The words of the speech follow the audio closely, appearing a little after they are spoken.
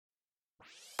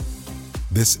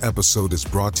This episode is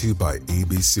brought to you by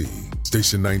ABC.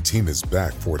 Station 19 is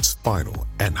back for its final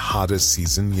and hottest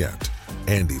season yet.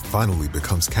 Andy finally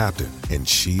becomes captain, and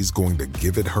she's going to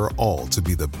give it her all to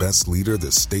be the best leader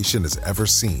the station has ever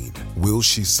seen. Will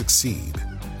she succeed?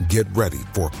 Get ready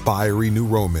for fiery new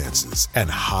romances and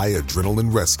high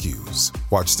adrenaline rescues.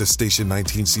 Watch the Station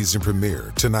 19 season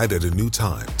premiere tonight at a new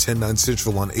time, 10/9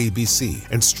 Central on ABC,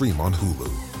 and stream on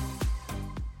Hulu.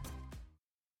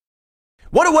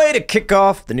 What a way to kick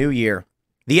off the new year.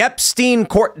 The Epstein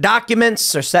court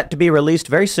documents are set to be released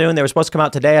very soon. They were supposed to come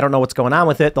out today. I don't know what's going on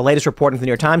with it. The latest reporting from the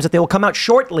New York Times that they will come out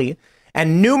shortly,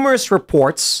 and numerous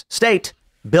reports state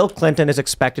Bill Clinton is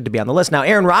expected to be on the list. Now,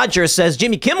 Aaron Rodgers says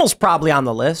Jimmy Kimmel's probably on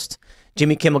the list.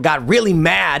 Jimmy Kimmel got really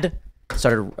mad,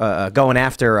 started going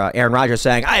after Aaron Rodgers,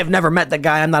 saying, I have never met that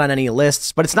guy. I'm not on any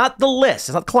lists. But it's not the list.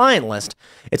 It's not the client list.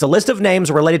 It's a list of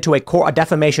names related to a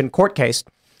defamation court case.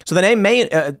 So the name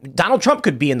Donald Trump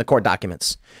could be in the court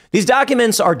documents. These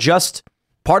documents are just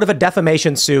part of a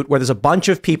defamation suit where there's a bunch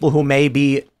of people who may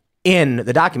be in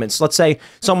the documents. Let's say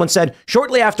someone said,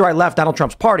 shortly after I left Donald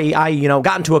Trump's party, I,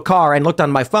 got into a car and looked on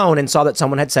my phone and saw that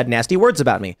someone had said nasty words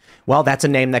about me. Well, that's a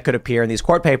name that could appear in these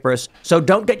court papers. So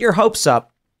don't get your hopes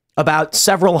up about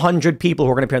several hundred people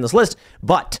who are going to appear on this list.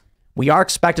 But we are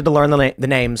expected to learn the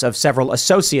names of several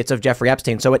associates of Jeffrey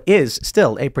Epstein. So it is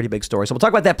still a pretty big story. So we'll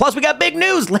talk about that. Plus, we got big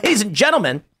news, ladies and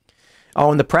gentlemen.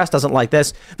 Oh, and the press doesn't like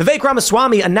this. Vivek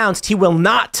Ramaswamy announced he will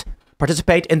not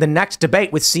participate in the next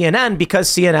debate with CNN because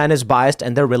CNN is biased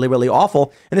and they're really, really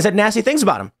awful. And they said nasty things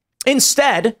about him.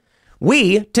 Instead,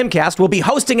 we, Timcast, will be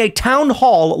hosting a town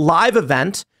hall live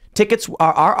event. Tickets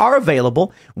are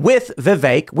available with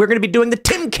Vivek. We're going to be doing the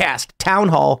Timcast town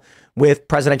hall with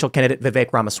presidential candidate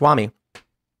Vivek Ramaswamy.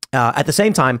 At the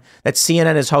same time that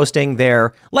CNN is hosting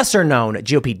their lesser-known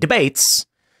GOP debates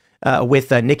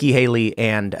with Nikki Haley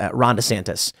and Ron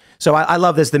DeSantis. So I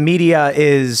love this. The media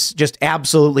is just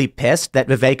absolutely pissed that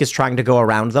Vivek is trying to go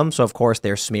around them. So, of course,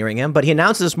 they're smearing him. But he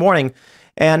announced this morning,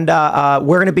 and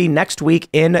we're going to be next week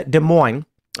in Des Moines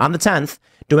on the 10th,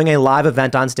 doing a live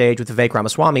event on stage with Vivek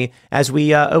Ramaswamy as we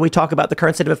talk about the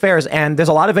current state of affairs. And there's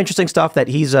a lot of interesting stuff that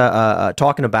he's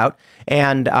talking about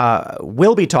and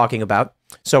will be talking about.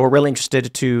 So we're really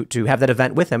interested to have that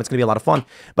event with him. It's going to be a lot of fun.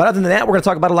 But other than that, we're going to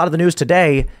talk about a lot of the news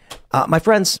today. My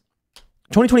friends,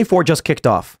 2024 just kicked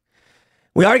off.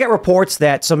 We already got reports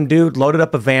that some dude loaded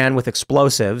up a van with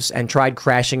explosives and tried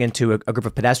crashing into a group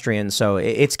of pedestrians. So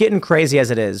it's getting crazy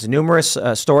as it is. Numerous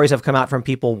stories have come out from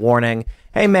people warning,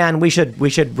 hey, man, we should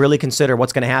really consider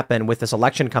what's going to happen with this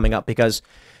election coming up because,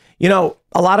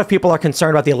 a lot of people are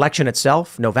concerned about the election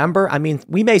itself, November. I mean,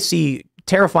 we may see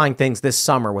terrifying things this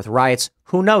summer with riots.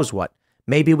 Who knows what?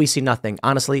 Maybe we see nothing.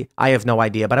 Honestly, I have no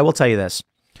idea. But I will tell you this.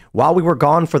 While we were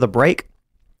gone for the break,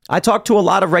 I talked to a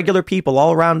lot of regular people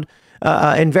all around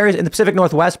in the Pacific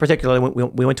Northwest, particularly.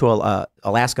 We went to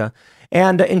Alaska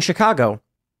and in Chicago.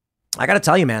 I got to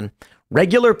tell you, man,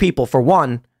 regular people, for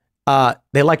one,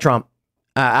 they like Trump.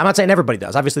 I'm not saying everybody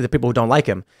does. Obviously, the people who don't like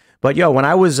him. But when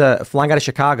I was flying out of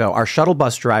Chicago, our shuttle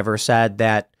bus driver said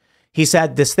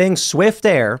this thing, Swift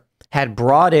Air, had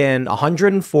brought in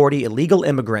 140 illegal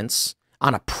immigrants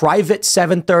on a private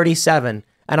 737.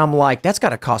 And I'm like, that's got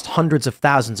to cost hundreds of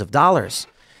thousands of dollars.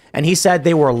 And he said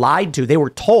they were lied to. They were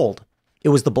told it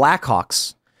was the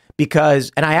Blackhawks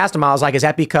and I asked him, I was like, is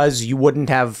that because you wouldn't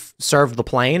have served the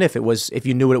plane if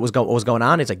you knew what was going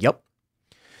on? He's like, yep.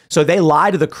 So they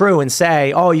lie to the crew and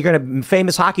say, oh, you're going to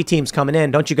famous hockey teams coming in.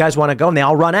 Don't you guys want to go? And they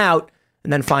all run out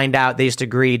and then find out they just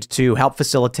agreed to help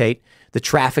facilitate the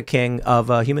trafficking of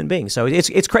human beings. So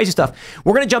it's crazy stuff.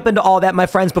 We're going to jump into all that, my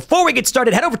friends. Before we get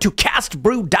started, head over to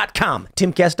castbrew.com.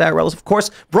 Timcast IRL is, of course,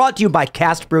 brought to you by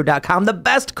castbrew.com, the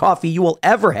best coffee you will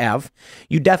ever have.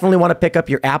 You definitely want to pick up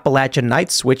your Appalachian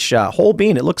Nights, which whole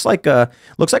bean. It looks like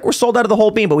we're sold out of the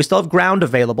whole bean, but we still have ground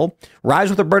available. Rise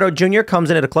with Roberto Jr. comes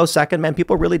in at a close second. Man,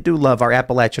 people really do love our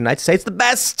Appalachian Nights. Say it's the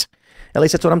best. At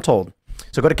least that's what I'm told.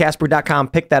 So go to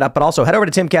castbrew.com, pick that up, but also head over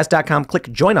to timcast.com, click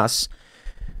join us.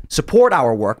 Support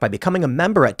our work by becoming a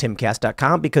member at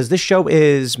timcast.com because this show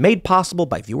is made possible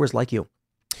by viewers like you.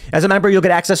 As a member, you'll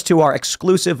get access to our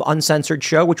exclusive uncensored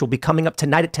show, which will be coming up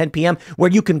tonight at 10 p.m., where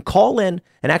you can call in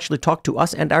and actually talk to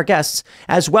us and our guests,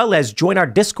 as well as join our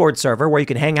Discord server where you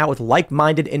can hang out with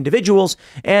like-minded individuals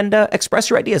and express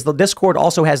your ideas. The Discord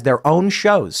also has their own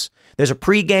shows. There's a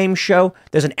pregame show.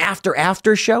 There's an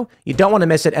after show. You don't want to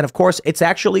miss it. And of course, it's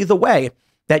actually the way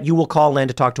that you will call in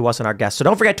to talk to us and our guests. So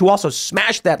don't forget to also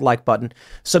smash that like button,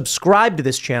 subscribe to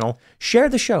this channel, share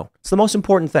the show. It's the most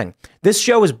important thing. This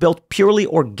show is built purely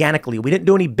organically. We didn't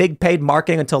do any big paid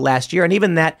marketing until last year, and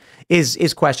even that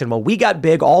is questionable. We got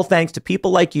big all thanks to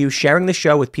people like you sharing the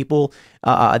show with people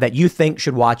that you think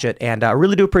should watch it, and I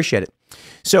really do appreciate it.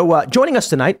 So joining us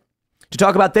tonight to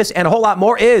talk about this and a whole lot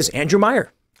more is Andrew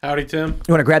Meyer. Howdy, Tim.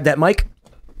 You want to grab that mic?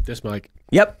 This mic.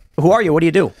 Yep. Who are you? What do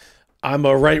you do? I'm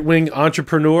a right-wing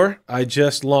entrepreneur. I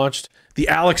just launched the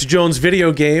Alex Jones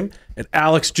video game at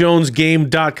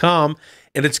alexjonesgame.com,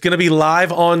 and it's going to be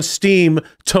live on Steam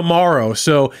tomorrow.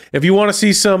 So if you want to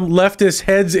see some leftist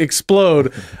heads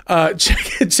explode,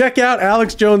 check out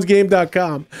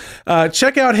alexjonesgame.com.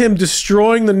 Check out him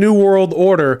destroying the New World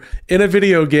Order in a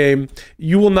video game.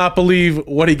 You will not believe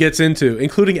what he gets into,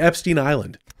 including Epstein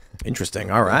Island. Interesting.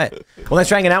 All right. Well, thanks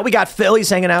for hanging out. We got Phil. He's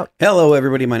hanging out. Hello,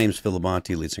 everybody. My name's Phil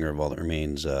Labonte, lead singer of All That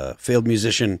Remains, failed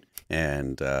musician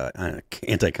and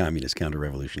anti-communist,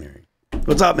 counter-revolutionary.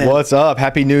 What's up, man? What's up?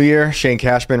 Happy New Year. Shane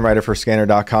Cashman, writer for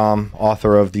Scanner.com,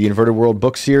 author of the Inverted World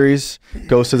book series,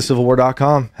 Ghost of the Civil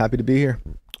War.com. Happy to be here.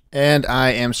 And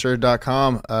I am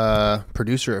Sir.com,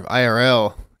 producer of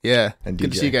IRL. Yeah, And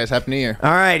good to DJ. see you guys. Happy New Year. All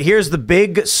right. Here's the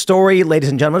big story, ladies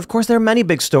and gentlemen. Of course, there are many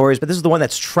big stories, but this is the one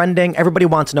that's trending. Everybody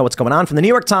wants to know what's going on. From the New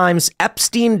York Times,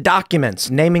 Epstein documents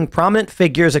naming prominent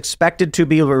figures expected to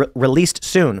be released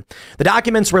soon. The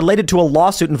documents related to a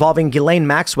lawsuit involving Ghislaine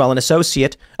Maxwell, an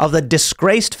associate of the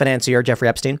disgraced financier Jeffrey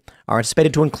Epstein, are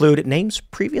anticipated to include names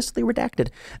previously redacted.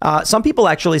 Some people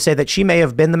actually say that she may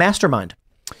have been the mastermind,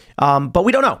 but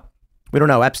we don't know. We don't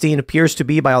know. Epstein appears to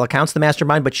be, by all accounts, the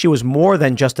mastermind, but she was more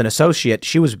than just an associate.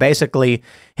 She was basically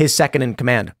his second in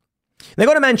command. They're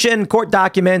going to mention court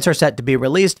documents are set to be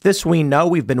released. This we know.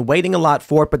 We've been waiting a lot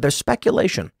for it, but there's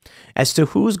speculation as to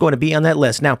who's going to be on that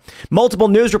list. Now, multiple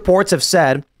news reports have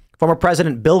said former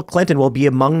President Bill Clinton will be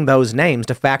among those names.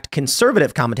 In fact,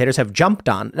 conservative commentators have jumped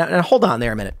on. Now, hold on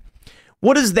there a minute.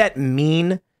 What does that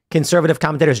mean? Conservative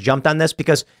commentators jumped on this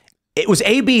because it was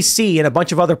ABC and a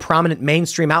bunch of other prominent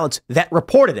mainstream outlets that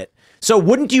reported it. So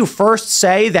wouldn't you first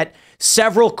say that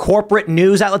several corporate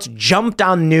news outlets jumped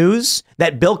on news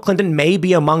that Bill Clinton may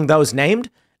be among those named?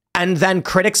 And then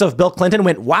critics of Bill Clinton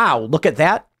went, wow, look at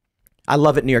that. I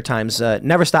love it, New York Times.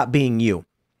 Never stop being you.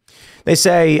 They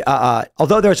say,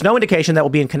 although there's no indication that will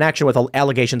be in connection with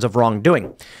allegations of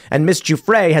wrongdoing. And Ms.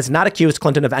 Giuffre has not accused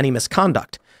Clinton of any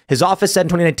misconduct. His office said in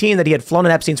 2019 that he had flown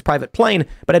in Epstein's private plane,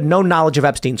 but had no knowledge of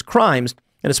Epstein's crimes.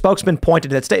 And a spokesman pointed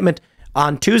to that statement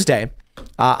on Tuesday.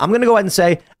 I'm going to go ahead and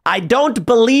say, I don't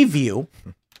believe you.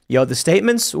 The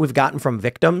statements we've gotten from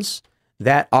victims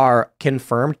that are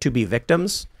confirmed to be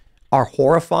victims are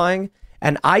horrifying.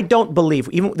 And I don't believe,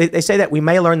 even they say that we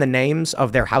may learn the names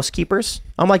of their housekeepers.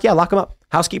 I'm like, yeah, lock them up.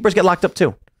 Housekeepers get locked up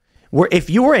too. If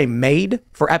you were a maid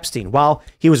for Epstein while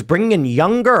he was bringing in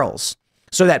young girls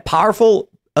so that powerful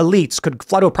elites could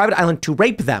fly to a private island to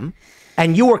rape them,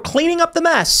 and you were cleaning up the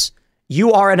mess,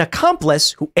 you are an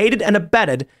accomplice who aided and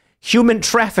abetted human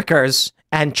traffickers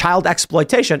and child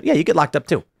exploitation. Yeah, you get locked up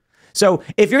too. So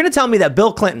if you're going to tell me that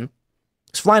Bill Clinton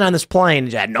is flying on this plane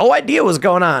and had no idea what was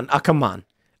going on, oh, come on.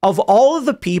 Of all of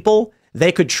the people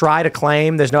they could try to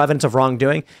claim there's no evidence of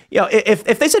wrongdoing,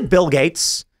 if they said Bill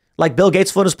Gates, like Bill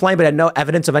Gates flew his plane but had no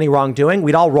evidence of any wrongdoing,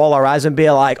 we'd all roll our eyes and be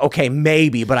like, okay,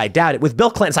 maybe, but I doubt it. With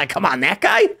Bill Clinton, it's like, come on, that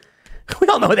guy? We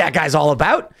all know what that guy's all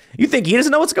about. You think he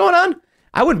doesn't know what's going on?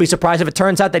 I wouldn't be surprised if it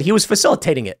turns out that he was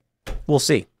facilitating it. We'll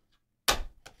see.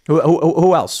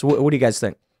 Who else? What do you guys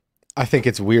think? I think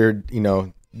it's weird,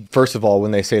 first of all,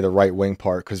 when they say the right wing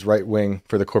part, because right wing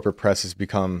for the corporate press has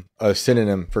become a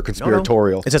synonym for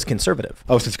conspiratorial. No. It says conservative.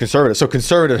 Oh, so it's conservative. So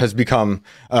conservative has become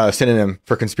a synonym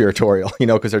for conspiratorial,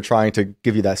 because they're trying to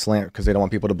give you that slant because they don't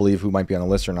want people to believe who might be on the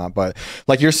list or not. But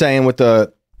like you're saying with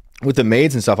the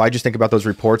maids and stuff, I just think about those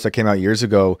reports that came out years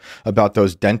ago about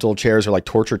those dental chairs or like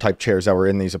torture type chairs that were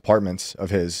in these apartments of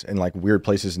his in like weird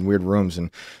places and weird rooms, and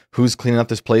who's cleaning up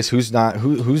this place, who's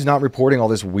not reporting all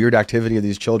this weird activity of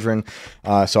these children.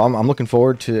 So I'm looking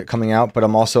forward to it coming out, but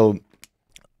I'm also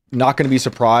not going to be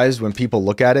surprised when people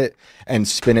look at it and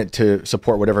spin it to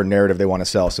support whatever narrative they want to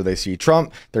sell. So they see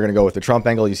Trump, they're going to go with the Trump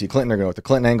angle. You see Clinton, they're going to go with the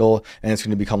Clinton angle, and it's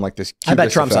going to become like this. I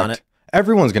bet Trump's on it.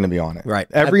 Everyone's going to be on it. Right.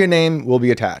 Every name will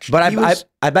be attached. But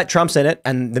I bet Trump's in it,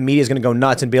 and the media is going to go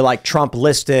nuts and be like, Trump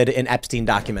listed in Epstein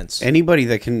documents.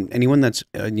 Anyone that's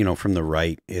from the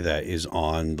right that is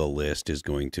on the list is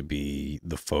going to be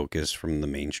the focus from the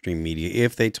mainstream media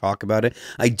if they talk about it.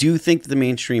 I do think the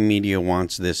mainstream media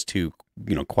wants this to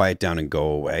quiet down and go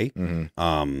away.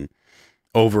 Mm-hmm.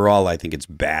 Overall, I think it's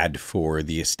bad for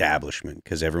the establishment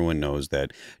because everyone knows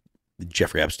that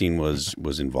Jeffrey Epstein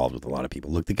was involved with a lot of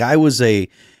people. Look, the guy was a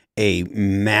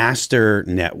master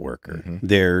networker.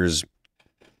 Mm-hmm.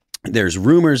 There's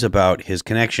rumors about his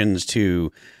connections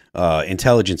to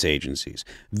intelligence agencies.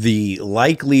 The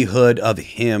likelihood of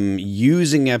him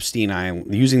using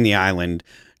using the island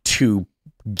to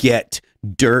get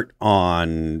dirt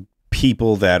on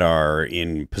people that are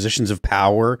in positions of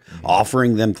power,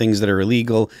 offering them things that are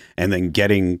illegal, and then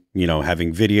getting,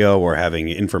 having video or having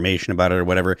information about it or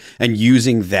whatever, and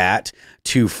using that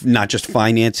to not just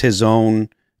finance his own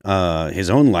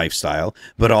lifestyle,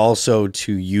 but also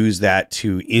to use that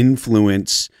to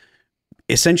influence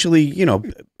essentially,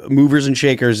 movers and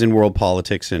shakers in world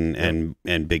politics and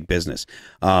big business.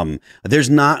 There's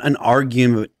not an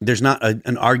argument. There's not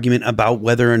an argument about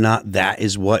whether or not that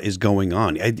is what is going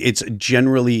on. It's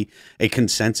generally a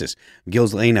consensus.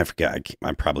 Ghislaine, I forgot.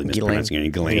 I'm probably mispronouncing it.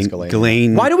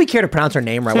 Ghislaine. Why do we care to pronounce her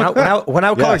name right? When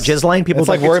I would call her Ghislaine, people it's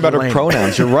like worry about her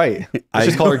pronouns. You're right. Let's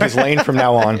just call her Ghislaine from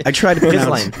now on. I try to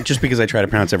pronounce just because I try to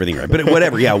pronounce everything right. But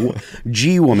whatever. Yeah,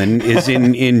 G woman is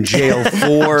in jail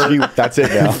for. That's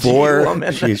it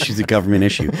now. She's a government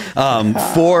issue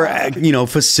for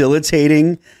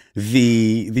facilitating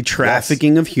the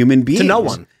trafficking of human beings to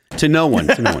no one.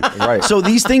 Right. So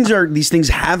these things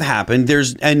have happened.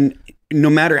 And no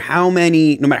matter how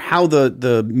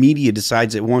the media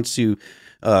decides it wants to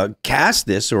cast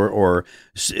this or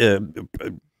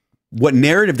what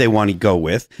narrative they want to go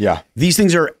with. Yeah. These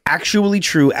things are actually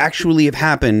true, actually have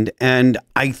happened, and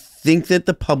I think that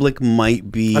the public might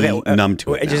be numb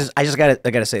to it. I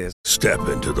gotta say this. Step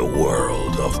into the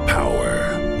world of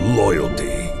power,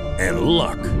 loyalty, and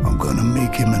luck. I'm gonna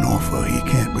make him an offer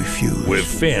he can't refuse. With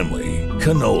family,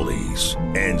 cannolis,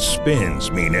 and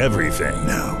spins mean everything.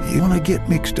 Now, you wanna get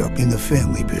mixed up in the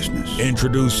family business.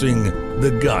 Introducing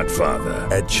The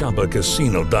Godfather at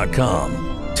ChumbaCasino.com.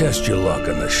 Test your luck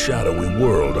in the shadowy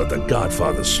world of The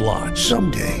Godfather slot.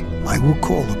 Someday, I will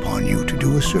call upon you to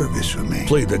do a service for me.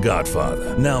 Play The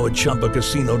Godfather, now at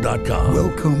ChumbaCasino.com.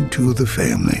 Welcome to the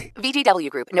family. VGW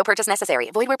Group. No purchase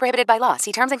necessary. Void where prohibited by law.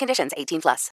 See terms and conditions.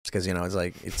 18+. Because it's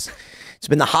like it's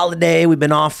been the holiday. We've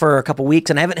been off for a couple weeks,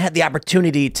 and I haven't had the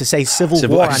opportunity to say civil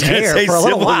war on air for a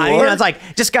little while. It's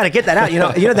like just got to get that out. You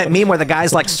know that meme where the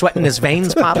guy's like sweating his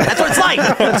veins popping. That's what it's like.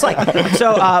 It's like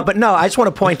so. But no, I just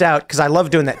want to point out because I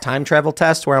love doing that time travel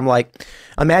test where I'm like,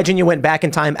 imagine you went back in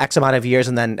time X amount of years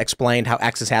and then explained how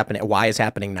X is happening, Y is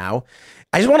happening now.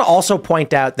 I just want to also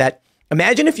point out that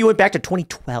imagine if you went back to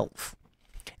 2012.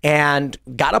 And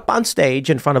got up on stage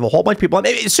in front of a whole bunch of people.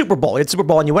 It's Super Bowl,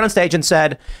 and you went on stage and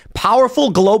said, powerful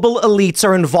global elites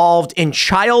are involved in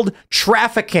child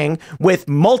trafficking with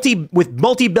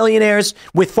multi-billionaires,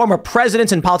 with former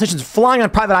presidents and politicians flying on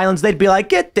private islands. They'd be like,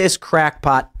 get this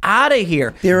crackpot out of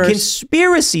here.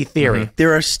 Conspiracy theory.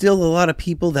 There are still a lot of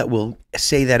people that will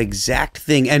say that exact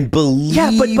thing and believe.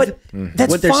 Yeah, but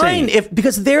that's fine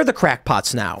because they're the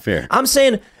crackpots now. Fair. I'm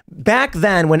saying back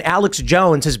then when Alex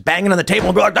Jones is banging on the table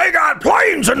and be like, they got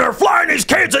planes and they're flying these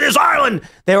kids to this island.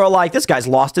 They were like, this guy's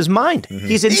lost his mind.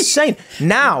 He's insane.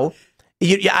 Now,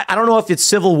 I don't know if it's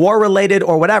Civil War related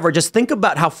or whatever. Just think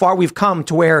about how far we've come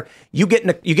to where you get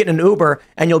in an Uber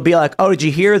and you'll be like, oh, did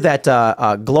you hear that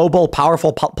global,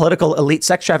 powerful, political elite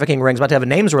sex trafficking ring's about to have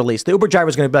names released? The Uber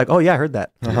driver's going to be like, oh yeah, I heard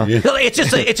that.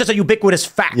 It's just a ubicuitous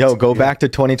fact. Yo, go back to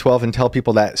 2012 and tell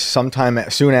people that sometime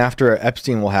soon after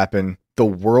Epstein will happen, the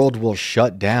world will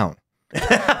shut down.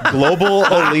 Global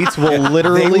elites will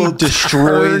literally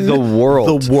destroy the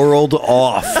world. The world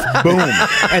off. Boom.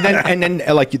 And then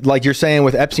like you're saying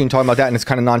with Epstein talking about that, and it's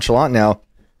kind of nonchalant now.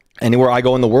 Anywhere I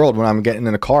go in the world, when I'm getting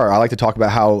in a car, I like to talk about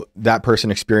how that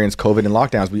person experienced COVID and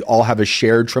lockdowns. We all have a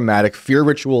shared traumatic fear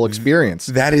ritual experience.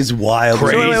 That is wild.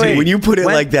 Crazy. Wait. When you put it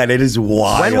like that, it is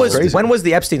wild. When was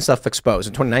the Epstein stuff exposed?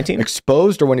 In 2019?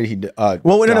 Exposed, or when did he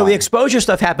Well, no, the exposure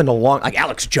stuff happened like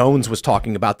Alex Jones was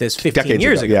talking about this 15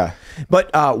 years ago. Yeah.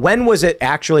 But when was it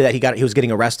actually that he was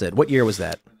getting arrested? What year was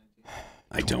that?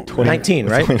 I don't know. 19,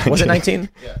 right? Was it 19?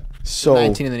 Yeah. So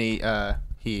 19,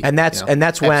 and then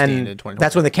that's when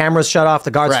the cameras shut off, the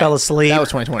guards fell asleep. That was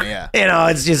 2020, yeah.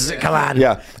 It's just come on.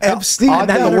 Yeah. Epstein and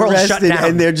then the world shut down.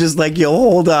 And they're just like, yo,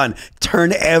 hold on,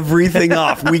 turn everything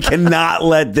off. We cannot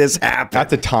let this happen. At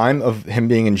the time of him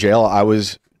being in jail, I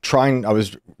was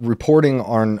reporting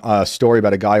on a story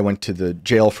about a guy who went to the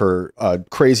jail for a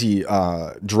crazy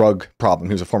drug problem.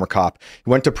 He was a former cop. He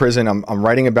went to prison. I'm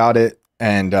writing about it,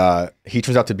 and he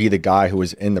turns out to be the guy who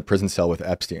was in the prison cell with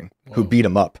Epstein, who beat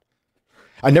him up.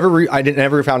 I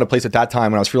never found a place at that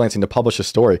time when I was freelancing to publish a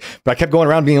story, but I kept going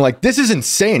around being like, this is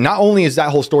insane. Not only is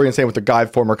that whole story insane with the guy,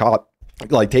 former cop,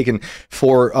 like taking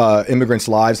 4 immigrants'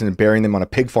 lives and burying them on a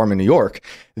pig farm in New York.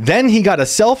 Then he got a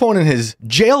cell phone in his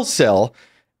jail cell.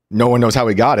 No one knows how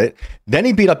he got it. Then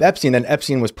he beat up Epstein. Then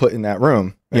Epstein was put in that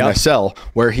room, in a cell,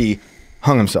 where he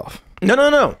hung himself.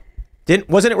 No.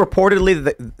 Wasn't it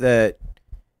reportedly that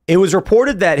it was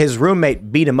reported that his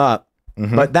roommate beat him up,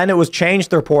 but then it was changed,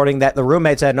 the reporting, that the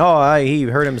roommate said, no, he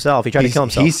hurt himself. He tried to kill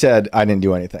himself. He said, I didn't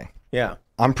do anything. Yeah.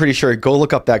 I'm pretty sure. Go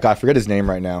look up that guy. I forget his name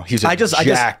right now. He's jacked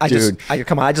dude.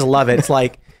 Come on, I just love it. It's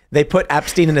like they put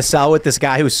Epstein in a cell with this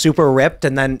guy who's super ripped,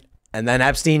 and then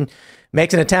Epstein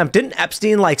makes an attempt. Didn't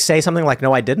Epstein like say something like,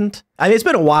 "No, I didn't"? I mean, it's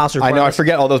been a while. I know. I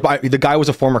forget all those. But the guy was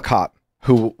a former cop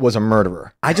who was a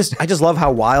murderer. I just love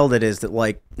how wild it is that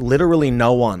like literally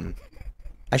no one.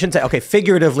 I shouldn't say, okay,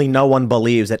 figuratively, no one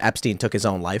believes that Epstein took his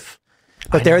own life.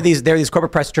 But there are these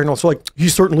corporate press journalists who are like, he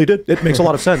certainly did. It makes a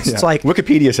lot of sense. It's like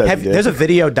Wikipedia says he did. There's a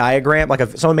video diagram, like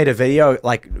someone made a video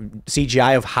like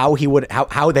CGI of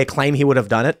how they claim he would have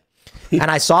done it. And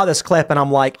I saw this clip and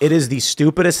I'm like, it is the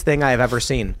stupidest thing I have ever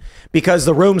seen because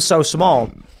the room's so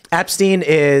small. Epstein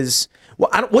is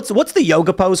what's the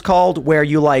yoga pose called where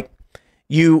you like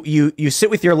you sit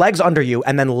with your legs under you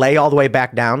and then lay all the way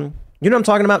back down. You know what I'm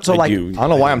talking about? So I don't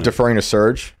know why I'm deferring to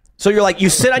Serge. So you're like, you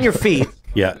sit on your feet.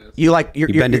 Yeah. You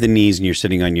bend to the knees and you're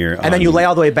sitting on your... And then you lay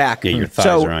all the way back. Yeah, your thighs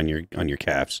are on your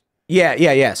calves.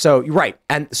 Yeah. So, right.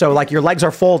 And so like your legs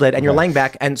are folded and you're laying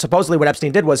back. And supposedly what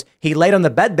Epstein did was he laid on the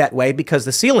bed that way because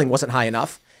the ceiling wasn't high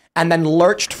enough and then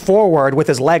lurched forward with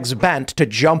his legs bent to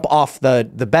jump off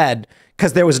the bed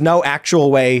because there was no actual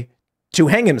way to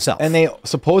hang himself. And they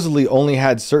supposedly only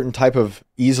had certain type of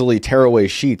easily tear away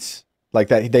sheets. Like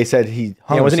that, they said he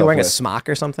hung wasn't he wearing with. a smock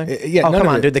or something? Yeah. Oh, come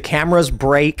on, dude. The cameras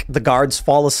break. The guards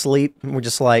fall asleep. And we're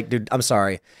just like, dude, I'm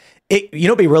sorry.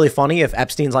 It'd be really funny if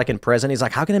Epstein's like in prison. He's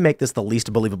like, how can I make this the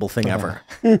least believable thing ever?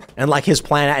 And like his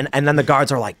plan, and then the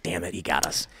guards are like, damn it, he got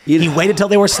us. He waited till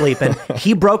they were sleeping.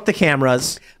 He broke the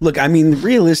cameras. Look, I mean,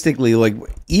 realistically, like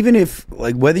even if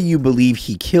like whether you believe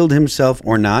he killed himself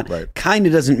or not, kind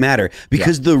of doesn't matter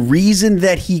because the reason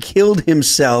that he killed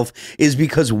himself is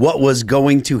because what was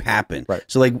going to happen. Right.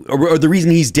 So like, or the reason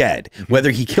he's dead,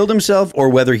 whether he killed himself or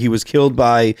whether he was killed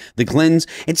by the Clintons,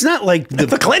 it's not like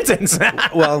the Clintons.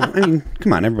 Well, I mean,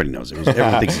 come on, everybody knows it.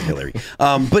 Everyone thinks it's Hillary.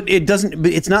 But it doesn't.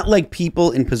 But it's not like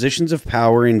people in positions of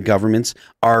power in governments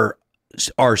are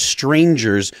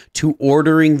strangers to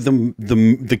ordering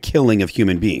the killing of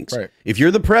human beings. Right. If you're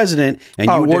the president and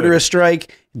you order a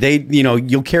strike,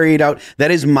 you'll carry it out. That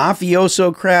is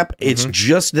mafioso crap. It's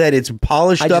just that it's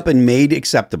polished up and made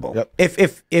acceptable. Yep.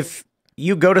 If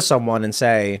you go to someone and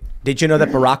say, "Did you know that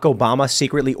Barack Obama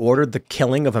secretly ordered the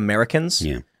killing of Americans?"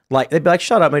 Yeah. Like they'd be like,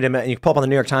 "Shut up, wait a minute," and you pull up on the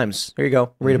New York Times. Here you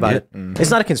go, read about it. It's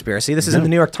not a conspiracy. This is in the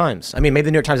New York Times. I mean, maybe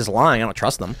the New York Times is lying. I don't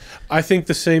trust them. I think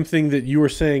the same thing that you were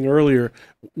saying earlier.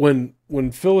 When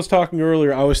Phil was talking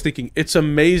earlier, I was thinking it's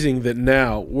amazing that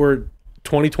now we're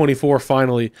 2024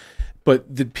 finally,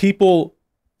 but the people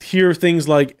hear things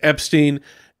like Epstein,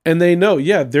 and they know,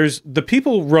 there's the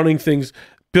people running things,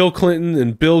 Bill Clinton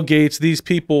and Bill Gates. These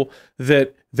people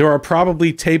that. There are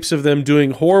probably tapes of them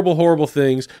doing horrible, horrible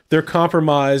things. They're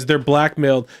compromised. They're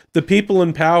blackmailed. The people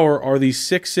in power are these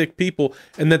sick people,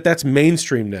 and that's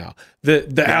mainstream now.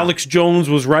 The Alex Jones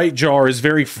was right jar is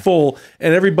very full,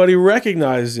 and everybody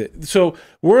recognizes it. So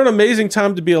we're an amazing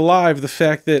time to be alive. The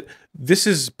fact that this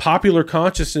is popular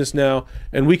consciousness now,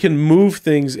 and we can move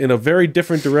things in a very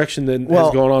different direction than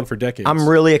has gone on for decades. I'm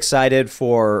really excited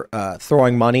for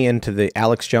throwing money into the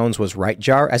Alex Jones was right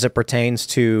jar as it pertains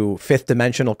to fifth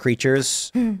dimensional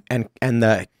creatures and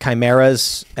the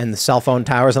chimeras and the cell phone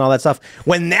towers and all that stuff.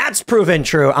 When that's proven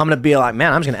true, I'm going to be like,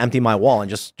 man, I'm just going to empty my wall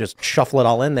and just shuffle it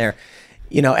all in there.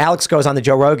 You know, Alex goes on the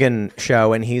Joe Rogan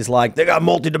show and he's like, they got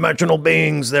multidimensional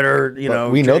beings that are,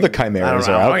 we know the chimeras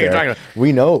are out there.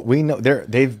 We know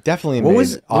they've definitely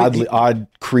made odd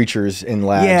creatures in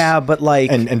labs. Yeah, but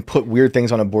like and put weird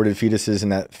things on aborted fetuses in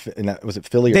that was it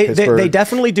Philly or Pittsburgh? They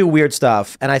definitely do weird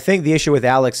stuff. And I think the issue with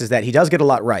Alex is that he does get a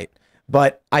lot right.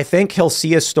 But I think he'll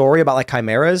see a story about like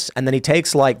chimeras and then he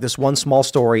takes like this one small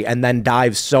story and then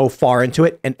dives so far into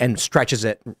it and stretches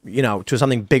it, to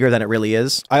something bigger than it really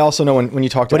is. I also know when you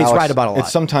talk to Alex, he's right about a lot.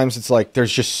 Sometimes it's like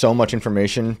there's just so much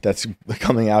information that's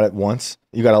coming out at once.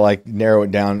 You got to like narrow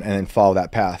it down and then follow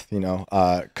that path,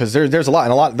 because there's a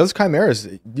lot of those chimeras.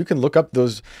 You can look up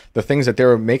the things that they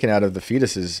were making out of the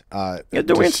fetuses.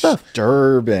 They're weird stuff.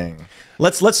 Disturbing.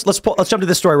 Let's jump to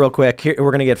this story real quick. Here,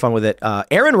 we're gonna get fun with it.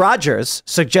 Aaron Rodgers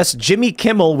suggests Jimmy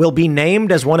Kimmel will be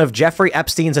named as one of Jeffrey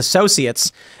Epstein's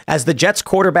associates. As the Jets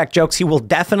quarterback jokes, he will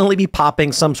definitely be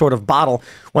popping some sort of bottle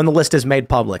when the list is made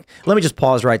public. Let me just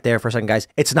pause right there for a second, guys.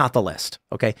 It's not the list,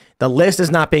 okay? The list is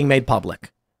not being made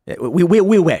public. We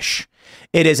wish.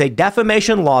 It is a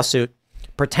defamation lawsuit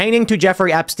pertaining to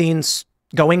Jeffrey Epstein's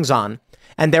goings-on,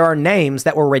 and there are names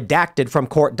that were redacted from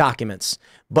court documents.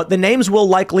 But the names will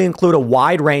likely include a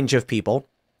wide range of people.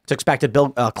 It's expected Bill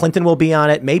Clinton will be on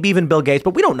it, maybe even Bill Gates,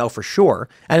 but we don't know for sure,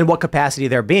 and in what capacity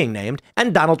they're being named.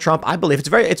 And Donald Trump, I believe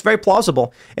it's very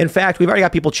plausible. In fact, we've already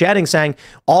got people chatting saying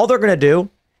all they're going to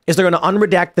do is they're going to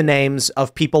unredact the names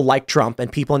of people like Trump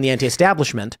and people in the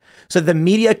anti-establishment so the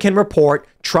media can report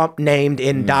Trump named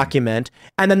in document.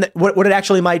 And then what it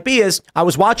actually might be is I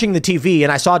was watching the TV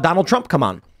and I saw Donald Trump come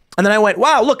on. And then I went,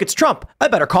 wow, look, it's Trump. I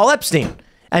better call Epstein.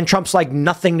 And Trump's like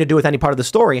nothing to do with any part of the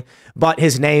story, but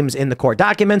his name's in the court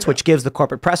documents, which gives the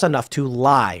corporate press enough to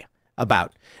lie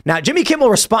about. Now, Jimmy Kimmel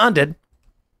responded.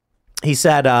 He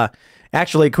said,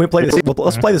 actually, can we play this?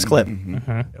 Let's play this clip.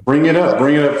 Bring it up,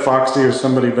 Foxy or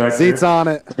somebody back there. Seats on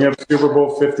it. Bring up Super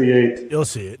Bowl 58. You'll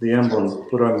see it. The emblem.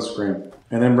 Put it on the screen.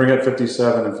 And then bring up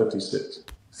 57 and 56.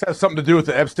 This has something to do with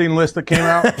the Epstein list that came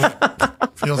out.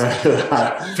 Feels like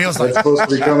That's supposed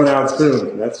to be coming out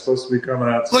soon.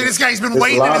 Look, this guy's been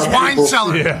waiting in his wine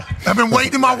cellar. Yeah. I've been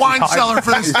waiting in my wine cellar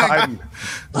for this thing.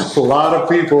 A lot of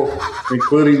people,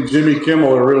 including Jimmy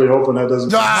Kimmel, are really hoping that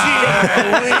doesn't. All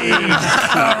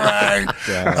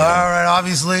right.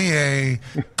 Obviously, a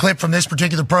clip from this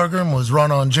particular program was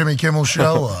run on Jimmy Kimmel's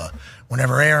show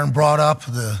whenever Aaron brought up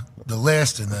the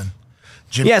list, and then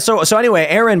Jimmy. Yeah. So anyway,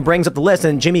 Aaron brings up the list,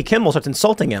 and Jimmy Kimmel starts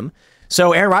insulting him.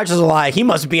 So Aaron Rodgers is like, he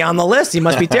must be on the list. He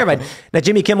must be terrified. Now,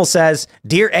 Jimmy Kimmel says,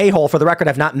 "Dear a-hole, for the record,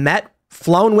 I've not met,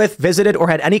 flown with, visited, or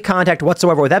had any contact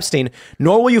whatsoever with Epstein,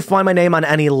 nor will you find my name on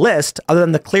any list other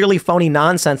than the clearly phony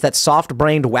nonsense that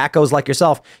soft-brained wackos like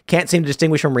yourself can't seem to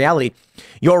distinguish from reality.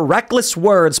 Your reckless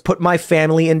words put my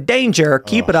family in danger.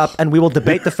 Keep it up, and we will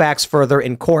debate the facts further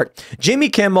in court." Jimmy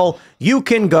Kimmel, you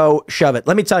can go shove it.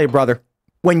 Let me tell you, brother,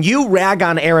 when you rag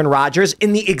on Aaron Rodgers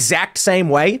in the exact same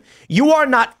way,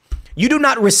 you do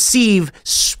not receive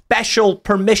special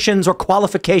permissions or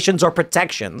qualifications or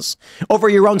protections over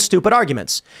your own stupid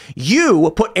arguments.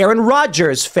 You put Aaron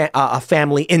Rodgers'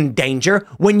 family in danger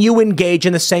when you engage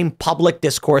in the same public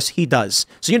discourse he does.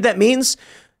 So you know what that means?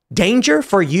 Danger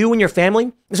for you and your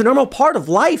family is a normal part of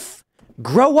life.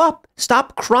 Grow up.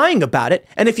 Stop crying about it.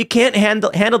 And if you can't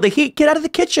handle the heat, get out of the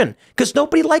kitchen because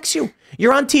nobody likes you.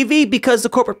 You're on TV because the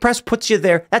corporate press puts you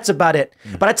there. That's about it.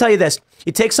 But I tell you this,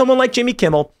 you take someone like Jimmy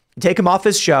Kimmel, take him off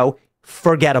his show,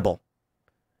 forgettable.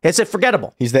 It's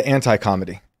forgettable. He's the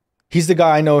anti-comedy. He's the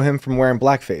guy I know him from wearing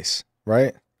blackface,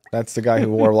 right? That's the guy who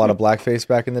wore a lot of blackface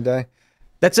back in the day.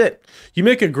 That's it. You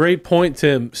make a great point,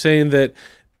 Tim, saying that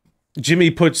Jimmy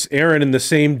puts Aaron in the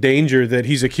same danger that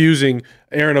he's accusing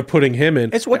Aaron of putting him in.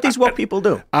 It's what these woke people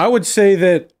do. I would say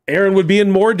that Aaron would be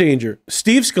in more danger.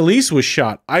 Steve Scalise was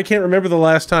shot. I can't remember the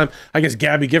last time, I guess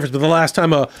Gabby Giffords, but the last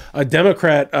time a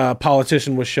Democrat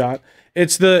politician was shot.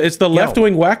 It's the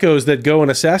left-wing wackos that go and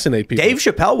assassinate people. Dave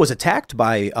Chappelle was attacked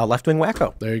by a left-wing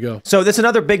wacko. There you go. So this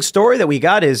another big story that we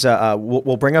got is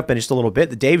we'll bring up in just a little bit.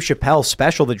 The Dave Chappelle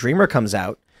special, The Dreamer, comes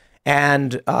out.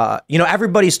 And,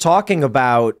 everybody's talking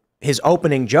about his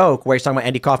opening joke where he's talking about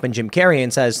Andy Kaufman, Jim Carrey,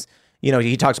 and says,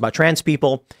 he talks about trans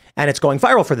people, and it's going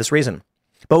viral for this reason.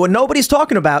 But what nobody's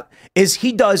talking about is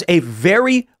he does a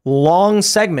very long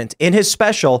segment in his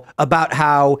special about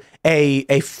how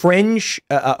a fringe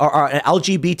or an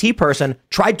LGBT person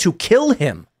tried to kill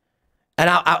him. And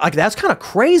that's kind of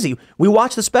crazy. We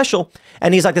watched the special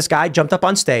and he's like, this guy jumped up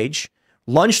on stage,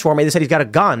 lunged for me. They said he's got a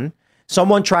gun.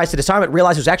 Someone tries to disarm it,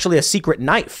 realized it was actually a secret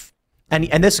knife.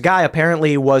 And this guy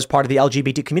apparently was part of the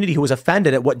LGBT community who was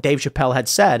offended at what Dave Chappelle had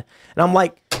said. And I'm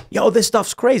like, yo, this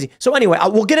stuff's crazy. So anyway,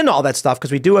 we'll get into all that stuff because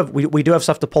we do have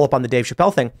stuff to pull up on the Dave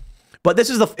Chappelle thing. But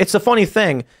it's the funny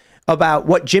thing about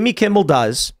what Jimmy Kimmel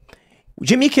does.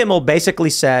 Jimmy Kimmel basically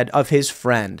said of his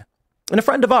friend, and a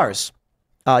friend of ours,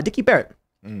 Dickie Barrett.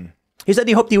 He said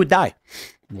he hoped he would die.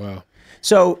 Wow.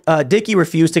 So Dickie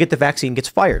refused to get the vaccine, gets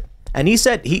fired. And he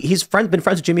said he's been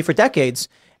friends with Jimmy for decades.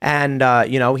 And,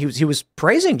 he was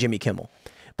praising Jimmy Kimmel.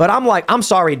 But I'm like, I'm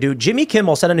sorry, dude. Jimmy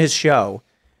Kimmel said on his show,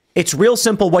 it's real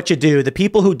simple what you do. The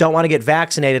people who don't want to get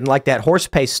vaccinated and like that horse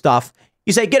paste stuff,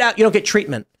 you say, get out, you don't get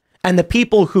treatment. And the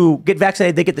people who get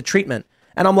vaccinated, they get the treatment.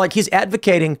 And I'm like, he's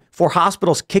advocating for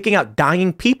hospitals kicking out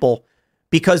dying people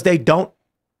because they don't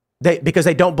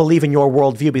believe in your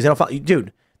worldview. Because they don't follow,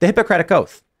 dude, the Hippocratic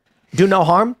Oath, do no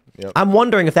harm. Yep. I'm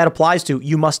wondering if that applies to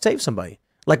you must save somebody.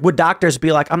 Like, would doctors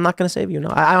be like, I'm not going to save you? No,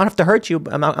 I don't have to hurt you.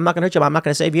 I'm not going to hurt you, but I'm not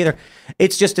going to save you either.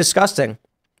 It's just disgusting,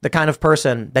 the kind of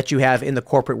person that you have in the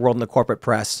corporate world and the corporate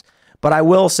press. But I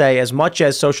will say, as much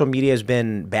as social media has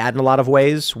been bad in a lot of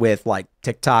ways with like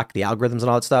TikTok, the algorithms and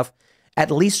all that stuff,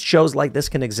 at least shows like this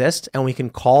can exist, and we can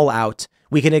call out,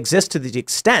 we can exist to the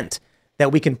extent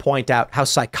that we can point out how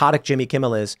psychotic Jimmy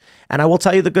Kimmel is. And I will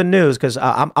tell you the good news, because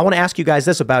I want to ask you guys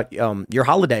this about your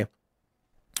holiday.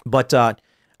 But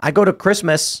I go to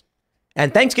Christmas,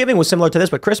 and Thanksgiving was similar to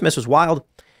this, but Christmas was wild.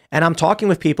 And I'm talking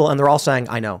with people, and they're all saying,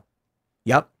 I know.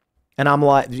 Yep. And I'm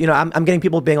like, I'm getting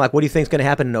people being like, what do you think is going to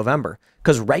happen in November?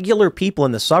 Because regular people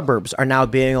in the suburbs are now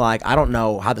being like, I don't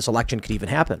know how this election could even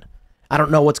happen. I don't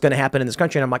know what's going to happen in this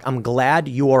country. And I'm like, I'm glad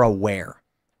you are aware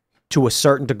to a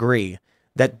certain degree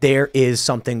that there is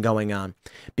something going on,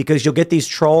 because you'll get these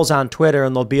trolls on Twitter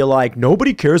and they'll be like,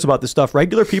 nobody cares about this stuff.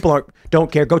 Regular people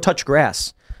don't care. Go touch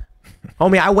grass.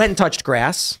 Homie, I went and touched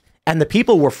grass and the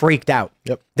people were freaked out.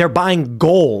 Yep. They're buying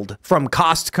gold from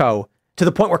Costco to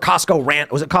the point where Costco ran.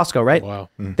 Was it Costco, right? Wow.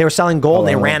 They were selling gold and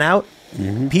they ran out.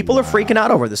 People are freaking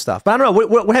out over this stuff. But I don't know.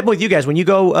 What happened with you guys when you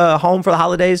go home for the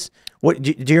holidays? What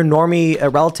do your normie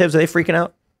relatives, are they freaking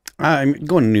out? I'm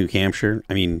going to New Hampshire.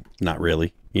 I mean, not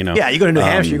really. Yeah, you go to New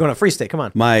Hampshire, you're going to Free State. Come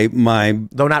on. My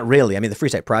Though not really. I mean, the Free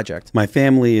State Project. My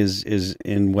family is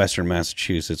in Western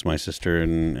Massachusetts. My sister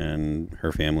and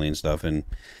her family and stuff. And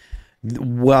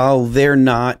while they're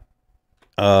not,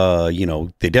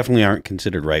 they definitely aren't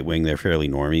considered right wing. They're fairly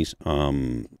normies.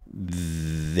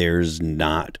 There's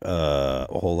not a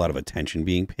whole lot of attention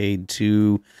being paid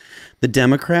to the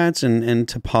Democrats and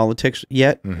to politics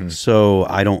yet. So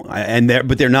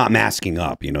but they're not masking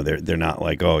up. They're not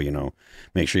like,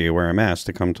 make sure you wear a mask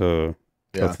to come to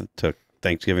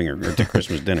Thanksgiving or to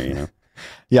Christmas dinner.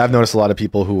 Yeah, I've noticed a lot of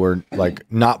people who are like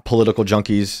not political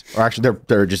junkies, or actually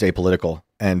they're just apolitical,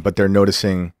 but they're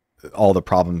noticing all the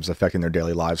problems affecting their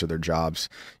daily lives or their jobs.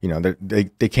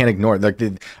 They can't ignore it. Like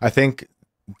I think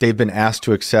they've been asked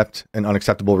to accept an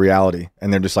unacceptable reality,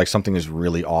 and they're just like, something is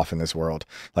really off in this world.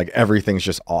 Like everything's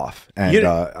just off. And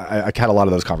I had a lot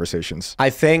of those conversations. I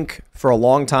think for a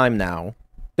long time now,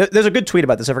 there's a good tweet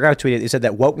about this. I forgot who tweeted it. He said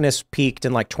that wokeness peaked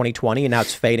in like 2020 and now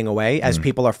it's fading away as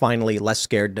people are finally less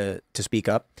scared to speak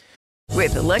up.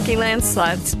 With the Lucky Land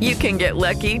Slots, you can get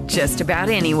lucky just about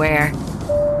anywhere.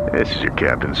 This is your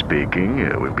captain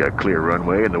speaking. We've got clear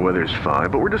runway and the weather's fine,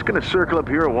 but we're just going to circle up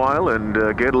here a while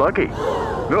and get lucky.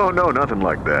 No, nothing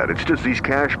like that. It's just these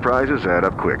cash prizes add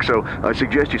up quick. So I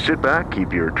suggest you sit back,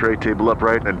 keep your tray table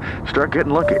upright, and start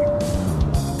getting lucky.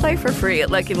 Play for free at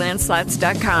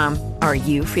LuckyLandSlots.com. Are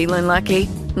you feeling lucky?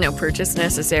 No purchase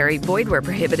necessary. Void where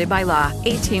prohibited by law.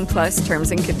 18+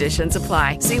 terms and conditions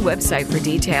apply. See website for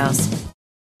details.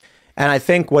 And I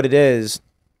think what it is,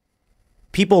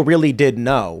 people really did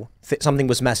know something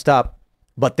was messed up,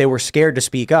 but they were scared to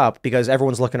speak up because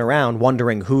everyone's looking around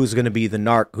wondering who's going to be the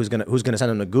narc, who's going to send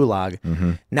them to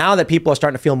gulag. Now that people are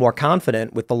starting to feel more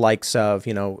confident with the likes of,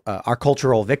 our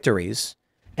cultural victories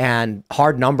and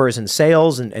hard numbers in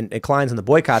sales and declines in the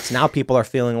boycotts, now people are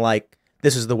feeling like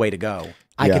this is the way to go.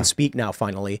 I can speak now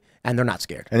finally, and they're not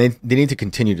scared. And they need to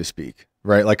continue to speak,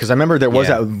 right? Like, because I remember there was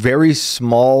that very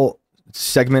small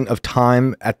segment of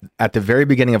time at the very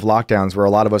beginning of lockdowns where a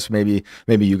lot of us, maybe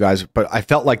you guys, but I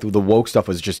felt like the woke stuff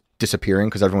was just disappearing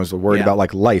because everyone was worried about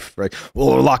like life, right? Well,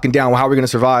 we're locking down. Well, how are we going to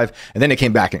survive? And then it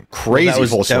came back in crazy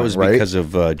full swing, that was right? because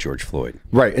of George Floyd,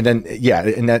 right? And then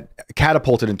and that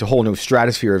catapulted into a whole new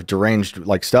stratosphere of deranged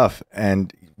like stuff.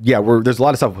 And there's a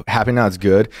lot of stuff happening now. It's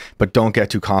good, but don't get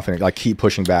too confident. Like, keep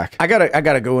pushing back. I got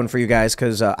a good one for you guys,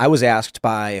 because I was asked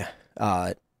by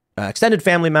an extended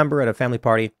family member at a family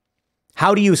party,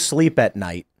 how do you sleep at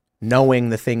night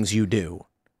knowing the things you do?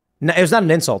 No, it was not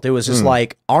an insult. It was just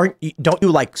like, don't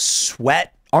you like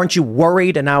sweat? Aren't you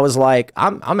worried? And I was like,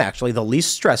 I'm actually the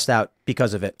least stressed out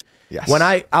because of it. Yes. When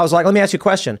I was like, let me ask you a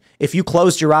question. If you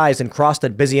closed your eyes and crossed a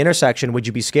busy intersection, would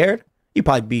you be scared? You'd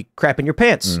probably be crapping your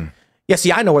pants. Yeah,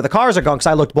 see, I know where the cars are going because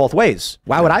I looked both ways.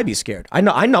 Why would I be scared? I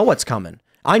know what's coming.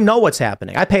 I know what's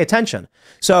happening. I pay attention.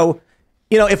 So,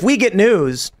 if we get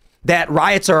news that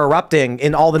riots are erupting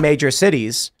in all the major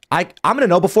cities, I'm going to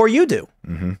know before you do.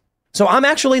 So I'm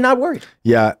actually not worried.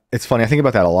 Yeah, it's funny. I think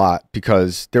about that a lot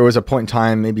because there was a point in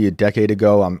time, maybe a decade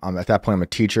ago. I'm at that point, I'm a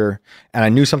teacher, and I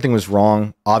knew something was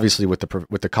wrong. Obviously, with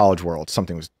the college world,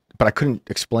 something was, but I couldn't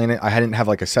explain it. I hadn't have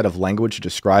like a set of language to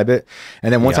describe it.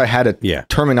 And then once I had a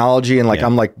terminology and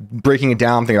I'm like breaking it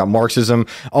down, thinking about Marxism,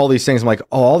 all these things. I'm like,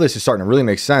 oh, all this is starting to really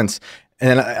make sense. And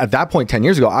then at that point, 10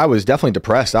 years ago, I was definitely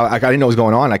depressed. I didn't know what was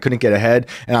going on. I couldn't get ahead.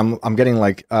 And I'm getting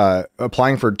like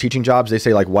applying for teaching jobs. They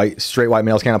say like straight white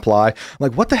males can't apply. I'm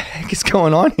like, what the heck is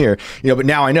going on here? But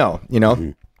now I know,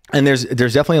 And there's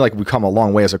definitely like we've come a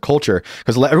long way as a culture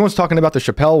because everyone's talking about the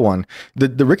Chappelle one.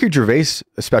 The Ricky Gervais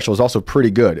special is also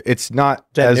pretty good. It's not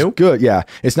as good. Yeah.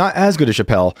 It's not as good as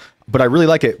Chappelle, but I really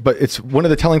like it. But it's one of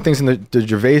the telling things in the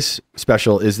Gervais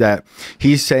special is that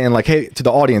he's saying like, hey, to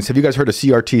the audience, have you guys heard of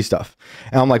CRT stuff?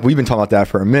 And I'm like, we've been talking about that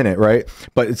for a minute, right?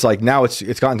 But it's like now it's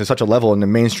gotten to such a level in the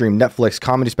mainstream Netflix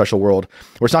comedy special world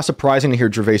where it's not surprising to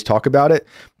hear Gervais talk about it,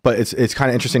 but it's kind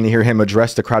of interesting to hear him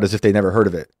address the crowd as if they never heard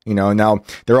of it, And now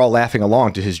they're all laughing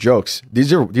along to his jokes.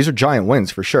 These are giant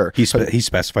wins for sure. He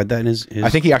specified that in his. I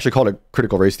think he actually called it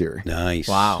critical race theory. Nice.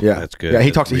 Wow. Yeah, that's good. Yeah,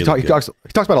 he That's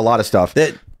talks about a lot of stuff.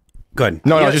 Go ahead.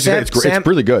 No, just it's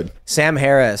really good. Sam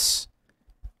Harris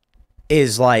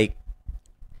is like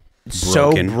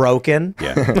so broken.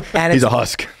 Yeah. And he's a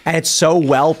husk. And it's so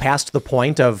well past the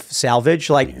point of salvage.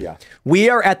 Like we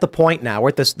are at the point now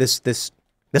where this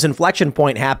inflection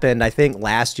point happened, I think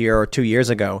last year or 2 years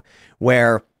ago,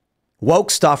 where woke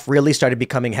stuff really started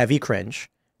becoming heavy cringe.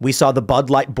 We saw the Bud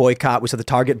Light boycott. We saw the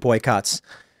Target boycotts.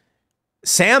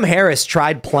 Sam Harris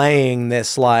tried playing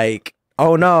this like,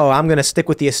 oh no, I'm going to stick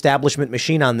with the establishment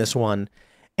machine on this one.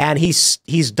 And he's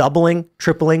doubling,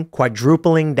 tripling,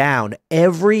 quadrupling down.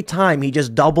 Every time he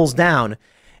just doubles down,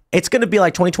 it's going to be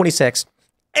like 2026.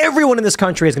 Everyone in this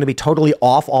country is going to be totally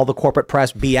off all the corporate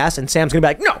press BS. And Sam's going to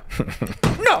be like,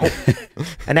 no.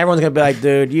 And everyone's going to be like,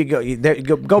 dude, you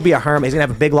go be a hermit. He's going to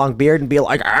have a big long beard and be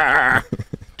like, ah.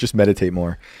 Just meditate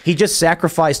more. He just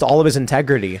sacrificed all of his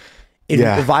integrity.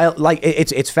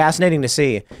 It's fascinating to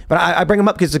see. But I bring him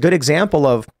up because it's a good example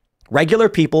of regular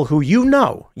people who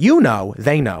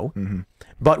they know,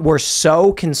 but were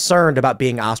so concerned about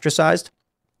being ostracized.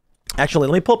 Actually,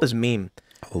 let me pull up his meme.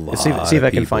 See if I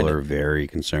can find it. People are very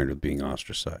concerned with being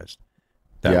ostracized.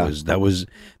 That was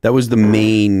the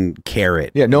main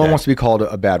carrot. Yeah, no one wants to be called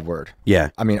a bad word.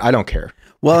 Yeah. I mean, I don't care.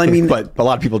 Well, I mean, but a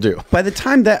lot of people do. By the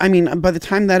time that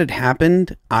had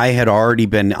happened, I had already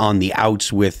been on the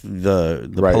outs with the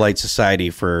Polite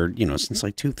Society for, since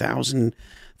like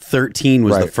 2013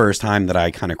 was the first time that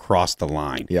I kind of crossed the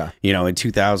line. Yeah. In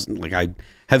 2000, like I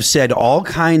have said all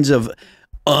kinds of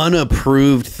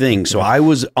unapproved things. So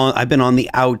I've been on the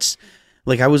outs.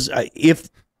 Like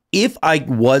if I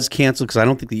was canceled, because I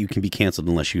don't think that you can be canceled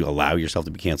unless you allow yourself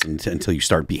to be canceled until you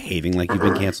start behaving like you've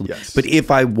been canceled. Yes. But if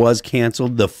I was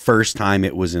canceled, the first time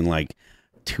it was in like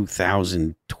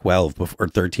 2012 or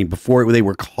 13, before they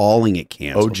were calling it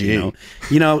canceled.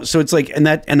 OG. So it's like,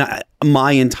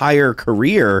 my entire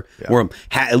career, or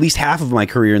at least half of my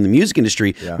career in the music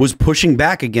industry, was pushing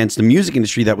back against the music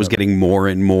industry that was getting more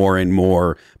and more and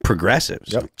more progressive.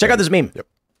 So, check out this meme.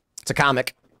 It's a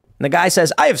comic. And the guy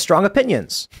says, I have strong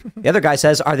opinions. The other guy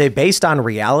says, are they based on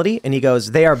reality? And he goes,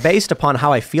 they are based upon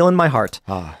how I feel in my heart.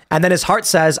 And then his heart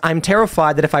says, I'm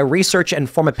terrified that if I research and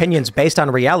form opinions based on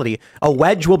reality, a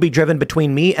wedge will be driven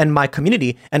between me and my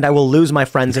community, and I will lose my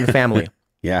friends and family.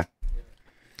 Yeah.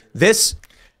 This...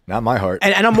 Not my heart.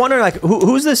 And I'm wondering, like,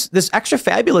 who's this extra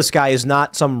fabulous guy is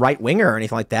not some right winger or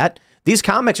anything like that. These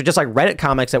comics are just like Reddit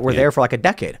comics that were there for like a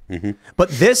decade. But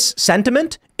this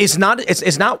sentiment is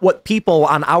not what people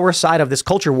on our side of this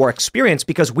culture war experience,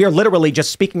 because we're literally just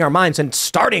speaking our minds and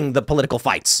starting the political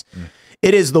fights.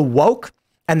 It is the woke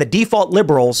and the default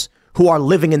liberals who are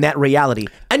living in that reality.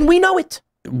 And we know it.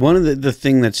 One of the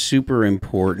thing that's super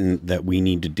important that we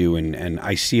need to do, and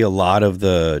I see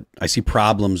I see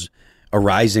problems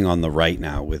arising on the right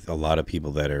now with a lot of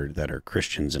people that are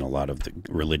Christians and a lot of the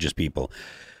religious people.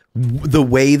 The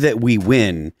way that we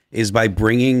win is by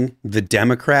bringing the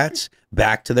Democrats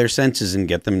back to their senses and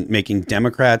get them making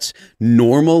Democrats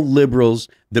normal liberals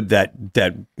that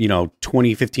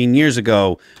 20, 15 years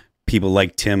ago, people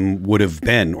like Tim would have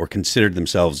been or considered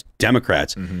themselves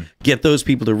Democrats. Get those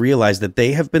people to realize that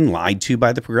they have been lied to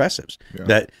by the progressives,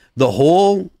 that the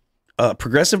whole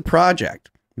progressive project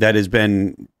that has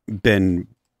been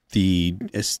the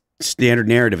standard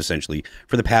narrative essentially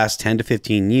for the past 10 to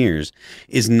 15 years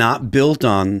is not built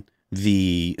on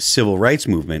the civil rights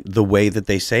movement the way that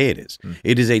they say it is.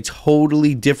 It is a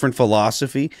totally different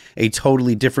philosophy, a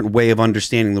totally different way of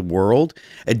understanding the world,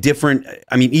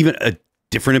 even a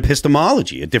different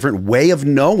epistemology, a different way of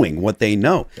knowing what they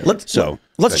know. Let's jump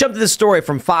to this story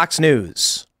from Fox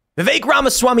News. Vivek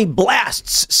Ramaswamy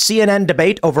blasts CNN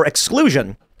debate over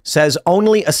exclusion. Says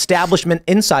only establishment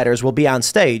insiders will be on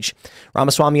stage.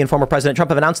 Ramaswamy and former President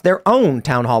Trump have announced their own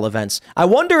town hall events. I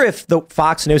wonder if the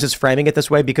Fox News is framing it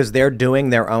this way because they're doing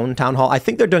their own town hall. I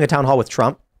think they're doing a town hall with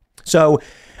Trump. So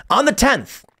on the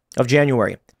 10th, of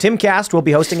January, Timcast will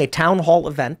be hosting a town hall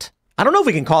event. I don't know if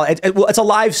we can call it. It's a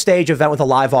live stage event with a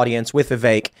live audience with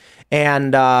Vivek,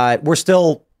 and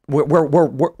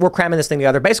we're cramming this thing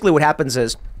together. Basically, what happens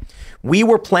is we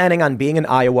were planning on being in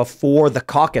Iowa for the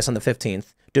caucus on the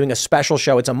 15th, doing a special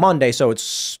show. It's a Monday, so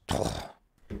it's.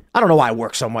 I don't know why I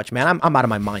work so much, man. I'm out of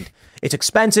my mind. It's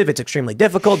expensive. It's extremely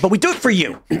difficult, but we do it for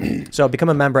you. So become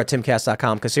a member at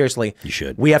timcast.com because seriously, you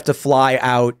should. We have to fly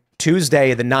out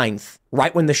Tuesday the 9th,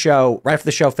 right after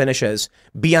the show finishes,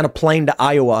 be on a plane to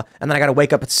Iowa, and then I got to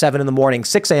wake up at 7 in the morning,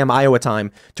 6 a.m. Iowa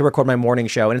time to record my morning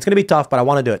show. And it's going to be tough, but I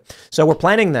want to do it. So we're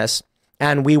planning this,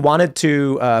 and we wanted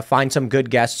to find some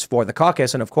good guests for the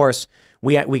caucus. And of course,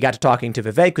 we got to talking to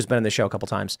Vivek, who's been on the show a couple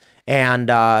times. And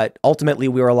ultimately,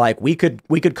 we were like, we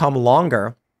could come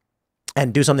longer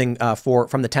and do something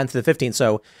from the 10th to the 15th.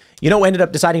 So, what we ended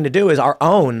up deciding to do is our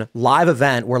own live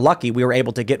event. We're lucky we were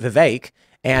able to get Vivek,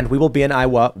 and we will be in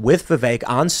Iowa with Vivek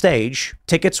on stage.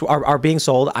 Tickets are being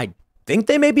sold. I think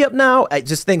they may be up now.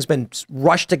 This thing's been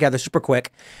rushed together super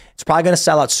quick. It's probably going to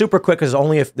sell out super quick because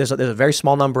there's a very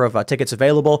small number of tickets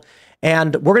available.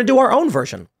 And we're going to do our own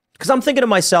version. Because I'm thinking to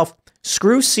myself,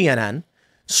 screw CNN,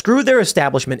 screw their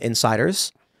establishment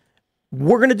insiders.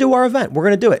 We're going to do our event. We're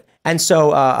going to do it. And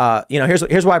so,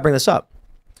 here's why I bring this up.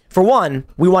 For one,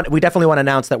 we definitely want to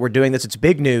announce that we're doing this. It's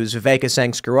big news. Vivek is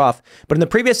saying screw off. But in the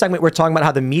previous segment, we're talking about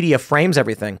how the media frames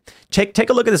everything. Take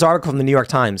a look at this article from the New York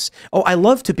Times. Oh, I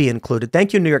love to be included.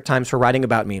 Thank you, New York Times, for writing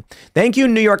about me. Thank you,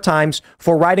 New York Times,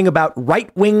 for writing about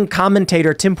right-wing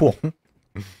commentator Tim Pool.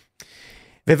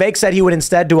 Vivek said he would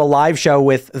instead do a live show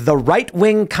with the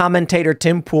right-wing commentator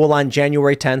Tim Pool on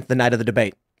January 10th, the night of the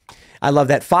debate. I love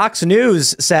that. Fox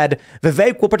News said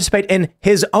Vivek will participate in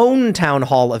his own town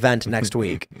hall event next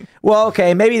week. Well,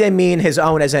 okay, maybe they mean his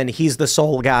own as in he's the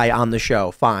sole guy on the show.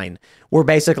 Fine. We're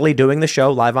basically doing the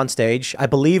show live on stage. I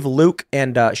believe Luke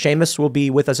and Seamus will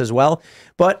be with us as well.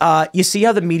 But you see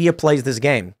how the media plays this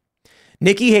game.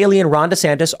 Nikki Haley and Ron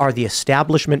DeSantis are the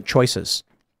establishment choices.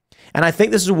 And I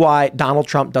think this is why Donald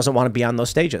Trump doesn't want to be on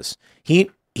those stages. He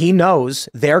knows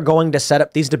they're going to set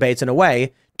up these debates in a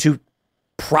way to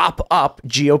prop up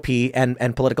GOP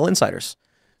and political insiders.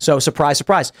 So surprise,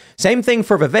 surprise. Same thing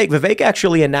for Vivek. Vivek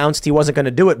actually announced he wasn't going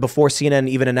to do it before CNN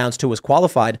even announced who was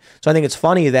qualified. So I think it's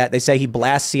funny that they say he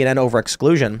blasts CNN over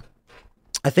exclusion.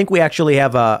 I think we actually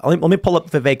have let me pull up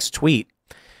Vivek's tweet.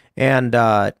 And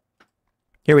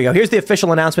here we go. Here's the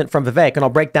official announcement from Vivek, and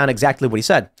I'll break down exactly what he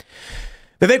said.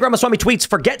 Vivek Ramaswamy tweets,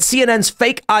 forget CNN's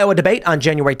fake Iowa debate on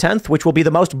January 10th, which will be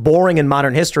the most boring in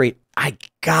modern history. I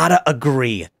gotta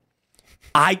agree.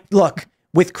 Look,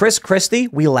 with Chris Christie,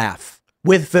 we laugh.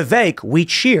 With Vivek, we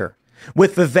cheer.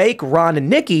 With Vivek, Ron, and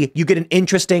Nikki, you get an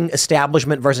interesting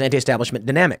establishment versus anti-establishment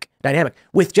dynamic.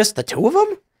 With just the two of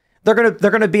them,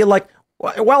 they're gonna be like,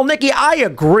 well, Nikki, I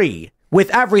agree with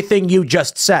everything you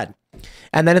just said.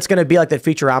 And then it's gonna be like that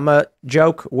Futurama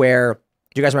joke where,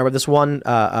 do you guys remember this one?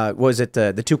 Was it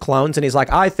the two clones? And he's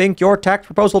like, I think your tax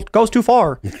proposal goes too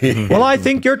far. Well, I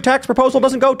think your tax proposal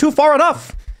doesn't go too far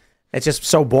enough. It's just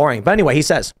so boring. But anyway, he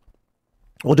says,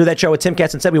 we'll do that show with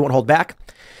Timcast and said we won't hold back.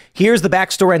 Here's the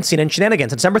backstory on CNN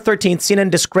shenanigans. On December 13th, CNN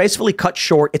disgracefully cut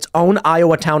short its own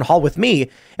Iowa town hall with me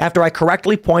after I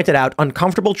correctly pointed out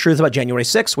uncomfortable truths about January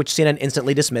 6th, which CNN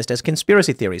instantly dismissed as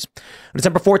conspiracy theories. On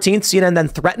December 14th, CNN then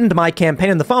threatened my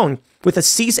campaign on the phone with a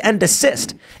cease and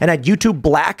desist and had YouTube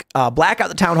black out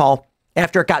the town hall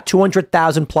after it got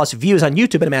 200,000 plus views on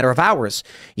YouTube in a matter of hours.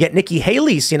 Yet Nikki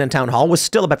Haley's CNN town hall was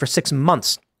still up for 6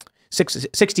 months.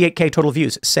 68K total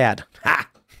views. Sad. Ha!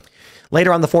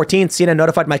 Later on the 14th, CNN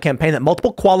notified my campaign that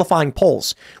multiple qualifying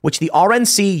polls, which the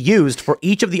RNC used for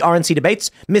each of the RNC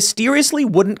debates, mysteriously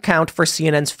wouldn't count for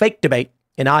CNN's fake debate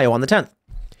in Iowa on the 10th.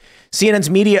 CNN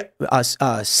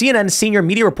senior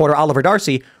media reporter Oliver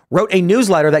Darcy wrote a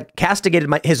newsletter that castigated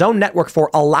his own network for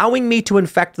allowing me to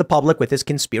infect the public with his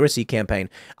conspiracy campaign.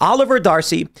 Oliver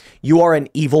Darcy, you are an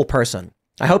evil person.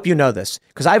 I hope you know this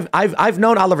because I've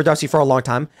known Oliver Darcy for a long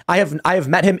time. I have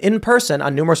met him in person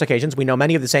on numerous occasions. We know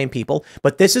many of the same people,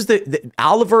 but this is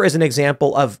Oliver is an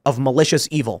example of malicious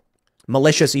evil,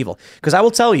 Because I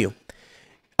will tell you,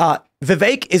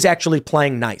 Vivek is actually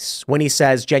playing nice when he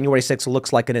says January 6th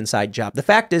looks like an inside job. The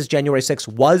fact is January 6th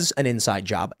was an inside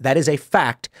job. That is a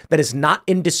fact that is not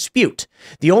in dispute.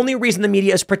 The only reason the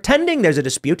media is pretending there's a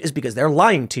dispute is because they're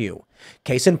lying to you.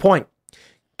 Case in point.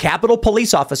 Capitol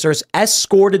police officers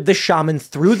escorted the shaman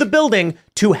through the building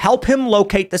to help him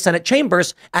locate the Senate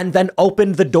chambers and then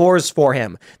opened the doors for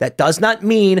him. That does not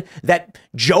mean that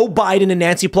Joe Biden and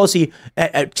Nancy Pelosi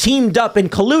teamed up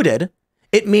and colluded.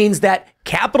 It means that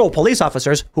Capitol police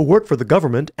officers who work for the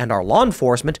government and our law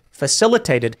enforcement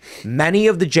facilitated many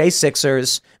of the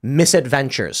J6ers'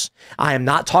 misadventures. I am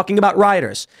not talking about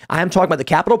rioters. I am talking about the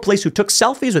Capitol police who took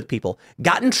selfies with people,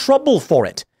 got in trouble for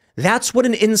it. That's what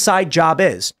an inside job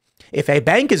is. If a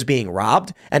bank is being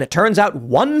robbed and it turns out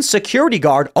one security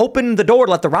guard opened the door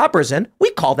to let the robbers in,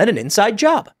 we call that an inside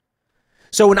job.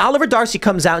 So when Oliver Darcy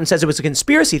comes out and says it was a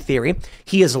conspiracy theory,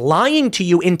 he is lying to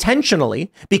you intentionally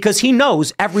because he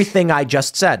knows everything I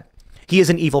just said. He is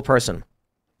an evil person.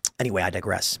 Anyway, I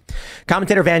digress.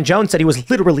 Commentator Van Jones said he was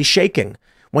literally shaking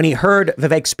when he heard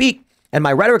Vivek speak, and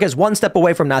my rhetoric is one step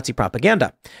away from Nazi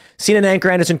propaganda. CNN anchor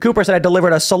Anderson Cooper said I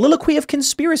delivered a soliloquy of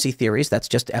conspiracy theories. That's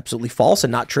just absolutely false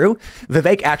and not true.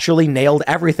 Vivek actually nailed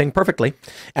everything perfectly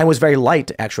and was very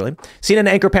light, actually. CNN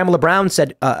anchor Pamela Brown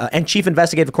said, and chief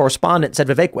investigative correspondent said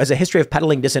Vivek has a history of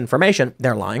peddling disinformation.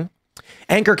 They're lying.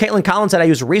 Anchor Caitlin Collins said I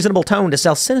use a reasonable tone to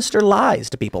sell sinister lies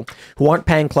to people who aren't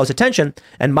paying close attention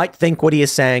and might think what he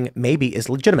is saying maybe is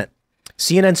legitimate.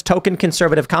 CNN's token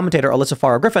conservative commentator, Alyssa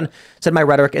Farrar Griffin, said my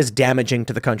rhetoric is damaging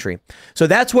to the country. So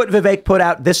that's what Vivek put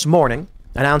out this morning,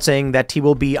 announcing that he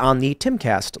will be on the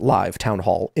Timcast live town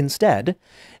hall instead.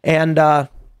 And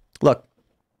look,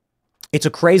 it's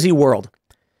a crazy world,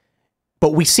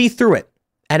 but we see through it.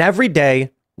 And every day,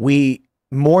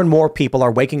 more and more people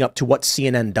are waking up to what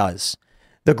CNN does.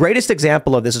 The greatest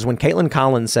example of this is when Caitlin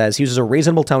Collins says he uses a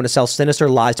reasonable tone to sell sinister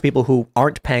lies to people who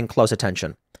aren't paying close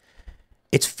attention.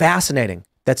 It's fascinating.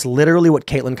 That's literally what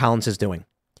Caitlin Collins is doing.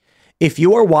 If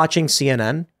you are watching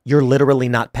CNN, you're literally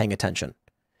not paying attention.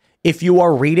 If you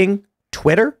are reading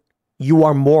Twitter,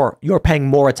 you're paying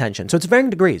more attention. So it's varying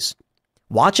degrees.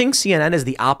 Watching CNN is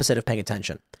the opposite of paying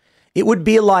attention. It would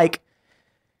be like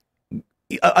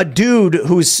a dude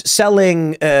who's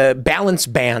selling balance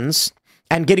bands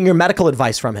and getting your medical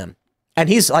advice from him. And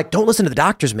he's like, don't listen to the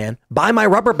doctors, man. Buy my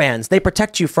rubber bands. They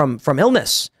protect you from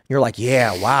illness. You're like,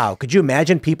 yeah, wow. Could you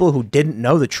imagine people who didn't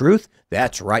know the truth?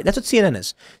 That's right. That's what CNN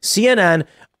is. CNN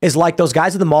is like those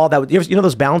guys at the mall that would, you know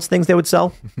those balance things they would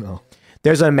sell? No.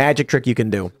 There's a magic trick you can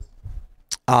do.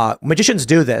 Magicians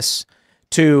do this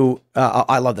to,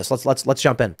 I love this. Let's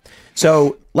jump in.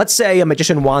 So let's say a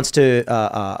magician wants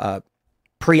to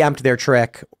preempt their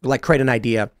trick, like create an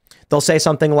idea. They'll say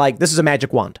something like, this is a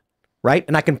magic wand, right?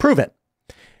 And I can prove it.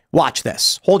 Watch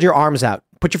this. Hold your arms out.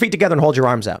 Put your feet together and hold your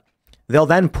arms out. They'll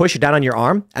then push down on your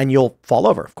arm and you'll fall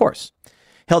over, of course.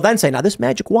 He'll then say, now this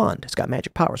magic wand has got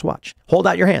magic powers. Watch. Hold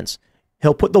out your hands.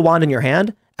 He'll put the wand in your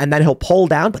hand and then he'll pull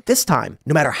down. But this time,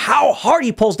 no matter how hard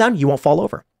he pulls down, you won't fall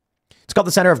over. It's called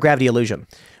the center of gravity illusion.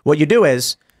 What you do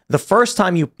is the first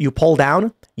time you pull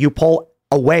down, you pull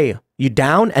away, you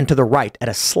down and to the right at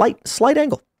a slight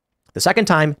angle. The second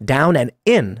time, down and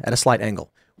in at a slight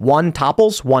angle. One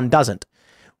topples, one doesn't.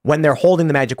 When they're holding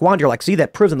the magic wand, you're like, see,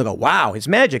 that proves, and they go, wow, it's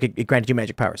magic. It granted you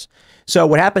magic powers. So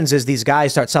what happens is these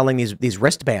guys start selling these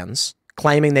wristbands,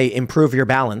 claiming they improve your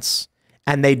balance,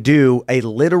 and they do a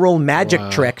literal magic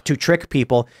trick to trick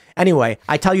people. Anyway,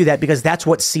 I tell you that because that's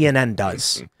what CNN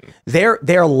does. They're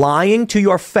lying to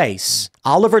your face.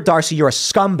 Oliver Darcy, you're a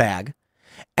scumbag.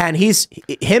 And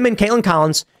him and Caitlin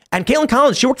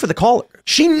Collins, she worked for the Caller.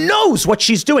 She knows what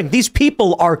she's doing. These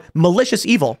people are malicious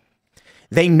evil.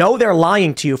 They know they're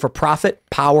lying to you for profit,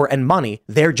 power, and money.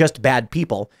 They're just bad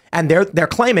people, and they're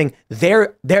claiming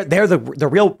they're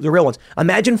the real ones.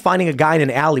 Imagine finding a guy in an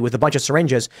alley with a bunch of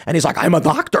syringes, and he's like, "I'm a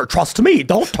doctor. Trust me.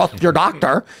 Don't trust your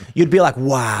doctor." You'd be like,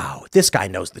 "Wow, this guy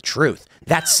knows the truth."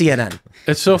 That's CNN.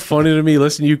 It's so funny to me.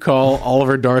 Listen, you call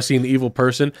Oliver Darcy an evil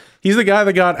person. He's the guy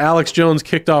that got Alex Jones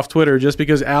kicked off Twitter just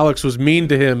because Alex was mean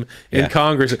to him in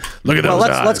Congress. Look at those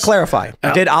eyes. Let's clarify.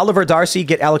 Did Oliver Darcy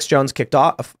get Alex Jones kicked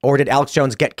off, or did Alex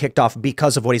Jones get kicked off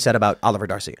because of what he said about Oliver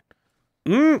Darcy?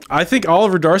 I think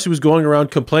Oliver Darcy was going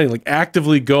around complaining, like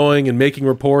actively going and making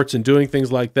reports and doing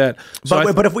things like that.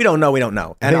 So but if we don't know, we don't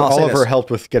know. And Oliver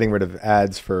helped with getting rid of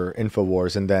ads for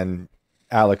InfoWars, and then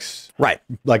Alex,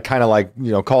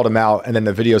 called him out, and then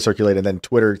the video circulated, and then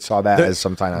Twitter saw that as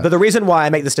some kind of... But the reason why I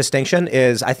make this distinction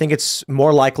is I think it's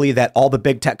more likely that all the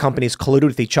big tech companies colluded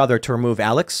with each other to remove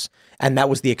Alex, and that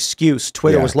was the excuse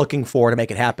Twitter was looking for to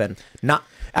make it happen. Not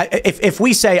if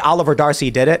we say Oliver Darcy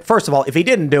did it, first of all, if he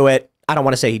didn't do it, I don't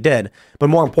want to say he did, but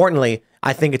more importantly,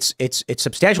 I think it's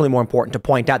substantially more important to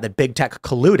point out that big tech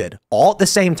colluded all at the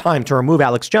same time to remove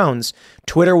Alex Jones.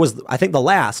 Twitter was, I think, the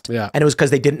last, and it was because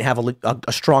they didn't have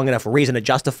a strong enough reason to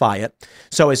justify it.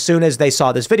 So as soon as they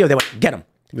saw this video, they went, get him.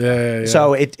 Yeah.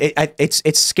 So it's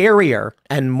scarier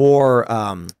and more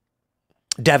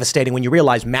devastating when you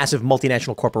realize massive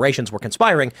multinational corporations were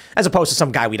conspiring, as opposed to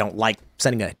some guy we don't like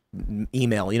sending an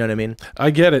email. You know what I mean? I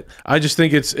get it. I just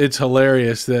think it's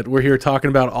hilarious that we're here talking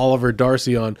about Oliver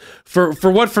Darcy on for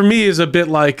what for me is a bit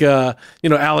like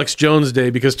Alex Jones Day,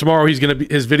 because tomorrow he's going to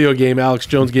be his video game Alex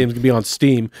Jones game is going to be on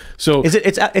Steam. So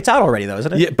it's out already though,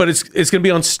 isn't it? Yeah, but it's going to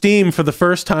be on Steam for the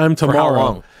first time tomorrow. For how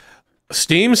long?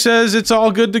 Steam says it's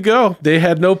all good to go. They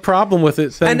had no problem with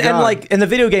it. And the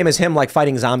video game is him like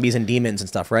fighting zombies and demons and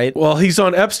stuff, right? Well, he's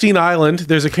on Epstein Island.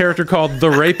 There's a character called the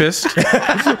Rapist.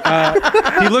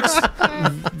 He looks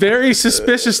very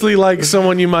suspiciously like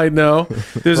someone you might know.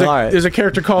 There's a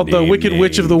character called the Wicked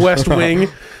Witch of the West Wing.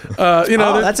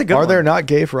 That's a good. Are there not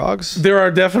gay frogs? There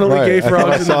are definitely gay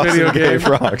frogs in the video game. Gay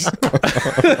frogs.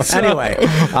 Anyway,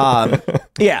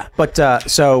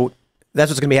 so. That's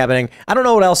what's going to be happening. I don't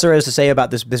know what else there is to say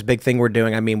about this big thing we're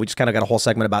doing. I mean, we just kind of got a whole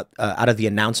segment about out of the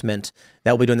announcement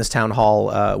that we'll be doing this town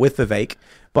hall with Vivek.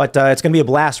 But it's going to be a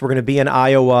blast. We're going to be in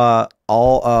Iowa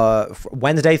all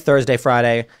Wednesday, Thursday,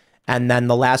 Friday, and then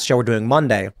the last show we're doing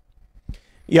Monday.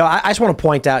 I just want to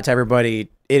point out to everybody,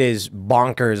 it is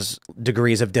bonkers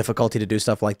degrees of difficulty to do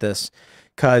stuff like this,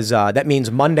 because that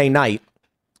means Monday night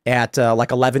at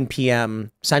like 11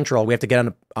 p.m. Central, we have to get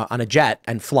on a jet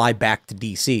and fly back to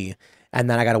D.C., and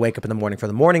then I got to wake up in the morning for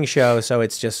the morning show. So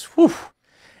it's just, whew.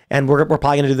 And we're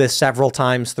probably going to do this several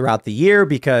times throughout the year,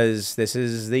 because this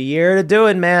is the year to do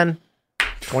it, man.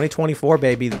 2024,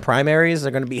 baby. The primaries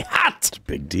are going to be hot. It's a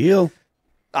big deal.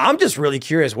 I'm just really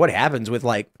curious what happens with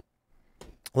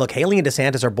look, Haley and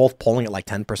DeSantis are both polling at like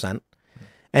 10%.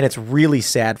 And it's really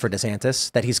sad for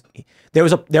DeSantis that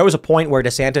there was a point where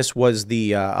DeSantis was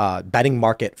the betting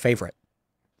market favorite,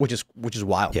 which is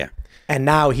wild. Yeah. And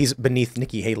now he's beneath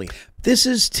Nikki Haley. This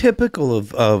is typical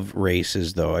of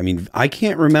races, though. I mean, I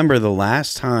can't remember the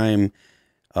last time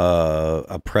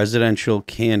a presidential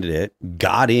candidate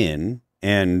got in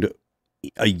and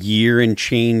a year and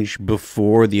change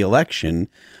before the election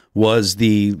was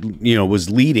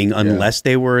leading unless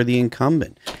they were the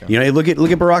incumbent. Look at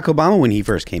Barack Obama when he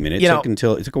first came in. It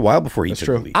took a while before he took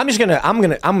the lead. I'm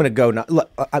gonna go.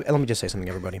 Let me just say something,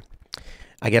 everybody.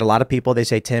 I get a lot of people, they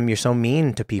say, Tim, you're so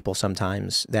mean to people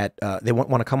sometimes that they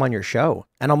want to come on your show.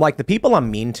 And I'm like, the people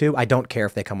I'm mean to, I don't care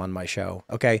if they come on my show,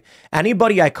 okay?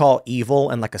 Anybody I call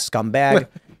evil and like a scumbag,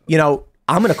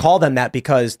 I'm going to call them that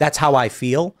because that's how I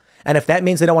feel. And if that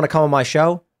means they don't want to come on my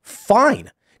show,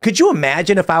 fine. Could you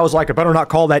imagine if I was like, I better not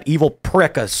call that evil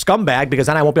prick a scumbag, because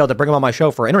then I won't be able to bring him on my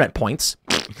show for internet points?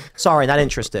 Sorry, not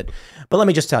interested. But let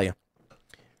me just tell you,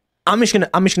 I'm just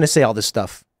gonna say all this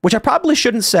stuff, which I probably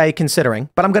shouldn't say considering,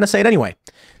 but I'm going to say it anyway.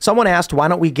 Someone asked, why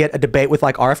don't we get a debate with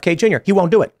like RFK Jr.? He won't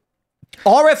do it.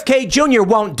 RFK Jr.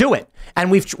 won't do it.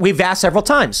 And we've asked several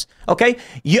times. Okay.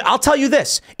 I'll tell you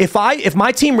this. If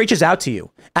my team reaches out to you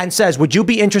and says, would you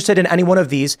be interested in any one of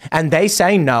these? And they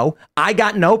say no, I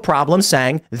got no problem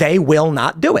saying they will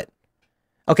not do it.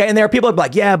 Okay. And there are people that are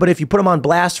like, yeah, but if you put them on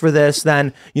blast for this,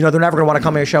 then, they're never going to want to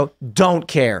come on your show. Don't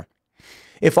care.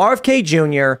 If RFK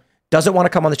Jr. doesn't want to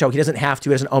come on the show, he doesn't have to.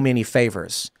 He doesn't owe me any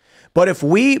favors. But if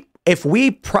we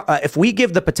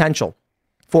give the potential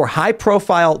for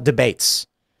high-profile debates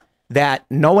that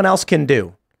no one else can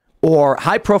do, or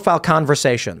high-profile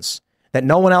conversations that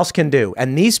no one else can do,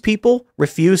 and these people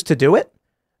refuse to do it,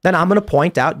 then I'm going to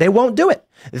point out they won't do it.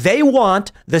 They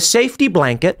want the safety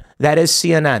blanket that is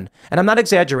CNN. And I'm not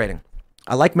exaggerating.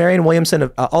 I like Marianne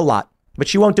Williamson a lot, but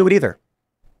she won't do it either.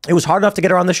 It was hard enough to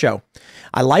get her on the show.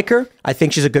 I like her. I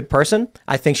think she's a good person.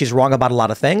 I think she's wrong about a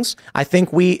lot of things. I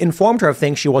think we informed her of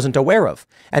things she wasn't aware of.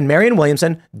 And Marianne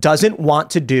Williamson doesn't want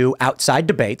to do outside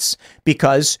debates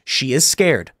because she is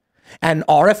scared. And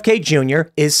RFK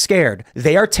Jr. is scared.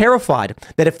 They are terrified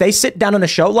that if they sit down on a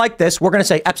show like this, we're going to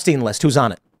say Epstein list, who's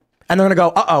on it? And they're going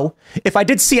to go, uh-oh. If I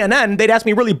did CNN, they'd ask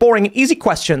me really boring and easy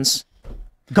questions.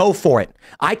 Go for it.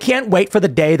 I can't wait for the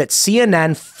day that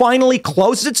CNN finally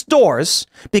closes its doors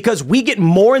because we get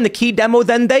more in the key demo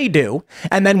than they do.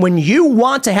 And then when you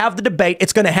want to have the debate,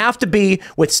 it's going to have to be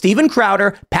with Steven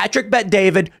Crowder, Patrick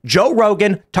Bet-David, Joe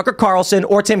Rogan, Tucker Carlson,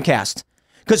 or Tim Cast.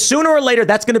 Because sooner or later,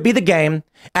 that's going to be the game.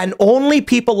 And only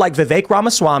people like Vivek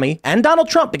Ramaswamy and Donald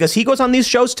Trump, because he goes on these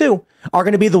shows too, are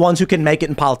going to be the ones who can make it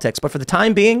in politics. But for the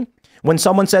time being, when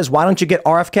someone says, why don't you get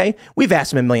RFK? We've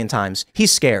asked him a million times.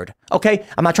 He's scared. Okay.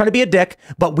 I'm not trying to be a dick,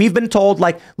 but we've been told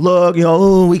like, look,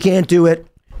 we can't do it.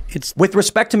 It's with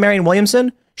respect to Marianne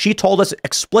Williamson. She told us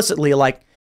explicitly, like,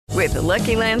 with the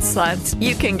Lucky Land Slots,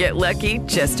 you can get lucky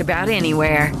just about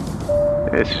anywhere.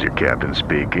 This is your captain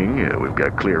speaking. We've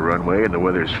got clear runway and the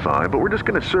weather's fine, but we're just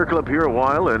going to circle up here a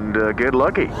while and get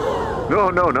lucky.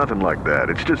 No, nothing like that.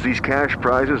 It's just these cash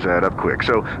prizes add up quick.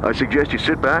 So I suggest you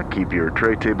sit back, keep your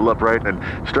tray table upright, and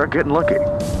start getting lucky.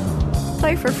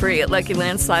 Play for free at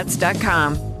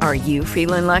LuckyLandSlots.com. Are you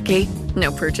feeling lucky?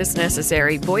 No purchase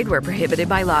necessary. Void where prohibited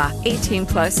by law. 18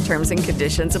 plus terms and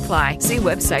conditions apply. See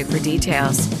website for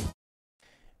details.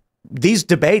 These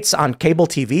debates on cable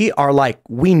TV are like,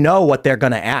 we know what they're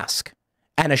going to ask.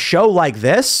 And a show like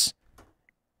this,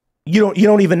 you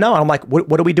don't even know. And I'm like, what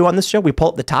do we do on this show? We pull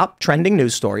up the top trending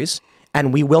news stories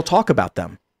and we will talk about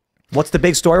them. What's the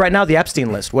big story right now? The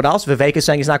Epstein list. What else? Vivek is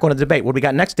saying he's not going to debate. What do we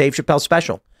got next? Dave Chappelle's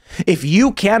special. If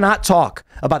you cannot talk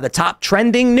about the top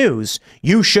trending news,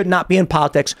 you should not be in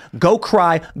politics. Go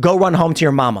cry, go run home to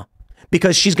your mama.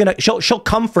 Because she'll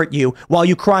comfort you while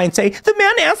you cry and say, the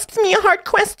man asked me a hard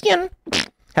question.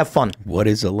 Have fun. What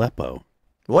is Aleppo?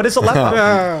 What is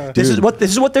Aleppo? This is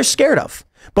what they're scared of.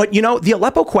 But you know, the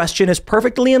Aleppo question is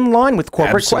perfectly in line with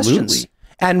corporate questions.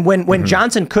 And when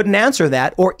Johnson couldn't answer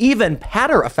that or even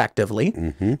patter effectively,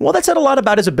 well, that said a lot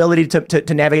about his ability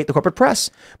to navigate the corporate press.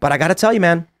 But I got to tell you,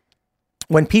 man,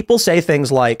 when people say things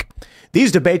like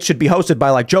these debates should be hosted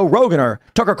by like Joe Rogan or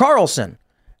Tucker Carlson,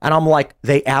 and I'm like,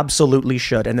 they absolutely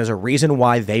should. And there's a reason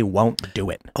why they won't do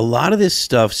it. A lot of this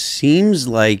stuff seems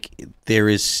like there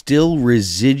is still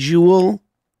residual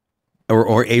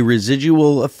or a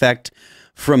residual effect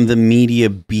from the media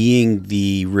being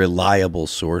the reliable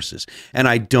sources. And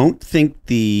I don't think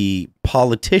the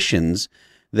politicians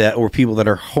or people that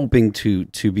are hoping to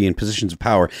be in positions of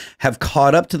power have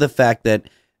caught up to the fact that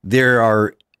there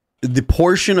are the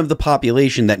portion of the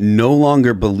population that no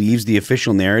longer believes the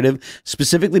official narrative,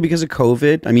 specifically because of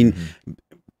COVID. I mean,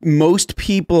 most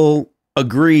people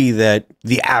agree that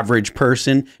the average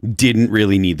person didn't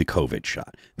really need the COVID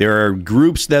shot. There are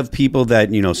groups of people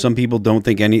that, you know, some people don't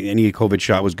think any COVID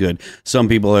shot was good. Some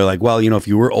people are like, well, you know, if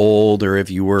you were old or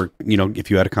if you were, you know, if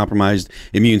you had a compromised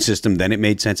immune system, then it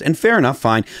made sense. And fair enough,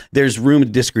 fine. There's room to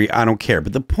disagree. I don't care.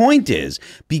 But the point is,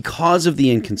 because of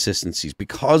the inconsistencies,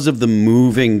 because of the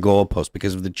moving goalposts,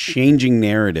 because of the changing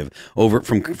narrative over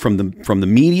from the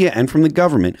media and from the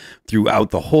government throughout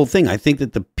the whole thing, I think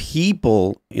that the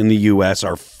people in the U.S.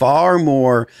 are far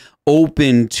more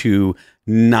open to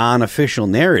non-official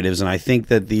narratives, and I think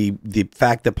that the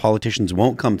fact that politicians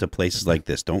won't come to places like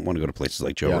this, don't want to go to places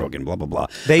like Joe Rogan, blah blah blah.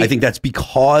 I think that's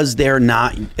because they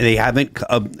haven't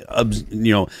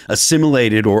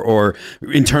assimilated or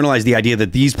internalized the idea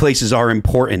that these places are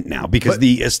important now because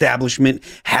the establishment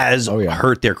has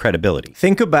hurt their credibility.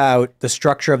 Think about the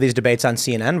structure of these debates on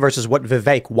CNN versus what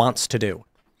Vivek wants to do.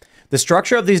 The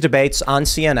structure of these debates on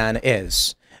CNN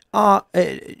is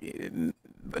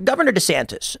Governor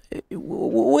DeSantis,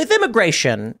 with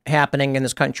immigration happening in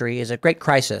this country is a great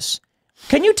crisis.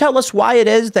 Can you tell us why it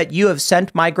is that you have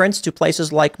sent migrants to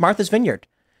places like Martha's Vineyard?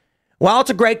 Well, it's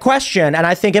a great question, and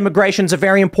I think immigration is a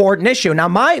very important issue. Now,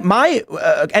 my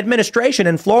administration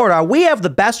in Florida, we have the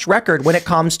best record when it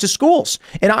comes to schools.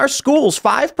 In our schools,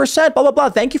 5%, blah, blah, blah.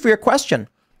 Thank you for your question.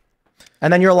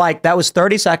 And then you're like, that was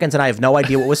 30 seconds, and I have no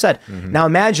idea what was said. Now,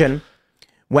 imagine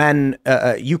when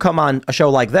you come on a show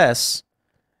like this,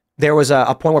 there was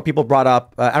a point where people brought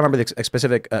up, I remember the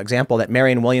specific example that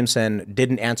Marianne Williamson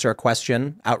didn't answer a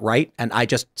question outright. And I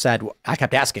just said, I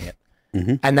kept asking it.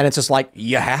 And then it's just like,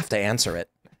 you have to answer it.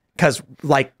 Because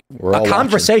like a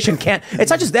conversation can't,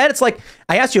 it's not just that. It's like,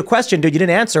 I asked you a question, dude, you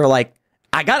didn't answer. Like,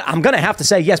 I'm going to have to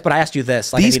say yes, but I asked you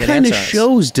this. Like, these kind of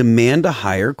shows demand a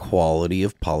higher quality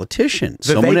of politician.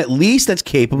 Someone at least that's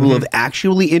capable of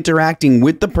actually interacting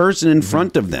with the person in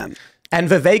front of them. And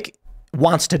Vivek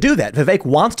wants to do that. Vivek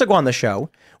wants to go on the show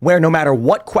where no matter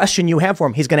what question you have for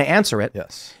him, he's going to answer it.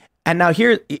 Yes. And now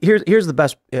here's the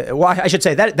best. Well, I should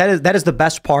say that is the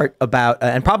best part about,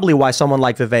 and probably why someone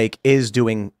like Vivek is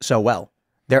doing so well.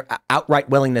 Their outright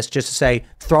willingness just to say,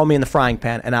 throw me in the frying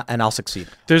pan and I'll succeed.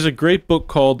 There's a great book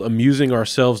called Amusing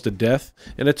Ourselves to Death,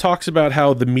 and it talks about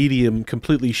how the medium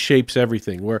completely shapes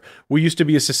everything, where we used to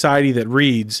be a society that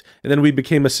reads, and then we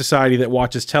became a society that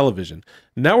watches television.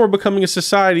 Now we're becoming a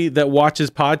society that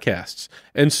watches podcasts.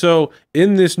 And so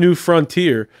in this new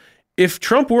frontier, if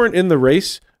Trump weren't in the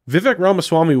race, Vivek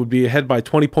Ramaswamy would be ahead by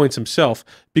 20 points himself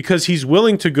because he's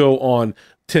willing to go on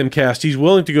Timcast. He's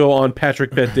willing to go on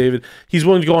Patrick Bet David. He's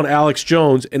willing to go on Alex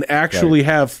Jones and actually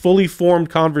have fully formed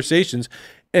conversations.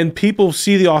 And people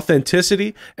see the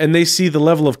authenticity and they see the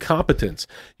level of competence.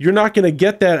 You're not going to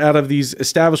get that out of these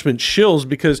establishment shills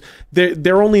because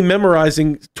they're only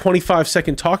memorizing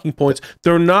 25-second talking points.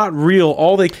 They're not real.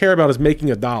 All they care about is making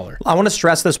 $1. I want to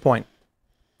stress this point.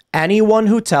 Anyone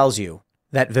who tells you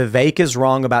that Vivek is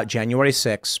wrong about January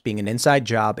 6th being an inside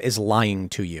job is lying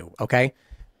to you, okay?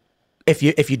 If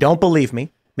you don't believe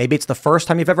me, maybe it's the first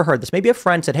time you've ever heard this. Maybe a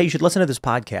friend said, hey, you should listen to this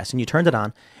podcast, and you turned it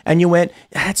on, and you went,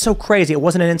 that's so crazy. It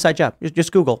wasn't an inside job.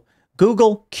 Just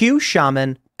Google Q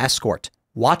Shaman escort.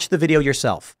 Watch the video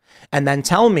yourself, and then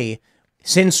tell me,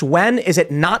 since when is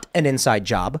it not an inside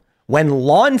job when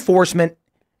law enforcement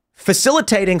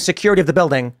facilitating security of the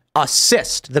building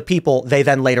assist the people they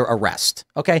then later arrest?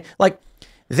 Okay, like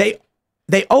they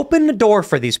open the door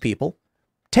for these people,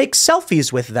 take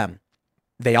selfies with them.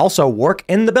 They also work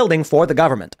in the building for the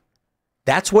government.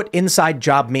 That's what inside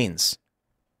job means.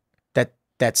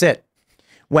 That's it.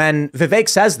 When Vivek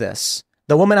says this,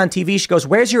 the woman on TV, she goes,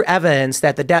 where's your evidence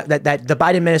that the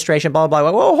Biden administration, blah, blah,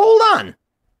 blah. Whoa, hold on.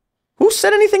 Who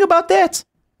said anything about that?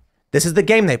 This is the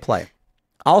game they play.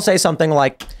 I'll say something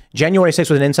like, January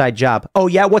 6th was an inside job. Oh,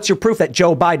 yeah, what's your proof that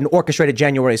Joe Biden orchestrated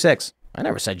January 6th? I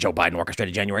never said Joe Biden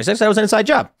orchestrated January 6th. That was an inside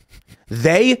job.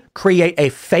 They create a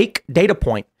fake data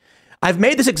point. I've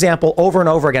made this example over and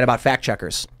over again about fact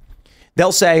checkers.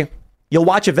 They'll say, you'll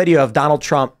watch a video of Donald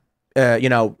Trump,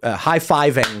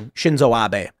 high-fiving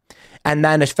Shinzo Abe. And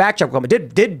then a fact checker will come,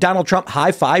 did Donald Trump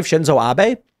high-five Shinzo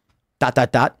Abe? ...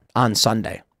 on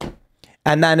Sunday.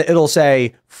 And then it'll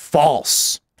say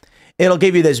false. It'll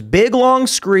give you this big long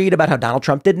screed about how Donald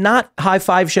Trump did not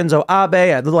high-five Shinzo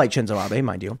Abe. I like Shinzo Abe,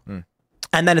 mind you.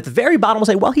 And then at the very bottom will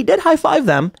say, well, he did high-five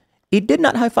them. He did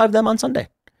not high-five them on Sunday.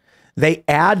 They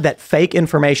add that fake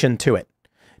information to it.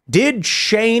 Did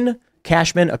Shane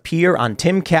Cashman appear on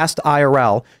Timcast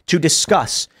IRL to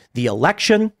discuss the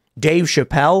election, Dave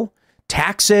Chappelle,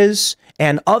 taxes,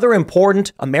 and other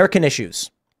important American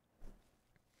issues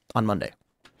on Monday?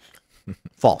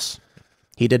 False.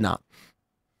 He did not.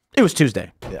 It was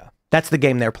Tuesday. Yeah. That's the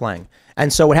game they're playing.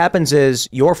 And so what happens is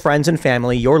your friends and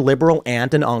family, your liberal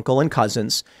aunt and uncle and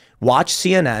cousins watch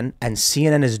CNN, and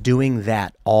CNN is doing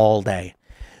that all day.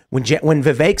 When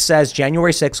Vivek says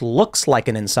January 6th looks like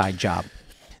an inside job,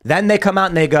 then they come out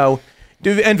and they go,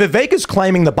 and Vivek is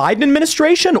claiming the Biden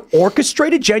administration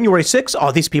orchestrated January 6th.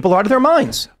 Oh, these people are out of their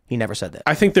minds. He never said that.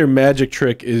 I think their magic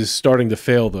trick is starting to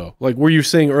fail, though. Like, were you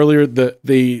saying earlier that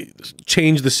they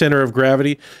changed the center of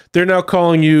gravity? They're now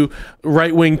calling you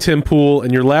right-wing Tim Pool,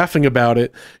 and you're laughing about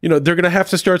it. You know, they're going to have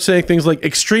to start saying things like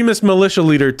extremist militia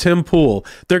leader Tim Pool.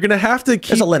 They're going to have to keep...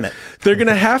 There's a limit. They're going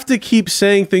to have to keep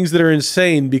saying things that are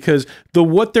insane because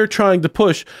what they're trying to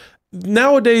push...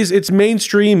 Nowadays, it's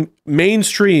mainstream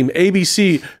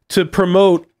ABC to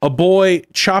promote a boy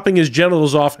chopping his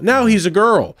genitals off. Now he's a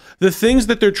girl. The things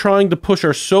that they're trying to push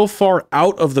are so far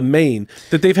out of the main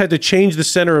that they've had to change the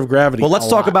center of gravity. Well, let's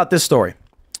talk about this story.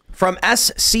 From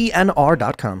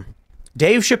SCNR.com.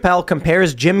 Dave Chappelle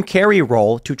compares Jim Carrey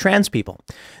role to trans people.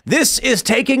 This is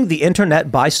taking the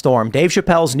internet by storm. Dave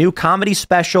Chappelle's new comedy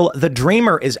special, The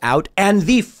Dreamer, is out, and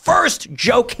the first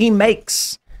joke he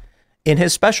makes in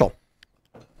his special.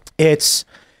 It's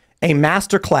a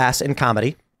masterclass in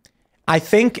comedy. I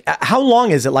think, how long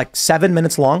is it? Like 7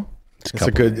 minutes long?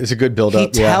 It's a good build up.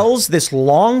 He tells this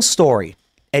long story.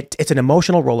 It's an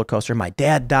emotional roller coaster. My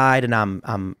dad died,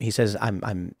 and he says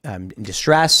I'm in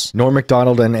distress. Norm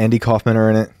Macdonald and Andy Kaufman are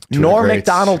in it. Norm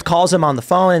Macdonald calls him on the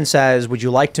phone and says, "Would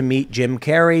you like to meet Jim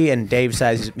Carrey?" And Dave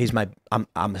says,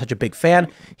 I'm such a big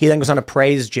fan. He then goes on to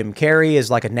praise Jim Carrey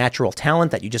as like a natural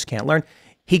talent that you just can't learn.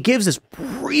 He gives this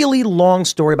really long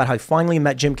story about how he finally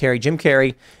met Jim Carrey. Jim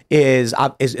Carrey is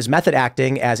method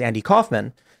acting as Andy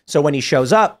Kaufman. So when he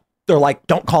shows up, they're like,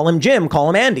 "Don't call him Jim, call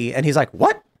him Andy." And he's like,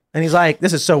 "What?" And he's like,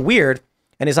 "This is so weird."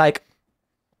 And he's like,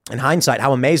 in hindsight,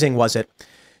 how amazing was it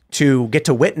to get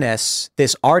to witness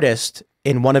this artist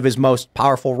in one of his most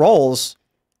powerful roles?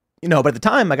 You know, but at the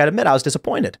time, I got to admit, I was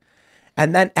disappointed.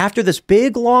 And then after this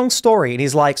big, long story, and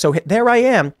he's like, so there I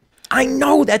am. I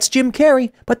know that's Jim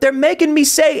Carrey, but they're making me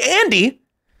say Andy.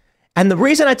 And the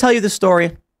reason I tell you this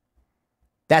story,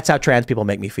 that's how trans people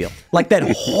make me feel. Like that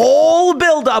whole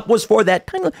buildup was for that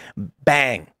kind of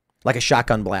bang, like a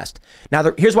shotgun blast.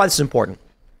 Now, here's why this is important.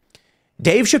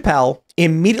 Dave Chappelle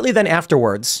immediately then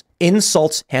afterwards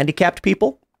insults handicapped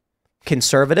people,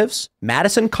 conservatives,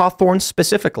 Madison Cawthorn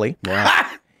specifically. Wow.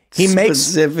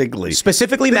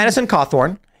 Specifically Madison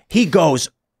Cawthorn. He goes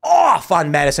off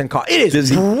on Madison Cawthorn. It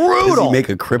is brutal. Does he make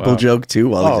a cripple joke too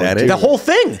while he's at it? The whole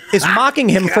thing is mocking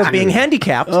him for being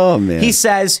handicapped. Oh man! He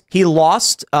says he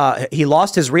lost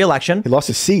his re-election. He lost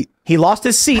his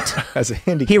seat. As a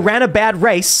handicap. He ran a bad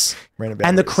race.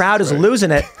 And the crowd is losing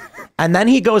it. And then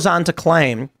he goes on to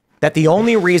claim that the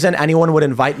only reason anyone would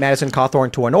invite Madison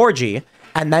Cawthorn to an orgy,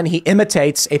 and then he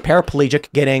imitates a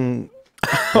paraplegic getting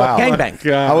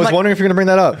gangbanged. I was wondering if you're going to bring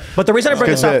that up. But the reason I bring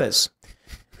this up is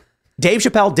Dave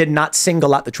Chappelle did not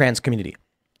single out the trans community.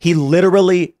 He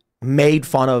literally made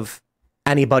fun of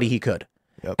anybody he could.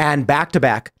 Yep. And back to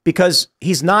back, because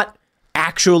he's not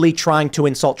actually trying to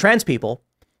insult trans people.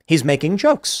 He's making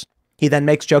jokes. He then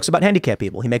makes jokes about handicapped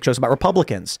people. He makes jokes about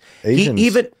Republicans.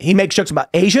 Asians. He makes jokes about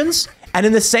Asians, and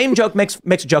in the same joke makes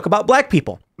a joke about black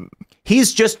people.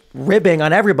 He's just ribbing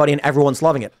on everybody, and everyone's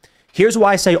loving it. Here's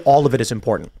why I say all of it is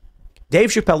important. Dave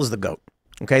Chappelle is the GOAT.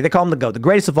 Okay, they call him the GOAT, the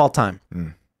greatest of all time.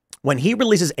 When he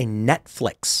releases a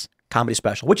Netflix comedy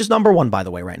special, which is #1, by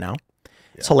the way, right now,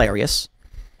 it's hilarious.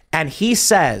 And he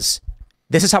says,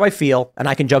 this is how I feel, and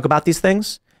I can joke about these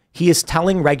things. He is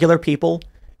telling regular people,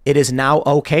 it is now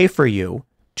okay for you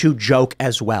to joke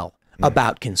as well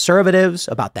about conservatives,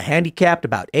 about the handicapped,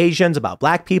 about Asians, about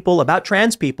black people, about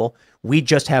trans people. We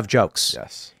just have jokes.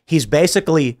 Yes. He's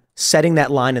basically setting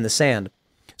that line in the sand.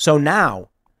 So now,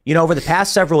 you know, over the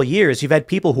past several years, you've had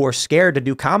people who are scared to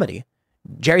do comedy.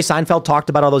 Jerry Seinfeld talked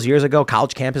about all those years ago,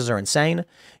 college campuses are insane.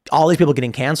 All these people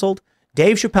getting canceled.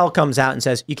 Dave Chappelle comes out and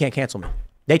says, you can't cancel me.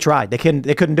 They tried. They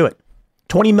couldn't do it.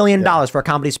 $20 million for a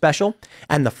comedy special.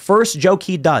 And the first joke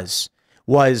he does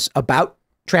was about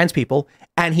trans people.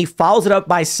 And he follows it up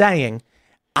by saying,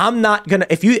 I'm not going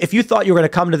to, if you thought you were going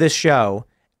to come to this show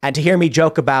and to hear me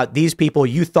joke about these people,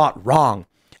 you thought wrong.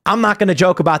 I'm not going to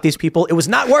joke about these people. It was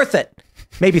not worth it.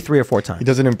 Maybe 3 or 4 times. He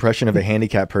does an impression of a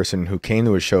handicapped person who came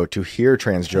to his show to hear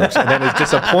trans jokes and then is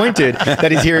disappointed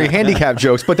that he's hearing handicapped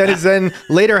jokes, but then is then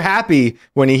later happy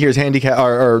when he hears handicap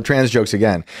or trans jokes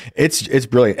again. It's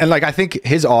brilliant. And like, I think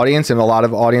his audience and a lot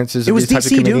of audiences of these types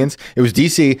of comedians, it was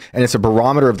DC, and it's a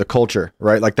barometer of the culture,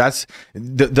 right? Like that's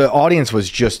the audience was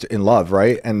just in love,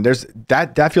 right? And there's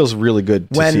that feels really good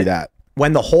to see that.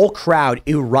 When the whole crowd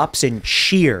erupts in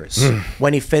cheers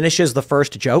when he finishes the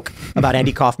first joke about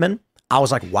Andy Kaufman, I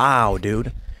was like, wow,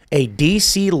 dude. A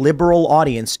DC liberal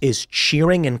audience is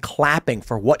cheering and clapping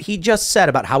for what he just said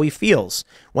about how he feels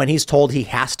when he's told he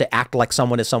has to act like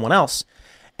someone is someone else.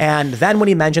 And then when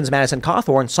he mentions Madison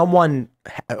Cawthorn, someone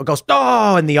goes,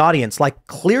 oh, in the audience, like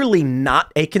clearly not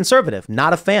a conservative,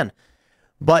 not a fan.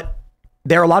 But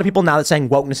there are a lot of people now that saying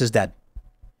wokeness is dead.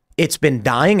 It's been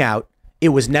dying out. It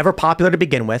was never popular to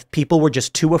begin with. People were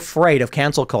just too afraid of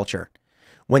cancel culture.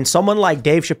 When someone like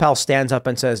Dave Chappelle stands up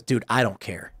and says, dude, I don't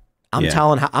care. I'm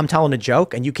telling a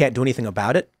joke and you can't do anything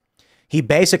about it. He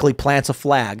basically plants a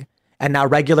flag, and now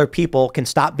regular people can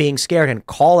stop being scared and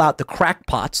call out the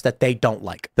crackpots that they don't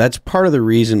like. That's part of the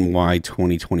reason why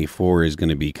 2024 is going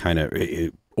to be kind of,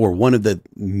 or one of the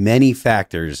many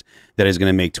factors that is going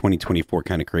to make 2024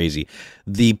 kind of crazy.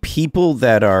 The people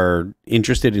that are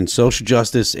interested in social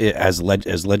justice as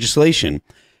legislation,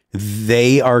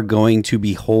 they are going to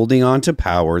be holding on to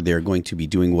power. They're going to be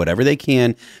doing whatever they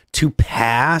can to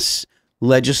pass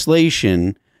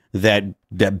legislation that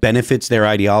benefits their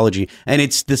ideology. And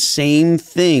it's the same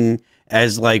thing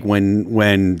as like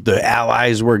when the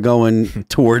Allies were going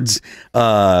towards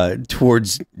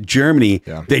Germany,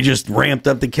 they just ramped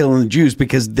up the killing the Jews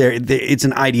because it's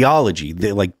an ideology.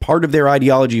 Like part of their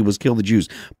ideology was kill the Jews.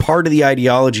 Part of the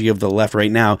ideology of the left right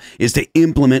now is to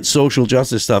implement social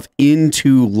justice stuff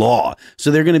into law.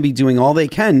 So they're going to be doing all they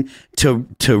can to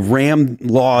ram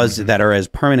laws that are as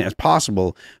permanent as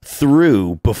possible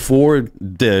through before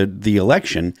the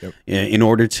election in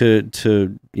order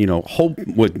to hope,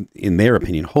 in their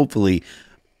opinion, hopefully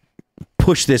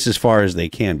push this as far as they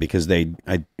can, because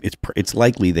it's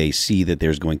likely they see that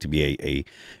there's going to be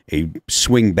a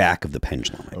swing back of the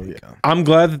pendulum. I'm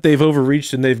glad that they've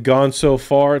overreached and they've gone so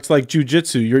far. It's like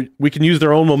jujitsu. We can use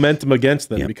their own momentum against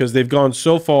them because they've gone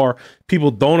so far. People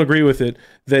don't agree with it.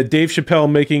 That Dave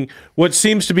Chappelle making what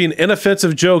seems to be an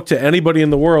inoffensive joke to anybody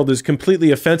in the world is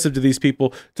completely offensive to these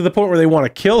people, to the point where they want to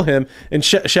kill him. And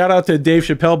shout out to Dave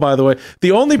Chappelle, by the way.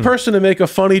 The only person to make a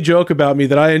funny joke about me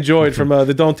that I enjoyed from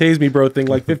the Don't Tase Me Bro thing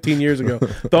like 15 years ago.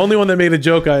 The only one that made a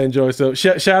joke I enjoy. So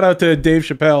shout out to Dave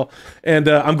Chappelle. And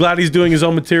I'm glad he's doing his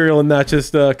own material and not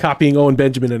just copying Owen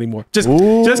Benjamin anymore. Just kidding.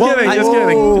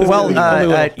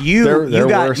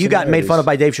 You got made fun of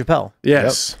by Dave Chappelle.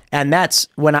 Yes. And that's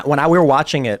when we were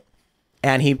watching it,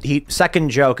 and he second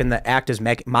joke in the act is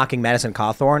mocking Madison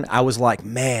Cawthorn. I was like,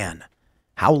 man,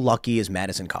 how lucky is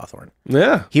Madison Cawthorn?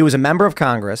 Yeah, he was a member of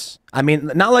Congress. I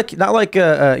mean, not like he probably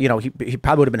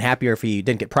would have been happier if he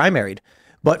didn't get primaried,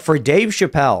 but for Dave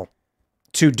Chappelle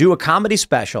to do a comedy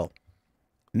special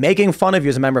making fun of you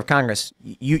as a member of Congress,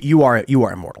 you are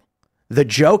immortal. The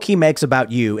joke he makes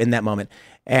about you in that moment,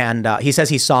 and he says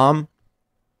he saw him,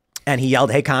 and he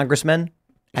yelled, "Hey, Congressman."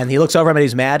 And he looks over him and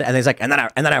he's mad, and he's like, and then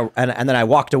I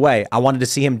walked away. I wanted to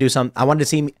see him do something. I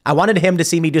wanted him to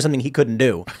see me do something he couldn't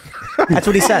do. That's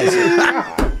what he says.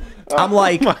 I'm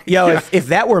like, yo, if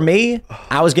that were me,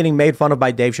 I was getting made fun of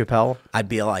by Dave Chappelle, I'd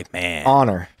be like, man.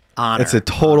 Honor. It's a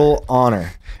total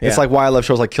honor. It's like why I love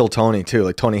shows like Kill Tony too,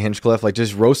 like Tony Hinchcliffe, like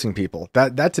just roasting people.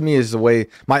 That to me is the way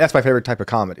that's my favorite type of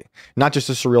comedy. Not just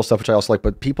the surreal stuff, which I also like,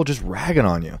 but people just ragging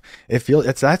on you.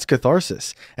 That's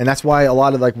catharsis. And that's why a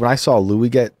lot of like when I saw Louis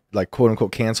get like quote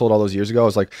unquote canceled all those years ago, I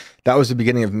was like, that was the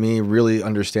beginning of me really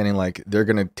understanding like they're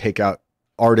gonna take out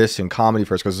artists and comedy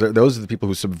first, because those are the people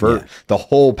who subvert the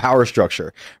whole power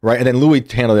structure, right? And then Louis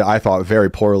handled it, I thought,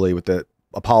 very poorly with the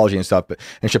apology and stuff,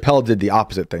 and Chappelle did the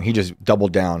opposite thing. He just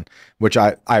doubled down, which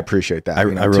I appreciate that.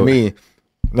 To me,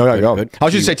 I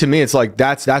was just say to me, it's like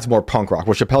that's more punk rock.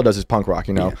 What Chappelle does is punk rock.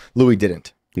 Louis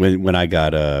didn't. When I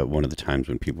got one of the times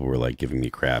when people were like giving me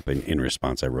crap, and in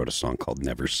response, I wrote a song called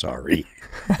 "Never Sorry."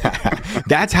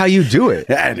 That's how you do it.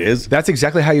 Yeah, it is. That's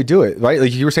exactly how you do it, right?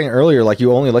 Like you were saying earlier, like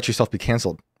you only let yourself be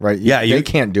canceled, right? They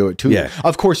can't do it too. Yeah.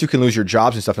 Of course, you can lose your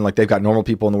jobs and stuff, and like they've got normal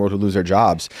people in the world who lose their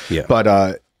jobs. Yeah.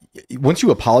 But once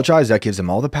you apologize, that gives them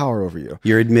all the power over you.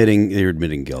 You're admitting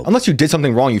guilt. Unless you did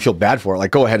something wrong, you feel bad for it.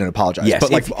 Like, go ahead and apologize. Yes, but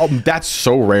like, that's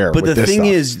so rare. But with the this thing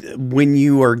stuff. is, when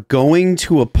you are going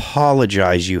to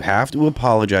apologize, you have to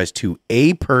apologize to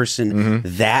a person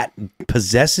that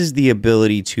possesses the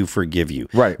ability to forgive you.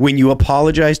 Right. When you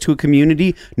apologize to a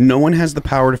community, no one has the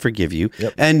power to forgive you,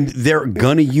 and they're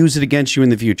gonna use it against you in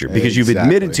the future because you've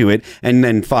admitted to it. And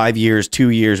then 5 years,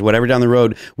 2 years, whatever down the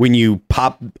road, when you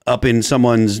pop up in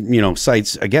someone's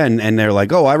sites again, and they're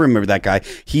like, oh, I remember that guy.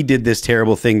 He did this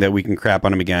terrible thing that we can crap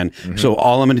on him again. So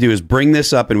all I'm going to do is bring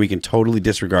this up, and we can totally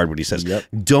disregard what he says.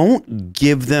 Don't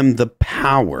give them the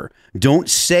power. Don't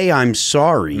say I'm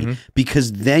sorry,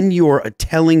 because then you're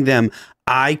telling them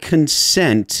I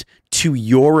consent to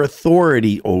your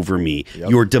authority over me.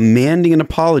 You're demanding an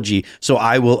apology, so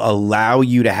I will allow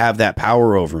you to have that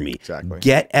power over me. Exactly.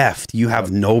 Get effed. You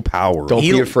have no power. Don't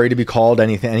be afraid to be called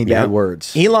any bad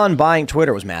words. Elon buying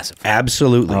Twitter was massive.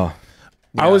 Absolutely.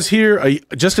 I was here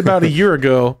just about a year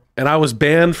ago, and I was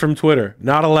banned from Twitter.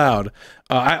 Not allowed.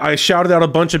 I shouted out a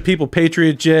bunch of people,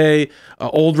 Patriot J,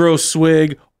 Old Rose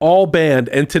Swig, all banned.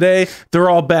 And today, they're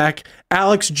all back.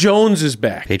 Alex Jones is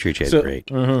back. Patriot J is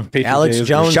great. Alex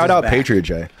Jones Shout out back. Patriot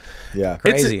J. Yeah.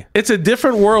 Crazy. It's a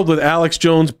different world with Alex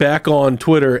Jones back on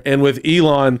Twitter, and with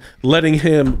Elon letting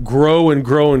him grow and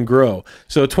grow and grow.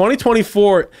 So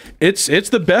 2024, it's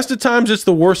the best of times, it's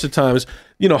the worst of times.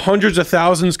 Hundreds of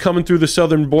thousands coming through the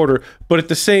southern border, but at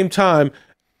the same time,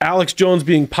 Alex Jones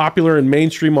being popular and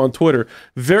mainstream on Twitter,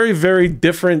 very, very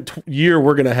different year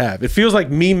we're going to have. It feels like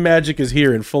meme magic is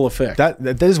here in full effect.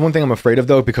 That is one thing I'm afraid of,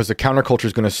 though, because the counterculture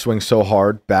is going to swing so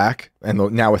hard back,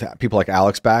 and now with people like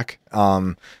Alex back.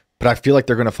 But I feel like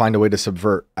they're going to find a way to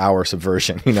subvert our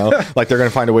subversion, like they're going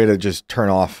to find a way to just turn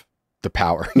off the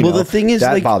power. The thing is,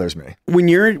 that bothers me. When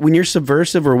you're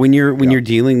subversive, or when you're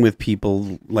dealing with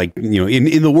people like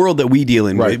in the world that we deal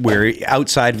in, where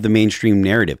outside of the mainstream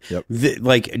narrative,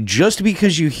 just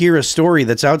because you hear a story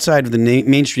that's outside of the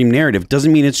mainstream narrative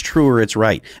doesn't mean it's true or it's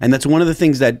right. And that's one of the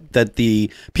things that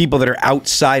the people that are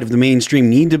outside of the mainstream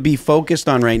need to be focused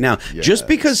on right now. Yes. Just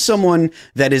because someone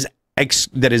that is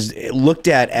looked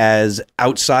at as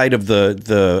outside of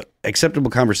the acceptable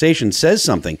conversation says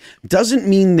something doesn't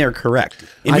mean they're correct.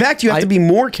 In fact, you have to be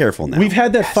more careful now. We've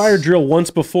had that fire drill once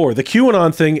before. The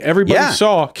QAnon thing, everybody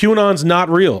saw QAnon's not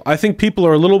real. I think people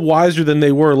are a little wiser than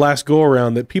they were last go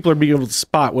around, that people are being able to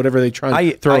spot whatever they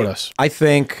try to throw at us. I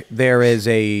think there is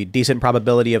a decent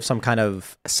probability of some kind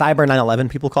of cyber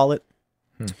 9/11, people call it.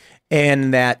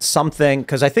 And that something,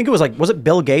 because I think it was was it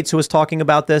Bill Gates who was talking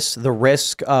about this, the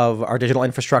risk of our digital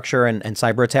infrastructure and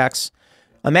cyber attacks?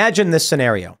 Imagine this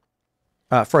scenario.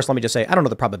 First, let me just say, I don't know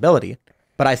the probability,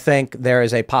 but I think there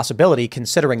is a possibility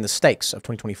considering the stakes of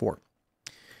 2024.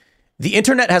 The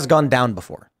internet has gone down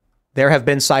before. There have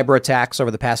been cyber attacks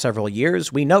over the past several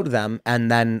years. We note them.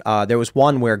 And then there was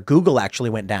one where Google actually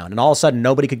went down, and all of a sudden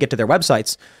nobody could get to their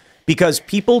websites because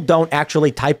people don't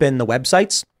actually type in the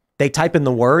websites. They type in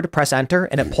the word, press enter,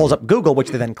 and it pulls up Google, which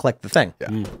they then click the thing.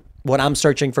 When I'm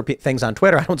searching for things on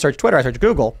Twitter, I don't search Twitter, I search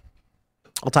Google.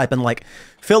 I'll type in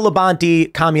Phil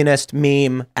Labonte, communist,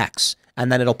 meme, X,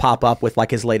 and then it'll pop up with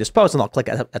his latest post, and I'll click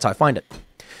it. That's how I find it.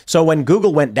 So when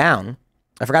Google went down,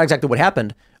 I forgot exactly what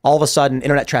happened. All of a sudden,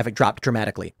 internet traffic dropped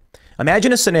dramatically.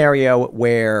 Imagine a scenario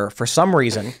where, for some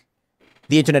reason,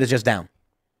 the internet is just down.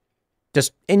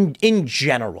 Just in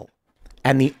general.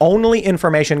 And the only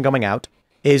information going out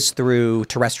is through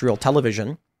terrestrial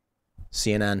television,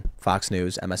 CNN, Fox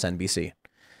News, MSNBC.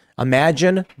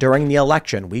 Imagine during the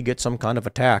election, we get some kind of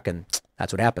attack, and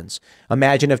that's what happens.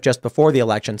 Imagine if just before the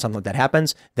election, something like that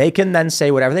happens, they can then say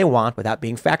whatever they want without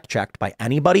being fact-checked by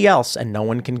anybody else, and no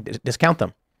one can discount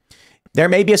them. There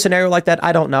may be a scenario like that.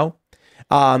 I don't know.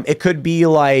 It could be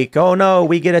like, oh no,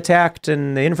 we get attacked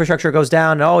and the infrastructure goes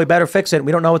down. Oh, we better fix it.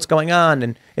 We don't know what's going on.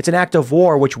 And it's an act of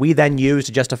war, which we then use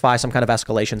to justify some kind of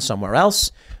escalation somewhere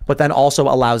else, but then also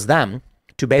allows them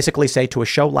to basically say to a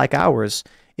show like ours,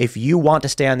 if you want to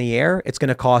stay on the air, it's going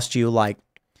to cost you like,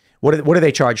 what do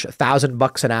they charge?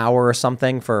 $1,000 an hour or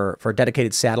something for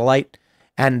dedicated satellite.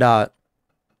 And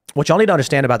what y'all need to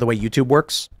understand about the way YouTube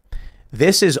works,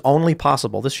 this is only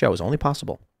possible. This show is only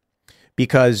possible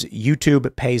because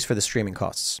YouTube pays for the streaming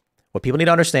costs. What people need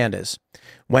to understand is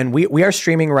when we are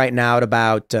streaming right now at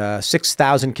about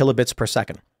 6,000 kilobits per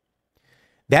second.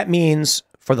 That means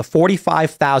for the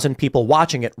 45,000 people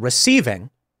watching it, receiving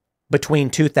between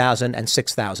 2,000 and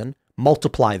 6,000,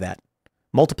 multiply that.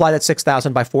 Multiply that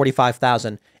 6,000 by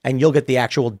 45,000 and you'll get the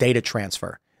actual data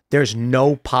transfer. There's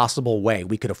no possible way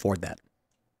we could afford that.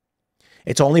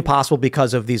 It's only possible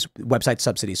because of these website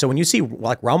subsidies. So when you see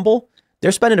like Rumble,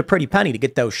 they're spending a pretty penny to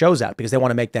get those shows out because they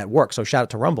want to make that work. So shout out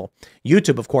to Rumble.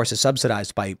 YouTube, of course, is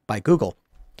subsidized by Google.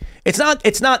 It's not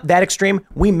that extreme.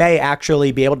 We may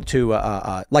actually be able to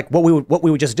like what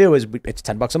we would just do is it's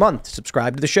 $10 a month to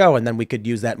subscribe to the show, and then we could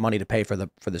use that money to pay for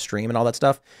the stream and all that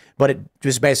stuff. But it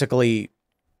just basically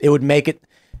it would make it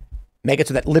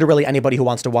so that literally anybody who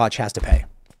wants to watch has to pay.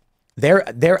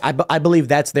 I believe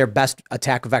that's their best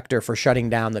attack vector for shutting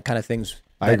down the kind of things.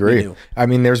 I agree. I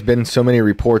mean, there's been so many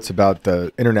reports about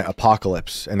the internet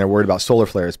apocalypse, and they're worried about solar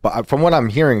flares. But from what I'm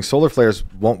hearing, solar flares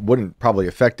wouldn't probably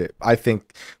affect it. I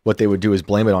think what they would do is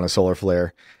blame it on a solar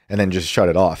flare and then just shut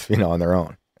it off, on their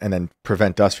own, and then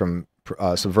prevent us from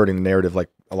subverting the narrative like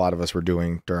a lot of us were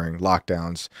doing during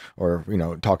lockdowns or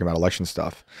talking about election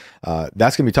stuff.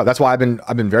 That's gonna be tough. That's why I've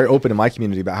been very open in my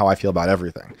community about how I feel about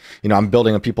everything. I'm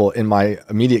building up people in my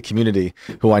immediate community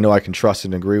who I know I can trust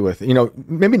and agree with.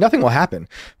 Maybe nothing will happen,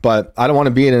 but I don't want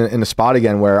to be in a spot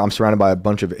again where I'm surrounded by a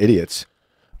bunch of idiots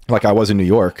like I was in New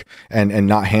York and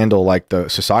not handle like the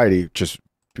society just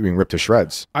being ripped to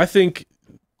shreds. I think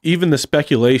even the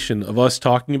speculation of us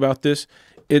talking about this,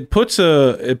 it puts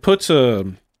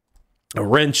a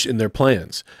wrench in their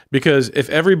plans, because if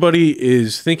everybody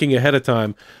is thinking ahead of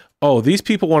time, oh, these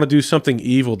people want to do something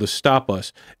evil to stop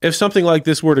us. If something like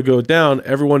this were to go down,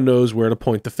 everyone knows where to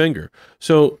point the finger.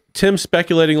 So Tim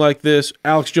speculating like this,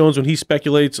 Alex Jones when he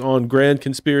speculates on grand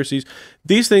conspiracies,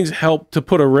 these things help to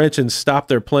put a wrench and stop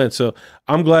their plans. So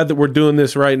I'm glad that we're doing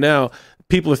this right now.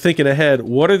 People are thinking ahead.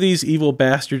 What are these evil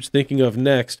bastards thinking of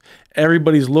next?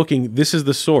 Everybody's looking. This is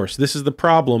the source. This is the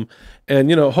problem. And,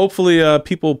 hopefully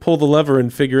people pull the lever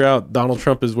and figure out Donald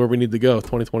Trump is where we need to go,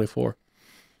 2024.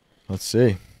 Let's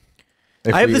see.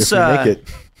 I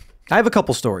have a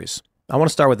couple stories. I want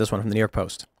to start with this one from the New York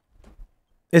Post.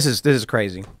 This is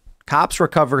crazy. Cops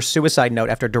recover suicide note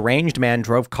after deranged man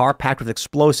drove car packed with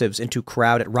explosives into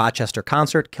crowd at Rochester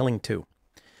concert, killing 2.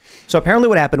 So apparently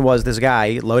what happened was this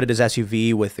guy loaded his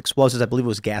SUV with explosives. I believe it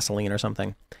was gasoline or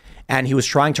something. And he was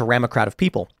trying to ram a crowd of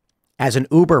people. As an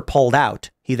Uber pulled out,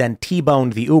 he then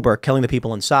T-boned the Uber, killing the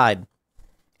people inside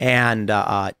and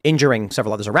injuring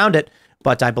several others around it.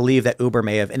 But I believe that Uber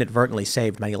may have inadvertently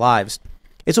saved many lives.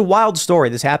 It's a wild story.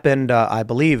 This happened, I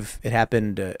believe it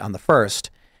happened on the 1st.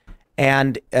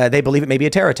 And they believe it may be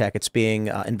a terror attack. It's being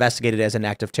investigated as an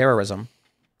act of terrorism.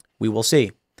 We will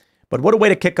see. But what a way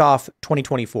to kick off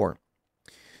 2024.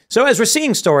 So as we're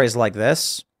seeing stories like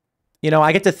this,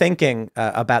 I get to thinking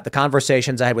about the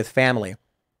conversations I had with family,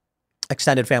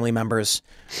 extended family members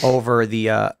over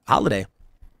the holiday.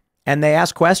 And they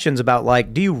ask questions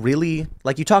about do you really,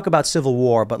 you talk about civil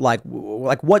war, but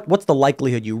what's the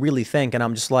likelihood you really think? And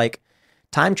I'm just like,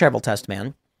 time travel test,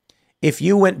 man. If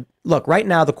you look, right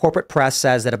now, the corporate press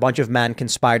says that a bunch of men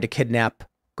conspired to kidnap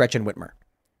Gretchen Whitmer.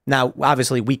 Now,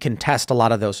 obviously, we contest a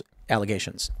lot of those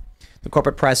allegations. The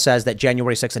corporate press says that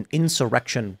January 6th, an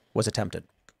insurrection was attempted.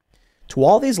 To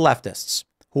all these leftists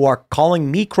who are calling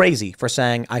me crazy for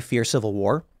saying I fear civil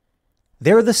war,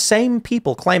 they're the same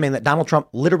people claiming that Donald Trump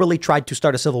literally tried to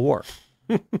start a civil war.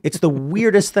 It's the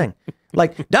weirdest thing.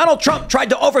 Donald Trump tried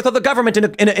to overthrow the government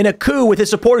in a coup with his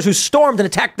supporters who stormed and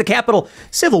attacked the Capitol.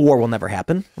 Civil war will never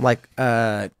happen.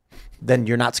 Then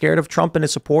you're not scared of Trump and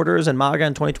his supporters and MAGA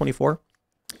in 2024?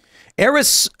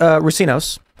 Eris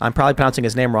Rusinos, I'm probably pronouncing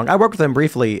his name wrong. I worked with him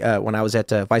briefly when I was at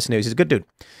Vice News. He's a good dude.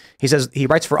 He says, he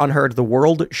writes for Unheard, the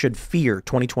world should fear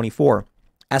 2024.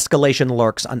 Escalation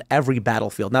lurks on every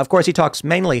battlefield. Now, of course, he talks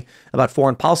mainly about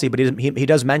foreign policy, but he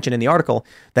does mention in the article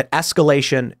that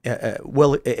escalation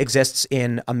exists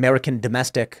in American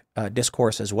domestic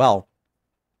discourse as well.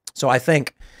 So I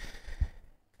think,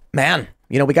 man,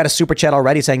 we got a super chat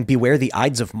already saying, beware the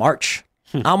Ides of March.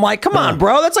 I'm like, come on,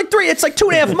 bro. That's like it's like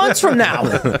 2.5 months from now.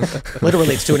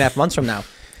 Literally, it's 2.5 months from now.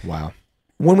 Wow.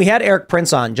 When we had Eric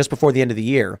Prince on just before the end of the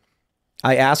year,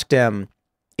 I asked him,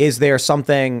 is there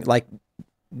something like,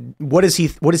 what does he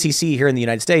see here in the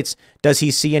United States? Does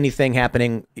he see anything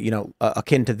happening,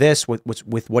 akin to this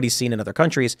with what he's seen in other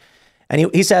countries? And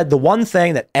he said the one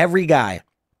thing that every guy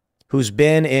who's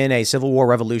been in a civil war,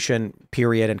 revolution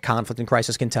period and conflict and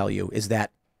crisis can tell you is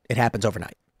that it happens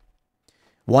overnight.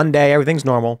 One day, everything's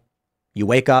normal. You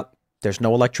wake up, there's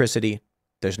no electricity,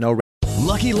 there's no...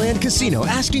 Lucky Land Casino,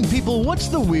 asking people, what's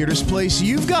the weirdest place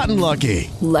you've gotten lucky?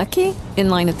 Lucky? In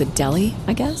line at the deli,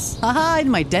 I guess? Aha, in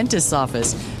my dentist's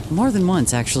office. More than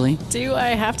once, actually. Do I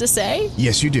have to say?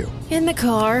 Yes, you do. In the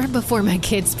car before my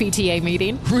kids' PTA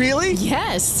meeting. Really?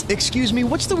 Yes. Excuse me,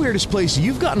 what's the weirdest place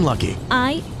you've gotten lucky?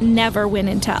 I never win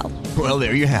and tell. Well,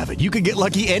 there you have it. You can get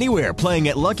lucky anywhere, playing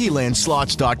at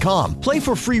LuckyLandSlots.com. Play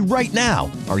for free right now.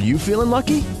 Are you feeling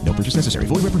lucky? No purchase necessary.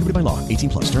 Void where prohibited by law.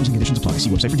 18+. Terms and conditions apply. See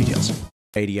website for details.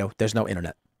 Radio. There's no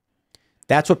internet.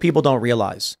 That's what people don't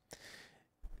realize.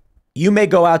 You may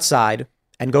go outside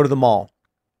and go to the mall,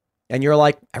 and you're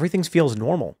like, everything feels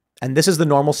normal. And this is the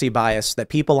normalcy bias that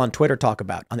people on Twitter talk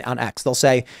about, on X. They'll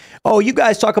say, oh, you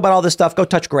guys talk about all this stuff, go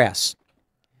touch grass.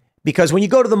 Because when you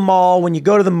go to the mall, when you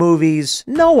go to the movies,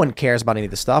 no one cares about any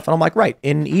of this stuff. And I'm like, right,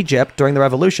 in Egypt during the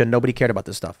revolution, nobody cared about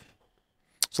this stuff.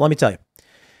 So let me tell you.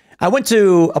 I went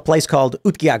to a place called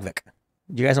Utqiagvik.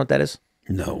 Do you guys know what that is?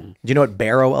 No. Do you know what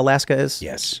Barrow, Alaska is?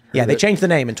 Yes. Yeah, they changed the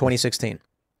name in 2016.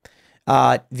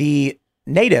 The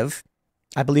native,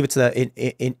 I believe it's the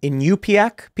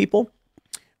Inupiaq people,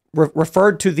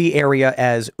 referred to the area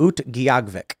as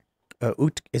Utqiagvik.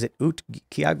 Is it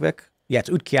Utqiagvik? Yeah, it's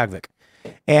Utqiagvik.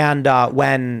 And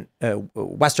when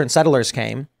Western settlers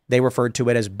came, they referred to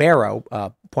it as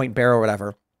Barrow, Point Barrow or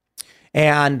whatever.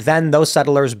 And then those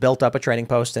settlers built up a trading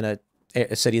post in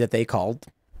a city that they called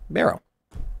Barrow.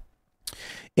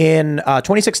 In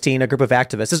 2016, a group of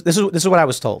activists, this is what I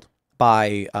was told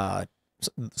by some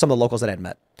of the locals that I had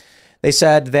met. They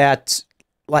said that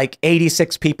like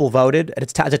 86 people voted.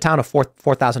 It's a town of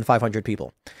 4,500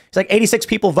 people. It's like 86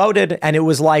 people voted, and it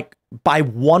was like by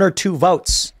 1 or 2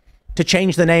 votes to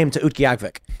change the name to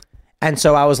Utqiagvik. And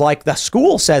so I was like, the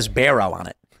school says Barrow on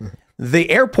it. The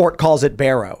airport calls it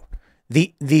Barrow.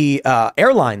 The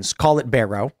airlines call it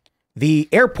Barrow. The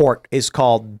airport is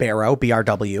called Barrow,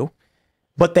 BRW.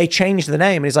 But they changed the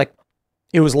name. And he's like,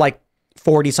 it was like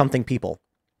 40-something people.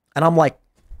 And I'm like,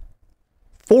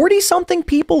 40-something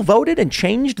people voted and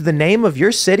changed the name of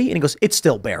your city? And he goes, it's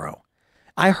still Barrow.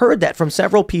 I heard that from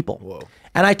several people. Whoa.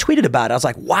 And I tweeted about it. I was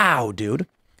like, wow, dude.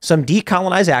 Some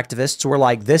decolonized activists were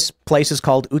like, this place is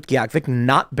called Utqiagvik,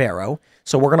 not Barrow.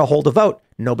 So we're going to hold a vote.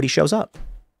 Nobody shows up.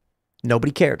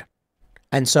 Nobody cared.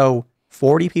 And so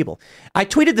 40 people. I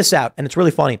tweeted this out, and it's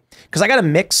really funny because I got a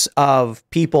mix of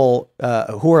people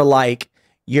who are like,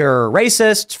 you're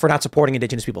racist for not supporting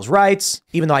indigenous people's rights,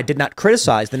 even though I did not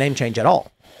criticize the name change at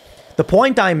all. The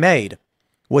point I made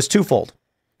was twofold.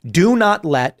 Do not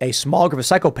let a small group of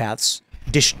psychopaths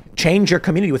change your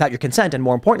community without your consent. And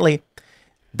more importantly,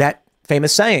 that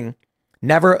famous saying,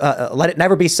 never let it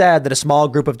never be said that a small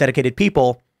group of dedicated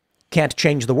people can't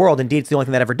change the world. Indeed, it's the only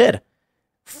thing that ever did.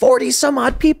 40 some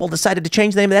odd people decided to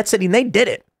change the name of that city, and they did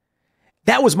it.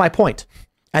 That was my point.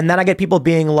 And then I get people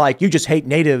being like, you just hate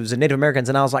natives and Native Americans.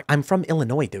 And I was like, I'm from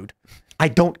Illinois, dude. I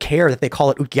don't care that they call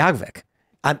it Utqiagvik.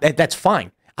 That's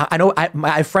fine. I know I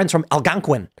have friends from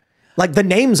Algonquin. Like, the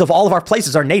names of all of our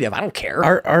places are native. I don't care.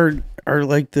 Are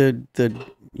like the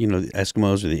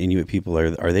Eskimos or the Inuit people,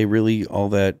 are they really all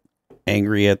that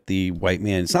angry at the white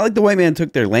man? It's not like the white man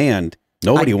took their land.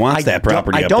 Nobody wants that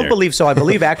property up there. I don't believe so. I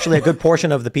believe actually a good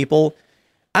portion of the people,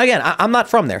 again, I'm not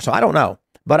from there, so I don't know.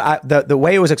 But the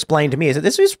way it was explained to me is that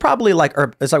this is probably like,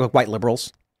 it's like white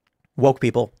liberals, woke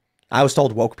people. I was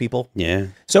told woke people. Yeah.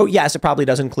 So yes, it probably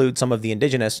does include some of the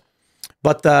indigenous,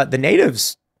 but the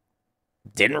natives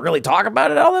didn't really talk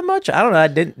about it all that much. I don't know.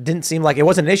 It didn't seem like it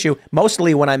wasn't an issue.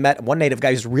 Mostly when I met one native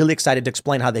guy who's really excited to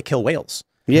explain how they kill whales.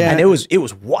 Yeah. And it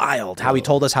was wild how he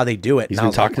told us how they do it. He's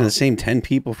been talking to the same 10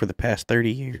 people for the past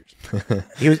 30 years.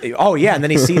 And then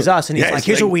he sees us and he's like,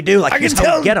 here's what we do. Like, here's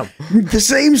how we get them. The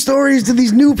same stories to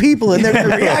these new people and they're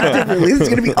going to react differently. This is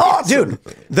going to be awesome. Dude,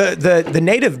 the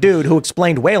native dude who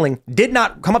explained whaling did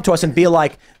not come up to us and be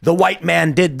like, the white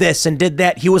man did this and did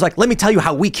that. He was like, let me tell you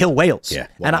how we kill whales. Yeah.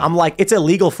 And I'm like, it's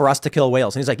illegal for us to kill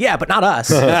whales. And he's like, yeah, but not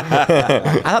us. I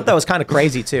thought that was kind of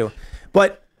crazy too.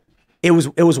 But it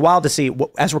was wild to see.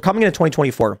 As we're coming into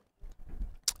 2024,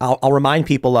 I'll remind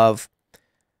people of,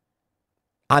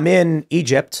 I'm in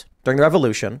Egypt during the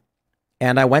revolution,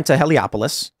 and I went to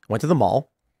Heliopolis, went to the mall,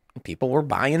 people were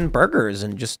buying burgers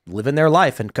and just living their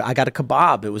life. And I got a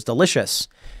kebab. It was delicious.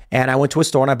 And I went to a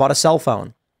store and I bought a cell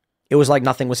phone. It was like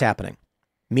nothing was happening.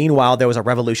 Meanwhile, there was a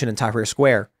revolution in Tahrir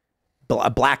Square.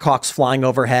 Blackhawks flying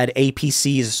overhead,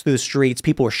 APCs through the streets.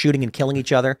 People were shooting and killing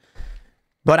each other.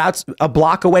 But out a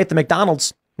block away at the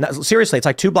McDonald's, seriously, it's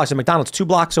like 2 blocks of McDonald's, 2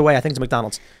 blocks away, I think it's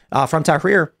McDonald's, from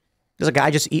Tahrir, there's a guy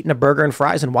just eating a burger and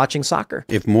fries and watching soccer.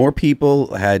 If more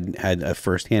people had a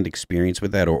firsthand experience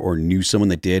with that or knew someone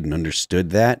that did and understood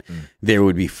that, there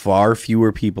would be far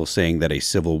fewer people saying that a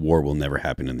civil war will never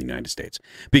happen in the United States.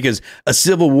 Because a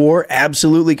civil war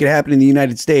absolutely could happen in the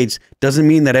United States. Doesn't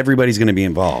mean that everybody's going to be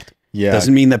involved. Yeah.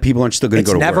 Doesn't mean that people aren't still going to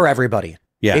go to work. It's never everybody.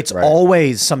 Yeah, it's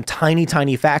always some tiny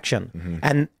faction.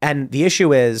 And the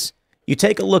issue is, you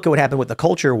take a look at what happened with the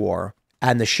culture war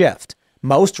and the shift.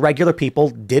 Most regular people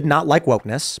did not like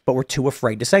wokeness, but were too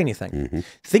afraid to say anything.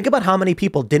 Think about how many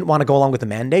people didn't want to go along with the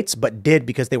mandates, but did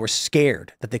because they were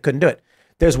scared that they couldn't do it.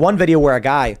 There's one video where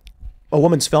a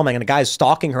woman's filming and a guy's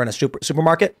stalking her in a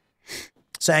supermarket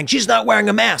saying, she's not wearing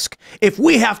a mask. If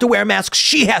we have to wear masks,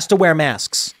 she has to wear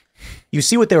masks. You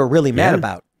see what they were really mad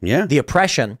about. Yeah. The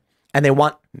oppression. And they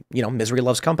want, misery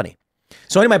loves company.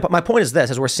 So anyway, my point is this,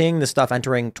 as we're seeing this stuff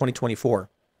entering 2024,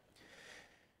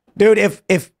 dude,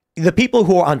 if the people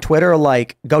who are on Twitter are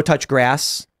like, go touch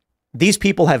grass, these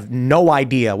people have no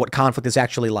idea what conflict is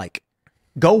actually like.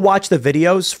 Go watch the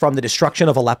videos from the destruction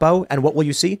of Aleppo, and what will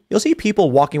you see? You'll see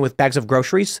people walking with bags of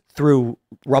groceries through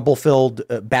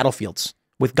rubble-filled battlefields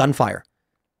with gunfire.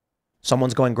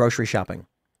 Someone's going grocery shopping.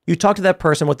 You talk to that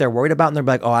person what they're worried about, and they're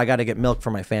like, oh, I got to get milk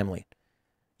for my family.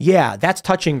 Yeah, that's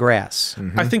touching grass.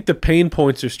 I think the pain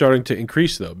points are starting to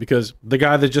increase, though, because the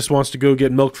guy that just wants to go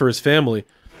get milk for his family,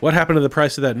 what happened to the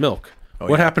price of that milk?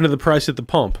 What happened to the price at the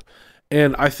pump?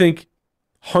 And I think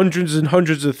hundreds and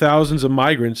hundreds of thousands of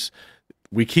migrants,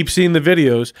 we keep seeing the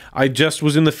videos. I just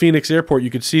was in the Phoenix airport. You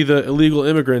could see the illegal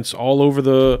immigrants all over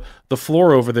the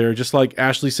floor over there, just like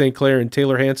Ashley St. Clair and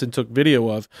Taylor Hansen took video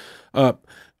of.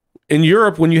 In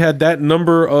Europe, when you had that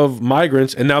number of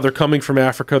migrants, and now they're coming from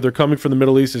Africa, they're coming from the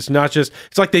Middle East, it's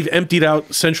like they've emptied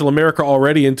out Central America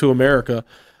already into America.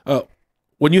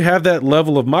 When you have that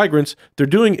level of migrants, they're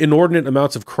doing inordinate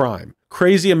amounts of crime,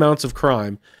 crazy amounts of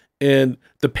crime. And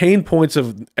the pain points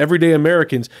of everyday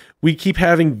Americans, we keep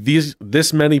having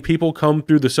this many people come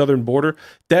through the southern border.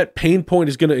 That pain point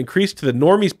is going to increase to the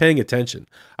normies paying attention.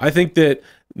 I think that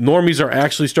normies are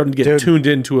actually starting to get tuned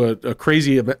into a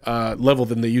crazy level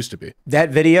than they used to be. That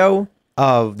video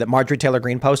that Marjorie Taylor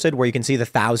Greene posted, where you can see the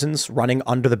thousands running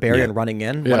under the barrier and running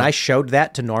in, when I showed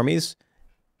that to normies,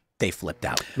 they flipped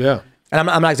out. Yeah. And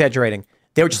I'm not exaggerating.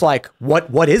 They were just like,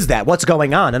 what is that? What's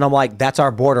going on? And I'm like, that's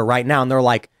our border right now. And they're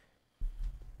like,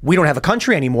 we don't have a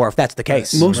country anymore if that's the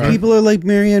case. Most people are like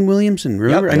Marianne Williamson.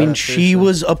 Remember? I mean, she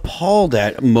was appalled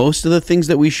at most of the things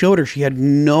that we showed her. She had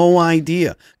no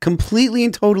idea. Completely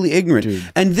and totally ignorant.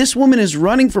 And this woman is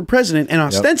running for president and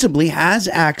ostensibly has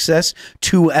access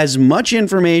to as much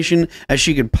information as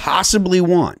she could possibly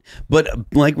want. But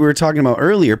like we were talking about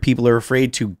earlier, people are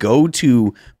afraid to go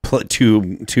to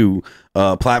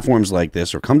platforms like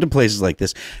this or come to places like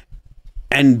this.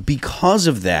 And because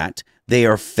of that, they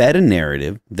are fed a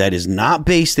narrative that is not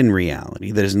based in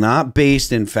reality, that is not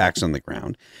based in facts on the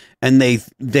ground, and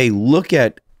they look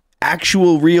at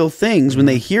actual real things when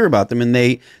they hear about them, and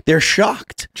they're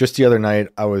shocked. Just the other night,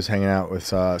 I was hanging out with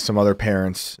some other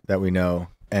parents that we know,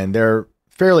 and they're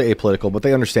fairly apolitical, but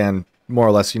they understand more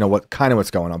or less,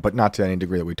 what's going on, but not to any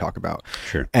degree that we talk about.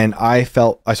 Sure. And I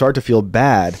started to feel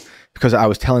bad because I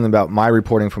was telling them about my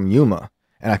reporting from Yuma.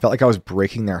 And I felt like I was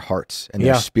breaking their hearts and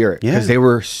their spirit because they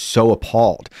were so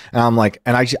appalled. And I'm like,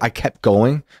 and I kept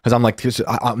going because I'm like,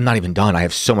 I'm not even done. I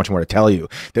have so much more to tell you.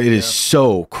 It is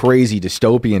so crazy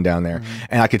dystopian down there.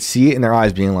 And I could see it in their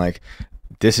eyes being like,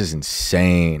 this is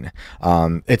insane.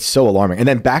 It's so alarming. And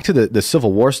then back to the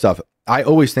Civil War stuff. I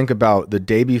always think about the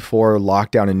day before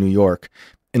lockdown in New York,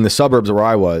 in the suburbs where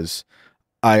I was,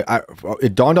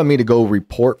 it dawned on me to go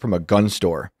report from a gun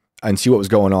store and see what was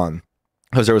going on.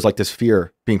 Because there was like this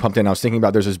fear being pumped in. I was thinking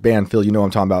about, there's this band, Phil, you know what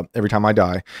I'm talking about, Every Time I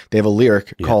Die. They have a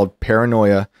lyric called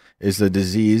Paranoia is the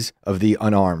Disease of the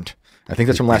Unarmed. I think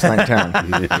that's from Last Night in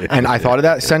Town. And I thought of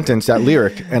that sentence, that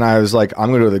lyric, and I was like, I'm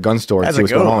going to go to the gun store and see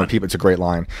what's going on with people. It's a great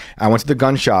line. I went to the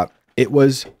gun shop. It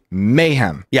was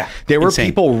mayhem. Yeah. There were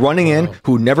people running in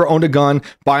who never owned a gun,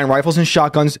 buying rifles and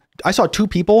shotguns. I saw 2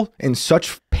 people in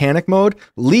such panic mode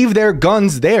leave their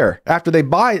guns there after they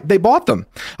bought them.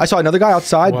 I saw another guy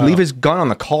outside leave his gun on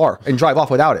the car and drive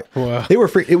off without it. Wow. They were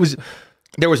free. It was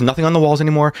There was nothing on the walls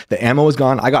anymore. The ammo was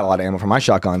gone. I got a lot of ammo from my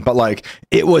shotgun, but like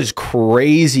it was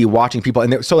crazy watching people.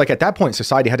 And so like at that point,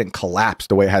 society hadn't collapsed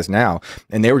the way it has now,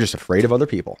 and they were just afraid of other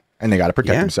people, and they got to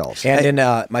protect themselves. And in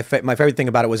my favorite thing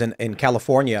about it was in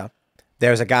California,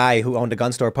 there's a guy who owned a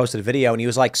gun store, posted a video, and he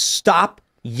was like, "Stop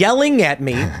yelling at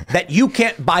me that you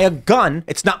can't buy a gun.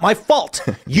 It's not my fault.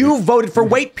 You voted for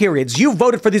wait periods. You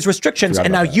voted for these restrictions,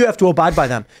 and now you have to abide by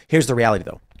them." Here's the reality,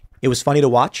 though. It was funny to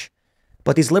watch,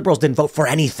 but these liberals didn't vote for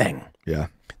anything. Yeah.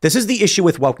 This is the issue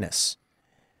with wokeness.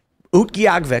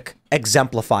 Utqiagvik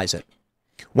exemplifies it.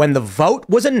 When the vote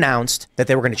was announced that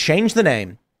they were going to change the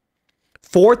name,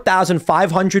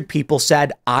 4,500 people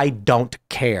said, "I don't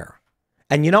care."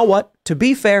 And you know what? To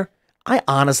be fair, I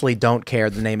honestly don't care.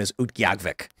 The name is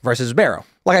Utqiagvik versus Barrow.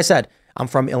 Like I said, I'm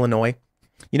from Illinois.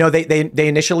 You know, they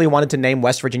initially wanted to name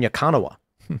West Virginia Kanawha.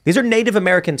 These are Native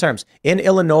American terms. In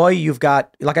Illinois, you've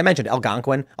got, like I mentioned,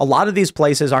 Algonquin. A lot of these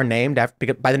places are named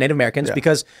by the Native Americans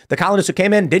because the colonists who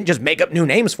came in didn't just make up new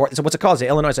names for it. So what's it called? Say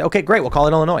Illinois. Say, okay, great, we'll call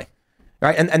it Illinois.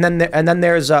 Right? And then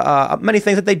there's many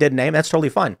things that they did name. That's totally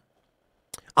fine.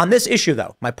 On this issue,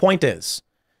 though, my point is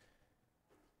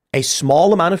a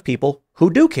small amount of people who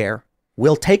do care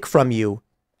will take from you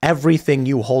everything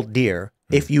you hold dear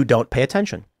if you don't pay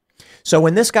attention. So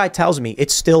when this guy tells me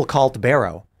it's still called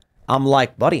Barrow, I'm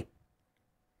like, buddy,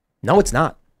 no, it's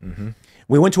not.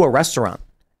 We went to a restaurant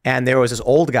and there was this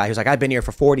old guy who's like, I've been here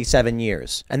for 47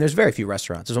 years. And there's very few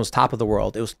restaurants. This one was top of the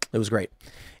world. It was great.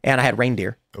 And I had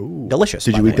reindeer. Ooh. Delicious.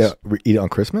 Did you eat it on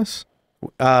Christmas?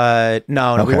 No,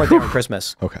 we weren't there on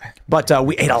Christmas. Okay. But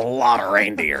we ate a lot of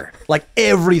reindeer. Like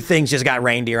everything's just got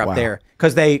reindeer up there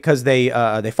because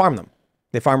they farm them.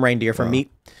 They farm reindeer for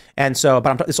meat. And so,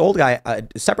 but this old guy, a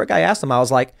separate guy asked him, I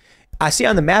was like, I see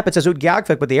on the map it says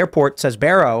Utqiagvik, but the airport says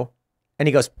Barrow. And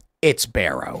he goes, it's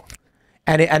Barrow.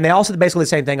 And they also basically the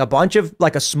same thing.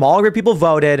 A small group of people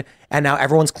voted, and now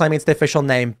everyone's claiming it's the official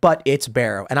name, but it's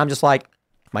Barrow. And I'm just like,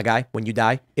 my guy, when you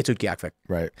die, it's Utqiagvik.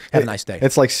 Right. Have a nice day.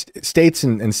 It's like states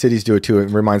and cities do it too. It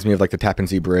reminds me of like the Tappan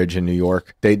Zee Bridge in New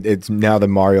York. It's now the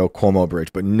Mario Cuomo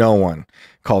Bridge, but no one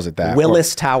calls it that.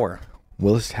 Willis Tower.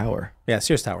 Willis Tower. Yeah,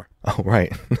 Sears Tower. Oh,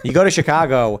 right. You go to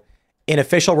Chicago, in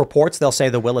official reports, they'll say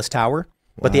the Willis Tower,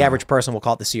 but the average person will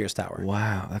call it the Sears Tower.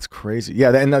 Wow, that's crazy.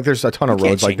 Yeah, and there's a ton of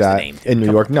roads like that in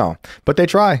New York. No, but they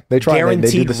try. Guaranteed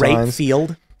they do the Rape signs.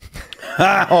 Field.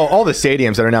 All the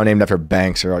stadiums that are now named after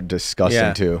banks are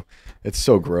disgusting too. It's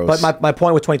so gross. But my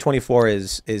point with 2024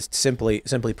 is simply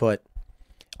put,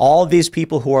 all of these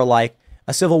people who are like,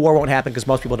 a civil war won't happen because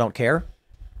most people don't care.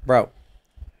 Bro,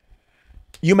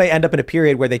 you may end up in a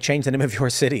period where they change the name of your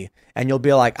city and you'll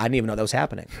be like, I didn't even know that was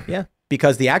happening. Yeah,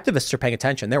 because the activists are paying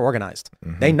attention. They're organized.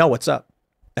 They know what's up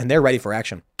and they're ready for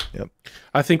action. Yep.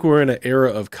 I think we're in an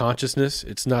era of consciousness.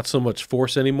 It's not so much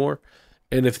force anymore.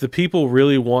 And if the people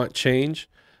really want change,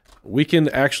 we can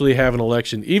actually have an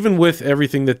election, even with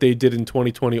everything that they did in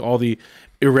 2020, all the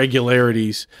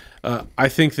irregularities. I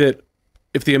think that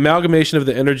if the amalgamation of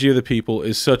the energy of the people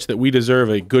is such that we deserve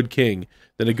a good king,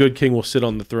 then a good king will sit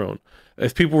on the throne.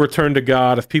 If people return to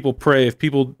God, if people pray, if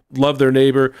people love their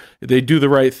neighbor, if they do the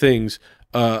right things,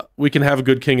 we can have a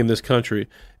good king in this country.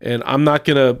 And I'm not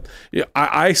going to,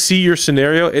 I see your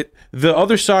scenario. The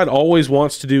other side always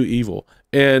wants to do evil.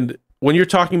 And when you're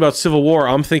talking about civil war,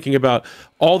 I'm thinking about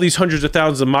all these hundreds of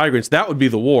thousands of migrants. That would be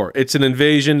the war. It's an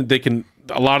invasion.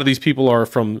 A lot of these people are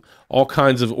from all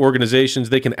kinds of organizations.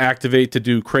 They can activate to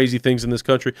do crazy things in this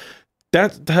country.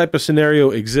 That type of scenario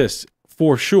exists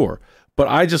for sure. But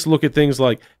I just look at things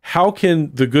like, how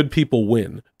can the good people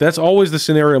win? That's always the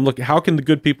scenario I'm looking at. How can the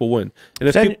good people win?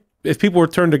 And if people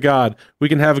return to God, we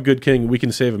can have a good king. We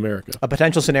can save America. A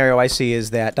potential scenario I see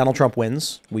is that Donald Trump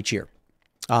wins. We cheer.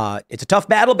 It's a tough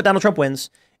battle, but Donald Trump wins.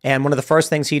 And one of the first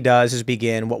things he does is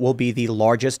begin what will be the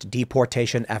largest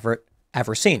deportation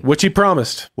ever seen. Which he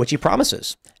promised. Which he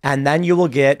promises. And then you will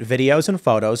get videos and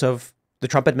photos of the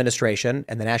Trump administration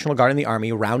and the National Guard and the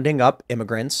Army rounding up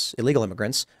immigrants, illegal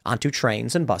immigrants, onto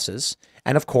trains and buses.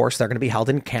 And of course, they're going to be held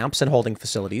in camps and holding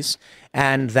facilities.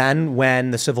 And then when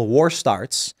the Civil War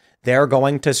starts, they're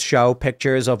going to show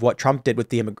pictures of what Trump did with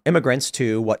the immigrants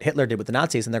to what Hitler did with the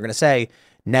Nazis. And they're going to say,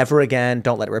 never again,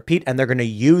 don't let it repeat. And they're going to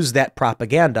use that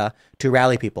propaganda to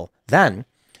rally people. Then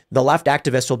the left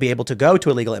activists will be able to go to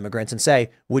illegal immigrants and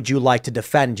say, would you like to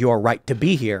defend your right to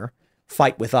be here?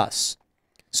 Fight with us.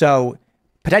 So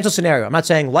potential scenario. I'm not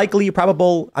saying likely,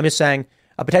 probable. I'm just saying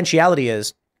a potentiality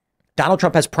is Donald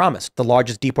Trump has promised the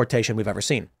largest deportation we've ever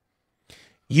seen.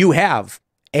 You have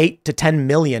 8 to 10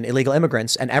 million illegal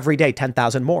immigrants and every day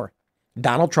 10,000 more.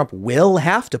 Donald Trump will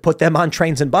have to put them on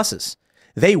trains and buses.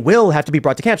 They will have to be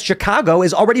brought to camps. Chicago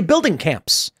is already building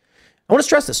camps. I want to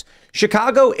stress this.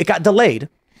 Chicago, it got delayed.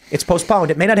 It's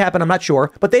postponed. It may not happen. I'm not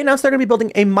sure. But they announced they're going to be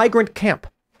building a migrant camp.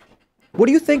 What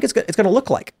do you think it's going to look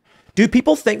like? Do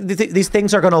people think these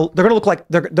things are going to look like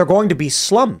they're going to be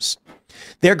slums?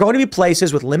 They're going to be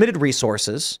places with limited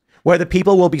resources where the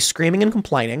people will be screaming and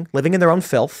complaining, living in their own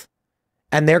filth,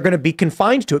 and they're going to be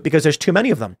confined to it because there's too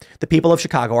many of them. The people of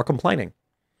Chicago are complaining.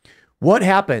 What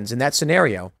happens in that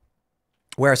scenario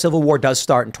where a civil war does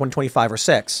start in 2025 or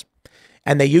 6,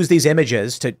 and they use these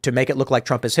images to make it look like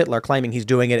Trump is Hitler, claiming he's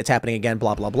doing it, it's happening again,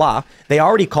 blah, blah, blah. They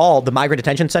already called the migrant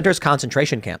detention centers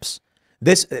concentration camps.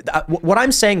 This, what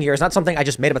I'm saying here is not something I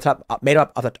just made up off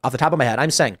the top of my head. I'm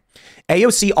saying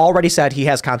AOC already said he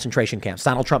has concentration camps.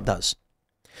 Donald Trump does.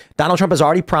 Donald Trump has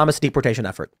already promised a deportation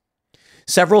effort.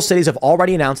 Several cities have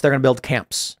already announced they're going to build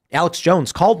camps. Alex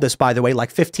Jones called this, by the way,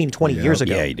 like 15, 20 years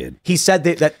ago. Yeah, he did. He said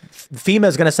that FEMA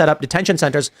is going to set up detention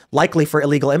centers likely for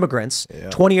illegal immigrants.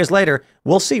 Yeah. 20 years later,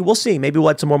 we'll see. Maybe we'll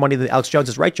add some more money to Alex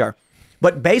Jones's right jar.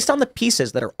 But based on the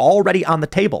pieces that are already on the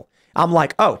table, I'm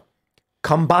like, oh,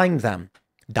 combine them.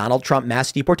 Donald Trump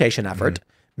mass deportation effort,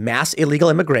 mass illegal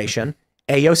immigration,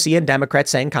 AOC and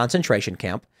Democrats saying concentration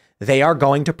camp. They are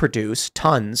going to produce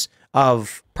tons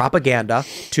of propaganda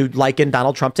to liken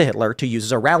Donald Trump to Hitler to use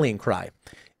as a rallying cry.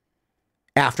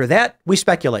 After that, we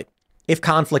speculate. If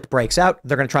conflict breaks out,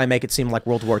 they're going to try and make it seem like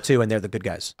World War II and they're the good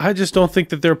guys. I just don't think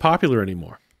that they're popular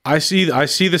anymore. I see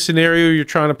the scenario you're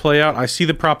trying to play out. I see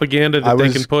the propaganda that they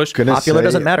can push. Popular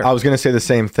doesn't matter. I was going to say the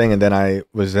same thing, and then I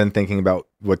was thinking about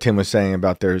what Tim was saying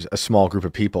about there's a small group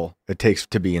of people it takes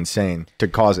to be insane to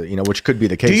cause it, which could be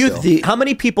the case. How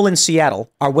many people in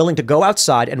Seattle are willing to go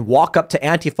outside and walk up to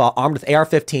Antifa armed with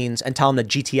AR-15s and tell them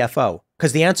to GTFO?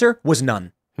 Because the answer was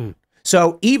none.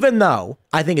 So even though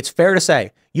I think it's fair to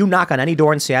say you knock on any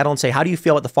door in Seattle and say, how do you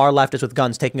feel what the far left is with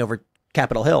guns taking over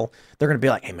Capitol Hill? They're going to be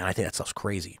like, hey, man, I think that stuff's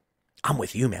crazy. I'm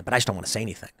with you, man, but I just don't want to say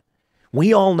anything.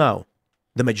 We all know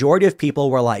the majority of people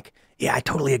were like, yeah, I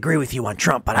totally agree with you on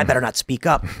Trump, but I better not speak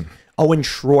up. Owen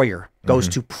Schroyer goes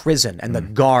to prison and the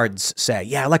guards say,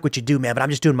 yeah, I like what you do, man, but I'm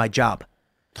just doing my job.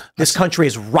 This country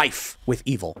is rife with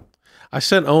evil. I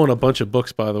sent Owen a bunch of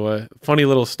books, by the way. Funny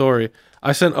little story.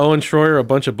 I sent Owen Schroyer a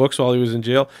bunch of books while he was in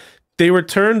jail. They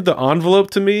returned the envelope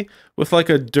to me with like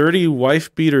a dirty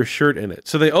wife beater shirt in it.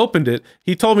 So they opened it.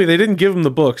 He told me they didn't give him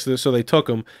the books, so they took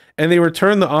them. And they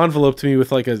returned the envelope to me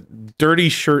with like a dirty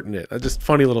shirt in it. Just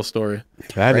funny little story.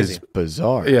 That is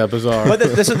bizarre. Yeah, bizarre. But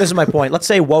this is my point. Let's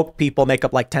say woke people make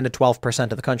up like 10 to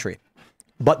 12% of the country.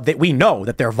 But we know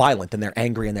that they're violent and they're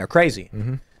angry and they're crazy.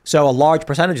 So a large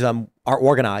percentage of them are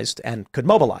organized and could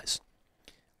mobilize.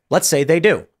 Let's say they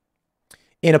do.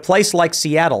 In a place like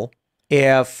Seattle,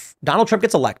 if Donald Trump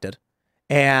gets elected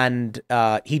and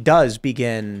he does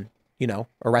begin,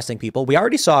 arresting people, we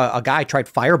already saw a guy tried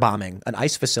firebombing an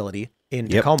ICE facility in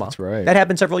Tacoma. That's right. That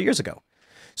happened several years ago.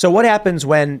 So what happens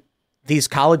when these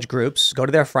college groups go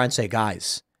to their friends, say,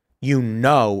 guys,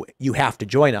 you have to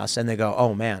join us. And they go,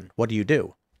 oh, man, what do you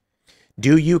do?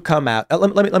 Do you come out?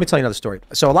 Let me tell you another story.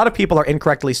 So a lot of people are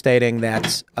incorrectly stating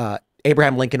that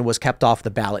Abraham Lincoln was kept off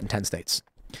the ballot in 10 states.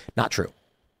 Not true.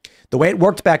 The way it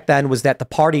worked back then was that the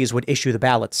parties would issue the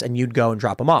ballots and you'd go and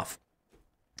drop them off.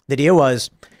 The deal was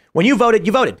when you voted,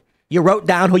 you voted. You wrote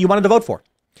down who you wanted to vote for.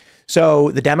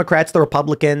 So the Democrats, the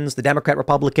Republicans, the Democrat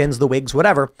Republicans, the Whigs,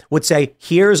 whatever, would say,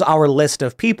 here's our list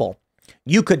of people.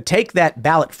 You could take that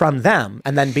ballot from them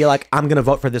and then be like, I'm going to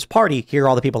vote for this party. Here are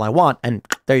all the people I want. And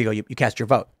there you go. You cast your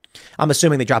vote. I'm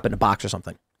assuming they drop it in a box or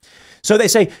something. So they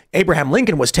say Abraham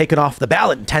Lincoln was taken off the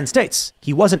ballot in 10 states.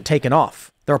 He wasn't taken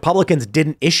off. The Republicans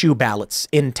didn't issue ballots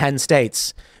in 10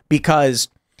 states because,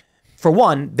 for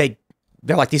one, they're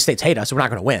like, these states hate us, so we're not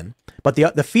going to win. But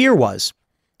the fear was,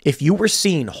 if you were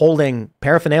seen holding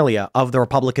paraphernalia of the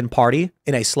Republican Party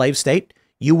in a slave state,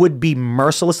 you would be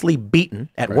mercilessly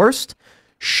beaten at worst,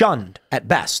 shunned at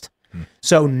best.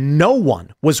 So no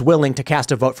one was willing to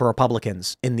cast a vote for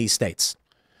Republicans in these states.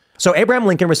 So Abraham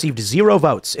Lincoln received 0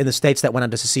 votes in the states that went on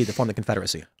to secede to form the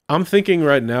Confederacy. I'm thinking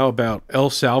right now about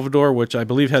El Salvador, which I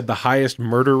believe had the highest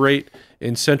murder rate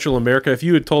in Central America. If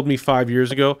you had told me 5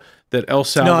 years ago that El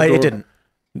Salvador... No, it didn't.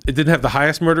 It didn't have the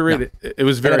highest murder rate? No. It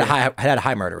was very... It had a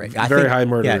high murder rate. High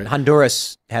murder rate.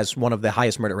 Honduras has one of the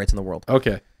highest murder rates in the world.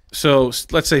 Okay. So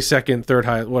let's say second, third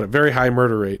high, very high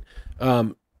murder rate.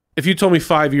 If you told me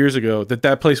 5 years ago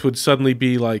that place would suddenly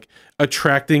be like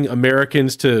attracting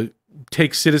Americans to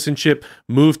take citizenship,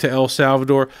 move to El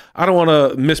Salvador. I don't want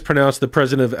to mispronounce the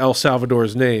president of El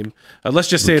Salvador's name. Let's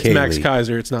just say it's Max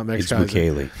Kaiser. It's not Max Kaiser.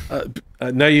 Bukele.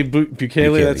 Nayib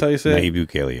Bukele, that's how you say it? Nayib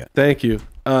Bukele, yeah. Thank you.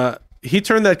 He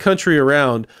turned that country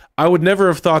around. I would never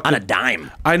have thought on a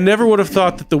dime. I never would have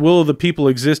thought that the will of the people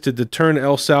existed to turn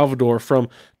El Salvador from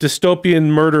dystopian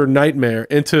murder nightmare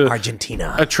into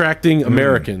Argentina attracting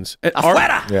Americans.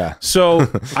 Yeah. So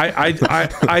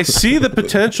I see the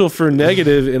potential for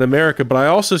negative in America, but I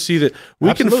also see that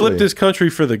we can flip this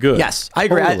country for the good. Yes, I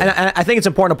agree. Totally. And I think it's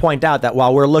important to point out that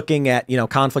while we're looking at,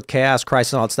 conflict, chaos,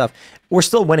 crisis, and all that stuff, we're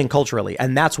still winning culturally,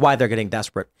 and that's why they're getting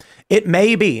desperate. It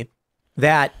may be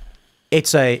that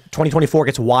it's 2024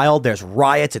 gets wild. There's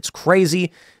riots. It's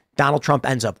crazy. Donald Trump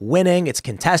ends up winning. It's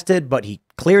contested, but he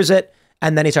clears it.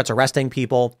 And then he starts arresting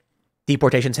people.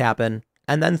 Deportations happen.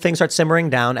 And then things start simmering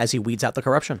down as he weeds out the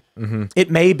corruption. Mm-hmm.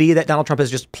 It may be that Donald Trump is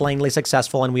just plainly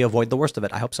successful and we avoid the worst of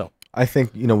it. I hope so. I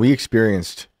think, we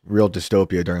experienced real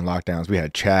dystopia during lockdowns. We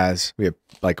had Chaz. We had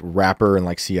rapper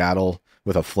in Seattle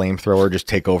with a flamethrower just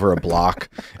take over a block.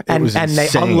 And they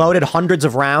unloaded hundreds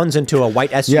of rounds into a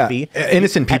white SUV. Yeah,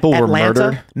 innocent people were Atlanta,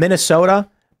 murdered. Minnesota,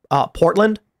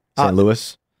 Portland, St.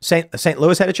 Louis. St.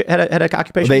 Louis had an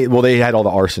occupation. They had all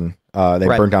the arson. They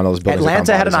burned down those buildings.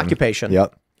 Atlanta had an occupation.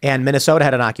 Yep. And Minnesota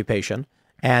had an occupation.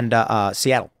 And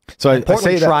Seattle. So and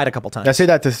Portland tried a couple times. I say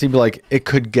that to seem like it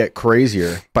could get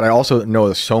crazier, but I also know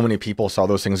that so many people saw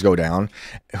those things go down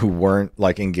who weren't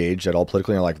engaged at all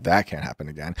politically, and that can't happen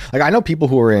again. I know people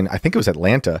who were in, I think it was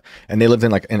Atlanta, and they lived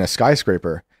in a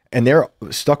skyscraper, and they're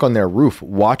stuck on their roof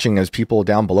watching as people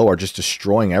down below are just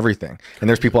destroying everything. And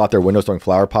there's people out their windows throwing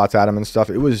flower pots at them and stuff.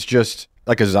 It was just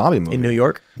like a zombie movie. In New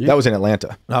York? That was in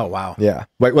Atlanta. Oh, wow. Yeah.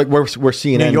 Where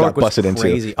CNN New York got busted was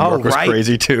crazy. into. New York was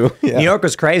crazy too. Yeah. New York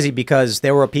was crazy because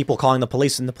there were people calling the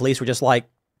police, and the police were just like,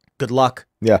 good luck.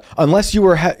 Yeah. Unless there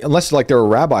were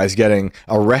rabbis getting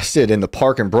arrested in the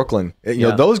park in Brooklyn.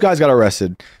 Those guys got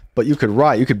arrested, but you could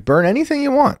riot. You could burn anything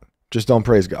you want. Just don't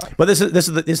praise God. But this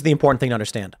is the important thing to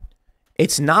understand.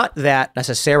 It's not that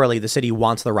necessarily the city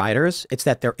wants the rioters. It's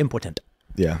that they're impotent.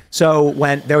 Yeah. So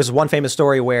when there was one famous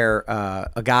story where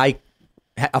a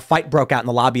fight broke out in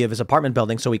the lobby of his apartment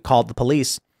building, so he called the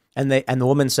police, and the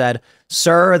woman said,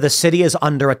 "Sir, the city is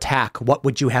under attack. What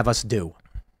would you have us do?"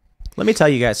 Let me tell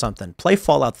you guys something. Play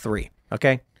Fallout 3,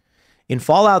 okay? In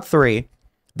Fallout 3,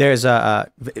 there's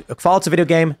Fallout's a video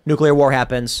game. Nuclear war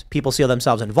happens. People seal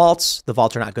themselves in vaults. The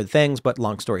vaults are not good things, but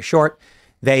long story short,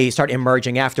 they start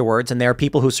emerging afterwards, and there are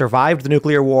people who survived the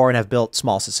nuclear war and have built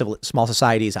small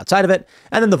societies outside of it,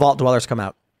 and then the vault dwellers come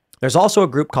out. There's also a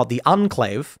group called the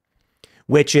Enclave,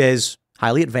 which is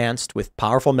highly advanced with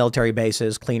powerful military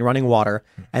bases, clean running water,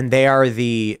 and they are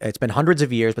it's been hundreds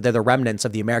of years, but they're the remnants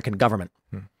of the American government.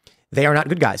 They are not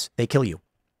good guys. They kill you.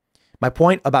 My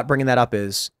point about bringing that up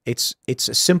is it's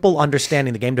a simple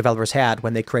understanding the game developers had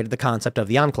when they created the concept of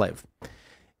the Enclave.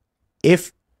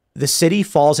 If the city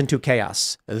falls into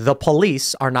chaos, the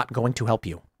police are not going to help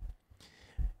you.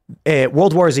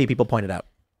 World War Z, people pointed out,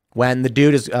 when the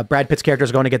dude Brad Pitt's character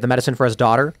is going to get the medicine for his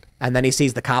daughter, and then he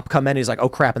sees the cop come in, he's like, oh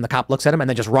crap, and the cop looks at him and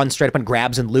then just runs straight up and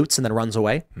grabs and loots and then runs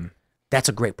away. That's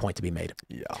a great point to be made.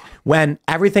 Yeah. When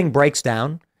everything breaks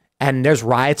down and there's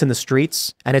riots in the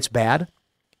streets and it's bad,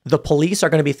 the police are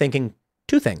going to be thinking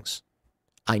two things.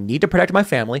 I need to protect my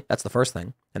family. That's the first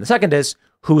thing. And the second is,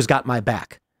 who's got my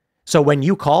back? So when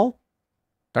you call,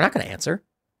 they're not going to answer.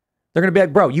 They're going to be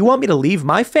like, bro, you want me to leave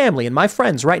my family and my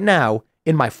friends right now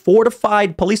in my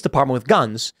fortified police department with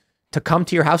guns to come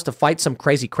to your house to fight some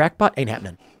crazy crackpot? Ain't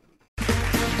happening.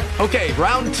 Okay,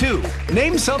 round two.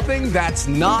 Name something that's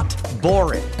not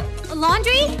boring. A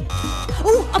laundry?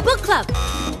 Ooh, a book club.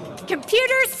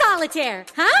 Computer solitaire,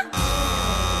 huh?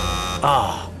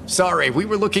 Ah, oh, sorry, we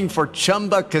were looking for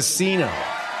Chumba Casino.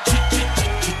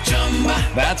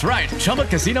 That's right.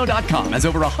 ChumbaCasino.com has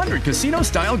over 100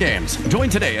 casino-style games. Join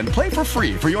today and play for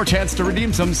free for your chance to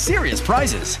redeem some serious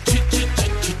prizes.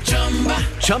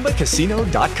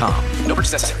 ChumbaCasino.com. No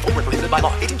purchase necessary. Void where prohibited by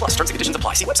law. 18+ terms and conditions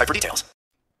apply. See website for details.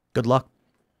 Good luck.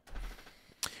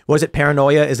 Was it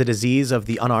paranoia is a disease of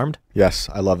the unarmed? Yes,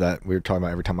 I love that. We were talking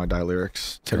about Every Time I Die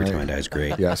lyrics tonight. Every Time I Die is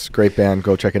great. Yes, great band.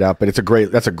 Go check it out. But that's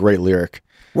a great lyric.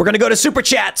 We're going to go to Super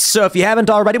Chats. So if you haven't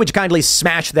already, would you kindly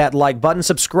smash that like button,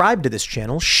 subscribe to this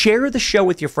channel, share the show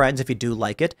with your friends if you do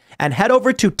like it, and head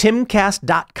over to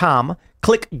timcast.com,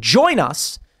 click Join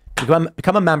Us,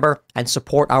 become a member, and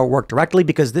support our work directly,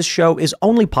 because this show is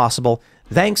only possible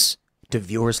thanks to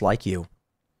viewers like you.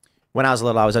 When I was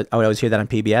little, I would always hear that on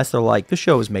PBS. They're like, this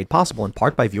show is made possible in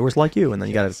part by viewers like you. And then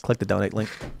you got to click the donate link.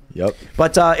 Yep.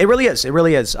 But it really is. It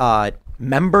really is.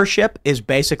 Membership is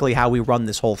basically how we run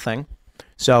this whole thing.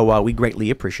 So we greatly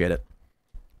appreciate it.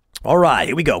 All right,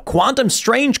 here we go. Quantum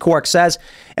Strange Quark says,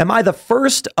 am I the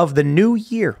first of the new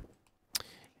year?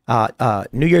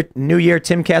 New Year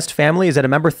Timcast family is at a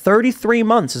member. 33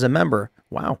 months as a member.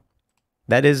 Wow.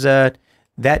 That is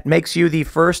That makes you the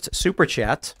first super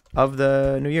chat of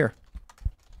the new year.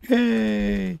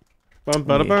 Yay. Bum,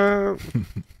 bada, bum.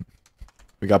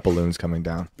 We got balloons coming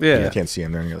down. Yeah. I can't see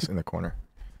him there in the corner.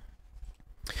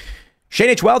 Shane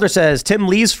H. Welder says, Tim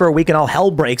leaves for a week and all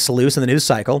hell breaks loose in the news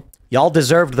cycle. Y'all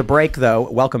deserved the break, though.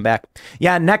 Welcome back.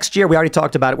 Yeah, next year, we already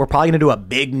talked about it. We're probably going to do a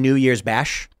big New Year's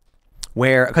bash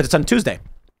because it's on Tuesday.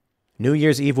 New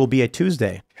Year's Eve will be a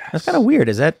Tuesday. Yes. That's kind of weird,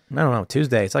 is it? I don't know.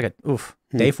 Tuesday. It's like a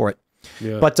day for it.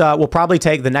 Yeah. But we'll probably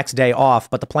take the next day off.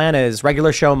 But the plan is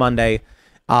regular show Monday,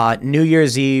 New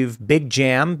Year's Eve, big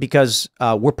jam, because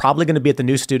we're probably going to be at the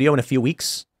new studio in a few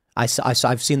weeks.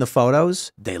 I've seen the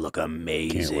photos. They look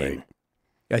amazing. Can't wait.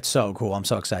 It's so cool. I'm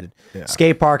so excited. Yeah.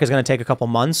 Skate park is going to take a couple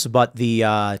months, but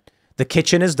the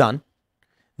kitchen is done.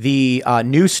 The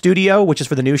new studio, which is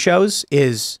for the new shows,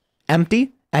 is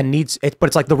empty and needs it, but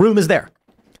it's like the room is there.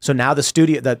 So now the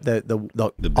studio,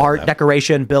 the art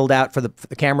decoration build out for the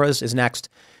cameras is next.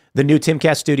 The new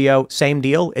Timcast studio, same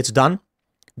deal. It's done.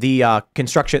 The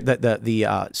construction,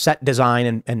 the set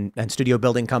design and studio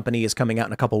building company is coming out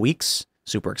in a couple weeks.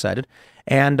 Super excited.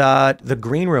 And the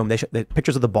green room, the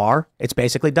pictures of the bar, it's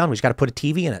basically done. We just got to put a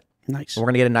TV in it. Nice. We're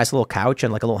going to get a nice little couch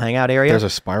and like a little hangout area. There's a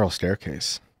spiral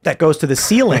staircase that goes to the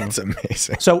ceiling. That's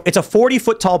amazing. So it's a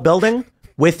 40-foot tall building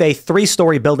with a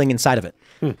 3-story building inside of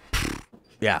it.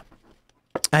 Yeah.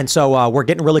 And so we're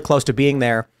getting really close to being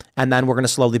there. And then we're going to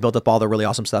slowly build up all the really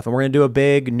awesome stuff. And we're going to do a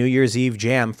big New Year's Eve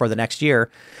jam for the next year,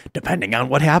 depending on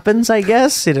what happens, I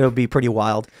guess. It'll be pretty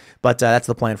wild. But that's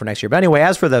the plan for next year. But anyway,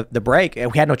 as for the break,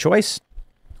 we had no choice.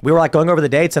 We were like going over the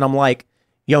dates, and I'm like,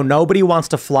 yo, nobody wants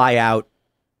to fly out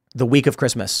the week of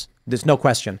Christmas. There's no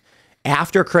question.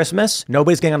 After Christmas,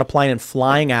 nobody's getting on a plane and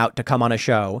flying out to come on a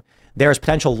show. There's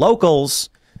potential locals.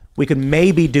 We could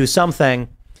maybe do something.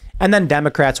 And then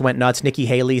Democrats went nuts. Nikki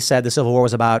Haley said the Civil War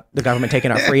was about the government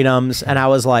taking our freedoms. And I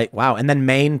was like, wow. And then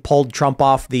Maine pulled Trump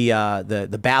off the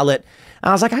ballot. And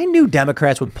I was like, I knew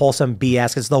Democrats would pull some BS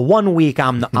because the 1 week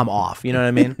I'm off. You know what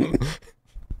I mean?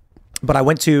 But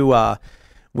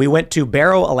we went to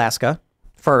Barrow, Alaska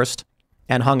first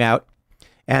and hung out.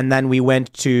 And then we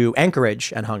went to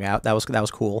Anchorage and hung out. That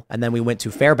was cool. And then we went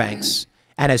to Fairbanks.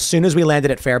 And as soon as we landed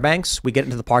at Fairbanks, we get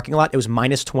into the parking lot. It was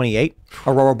minus 28.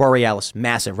 Aurora Borealis,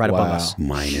 massive, right above us.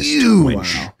 Minus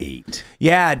 28.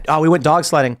 Yeah, we went dog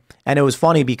sledding. And it was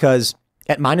funny because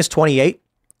at minus 28,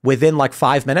 within like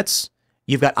 5 minutes,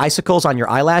 you've got icicles on your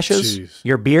eyelashes. Jeez.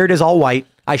 Your beard is all white.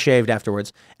 I shaved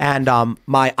afterwards. And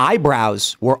my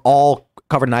eyebrows were all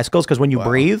covered in icicles because when you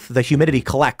breathe, the humidity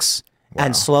collects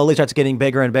and slowly starts getting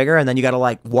bigger and bigger. And then you got to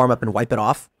like warm up and wipe it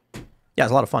off. Yeah,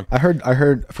 it's a lot of fun. I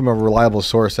heard from a reliable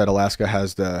source that Alaska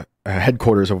has the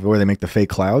headquarters of where they make the fake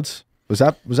clouds. Was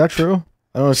that true?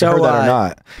 I don't know if you heard that or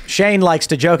not. Shane likes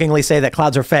to jokingly say that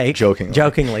clouds are fake.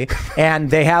 Jokingly. And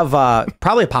they have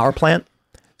probably a power plant.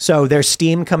 So there's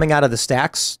steam coming out of the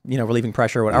stacks, relieving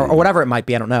pressure or whatever it might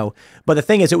be. I don't know. But the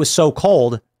thing is, it was so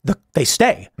cold, they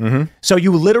stay. Mm-hmm. So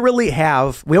you literally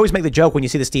we always make the joke when you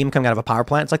see the steam coming out of a power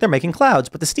plant, it's like they're making clouds,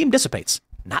 but the steam dissipates.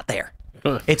 Not there.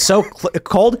 It's so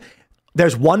cold.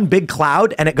 There's one big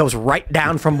cloud and it goes right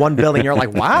down from one building. You're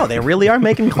like, wow, they really are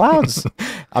making clouds.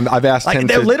 I've asked him.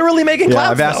 They're literally making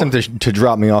clouds. I've asked him to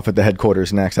drop me off at the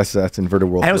headquarters next. That's Inverted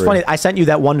World. And it was funny. I sent you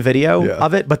that one video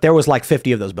of it, but there was like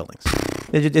 50 of those buildings.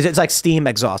 It's like steam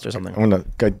exhaust or something. I'm gonna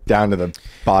go down to the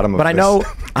bottom of this.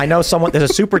 But I know someone.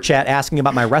 There's a super chat asking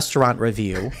about my restaurant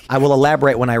review. I will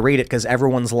elaborate when I read it because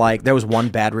everyone's like, there was one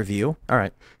bad review. All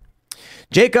right.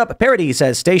 Jacob Parody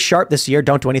says, stay sharp this year.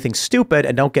 Don't do anything stupid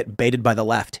and don't get baited by the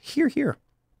left. Hear.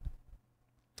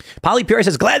 Polly Pierre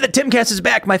says, glad that Timcast is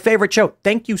back. My favorite show.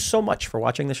 Thank you so much for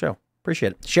watching the show.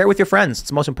 Appreciate it. Share it with your friends. It's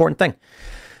the most important thing.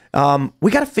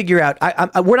 We got to figure out,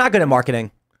 we're not good at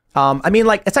marketing.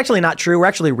 It's actually not true. We're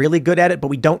actually really good at it, but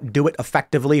we don't do it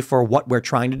effectively for what we're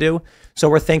trying to do. So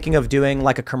we're thinking of doing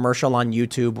like a commercial on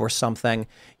YouTube or something.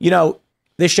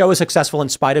 This show is successful in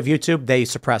spite of YouTube. They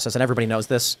suppress us and everybody knows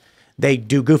this. They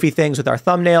do goofy things with our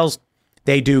thumbnails.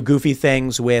 They do goofy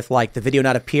things with like the video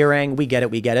not appearing. We get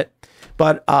it.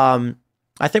 But I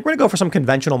think we're going to go for some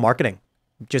conventional marketing.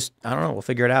 Just, I don't know. We'll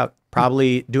figure it out.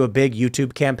 Probably do a big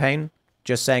YouTube campaign.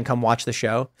 Just saying, come watch the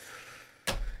show.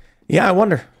 Yeah, I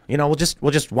wonder. We'll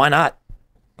just, why not?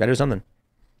 Got to do something.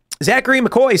 Zachary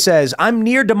McCoy says, I'm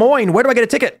near Des Moines. Where do I get a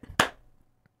ticket?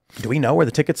 Do we know where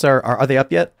the tickets are? Are they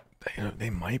up yet? They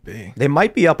might be. They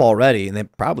might be up already, and they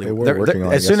probably were working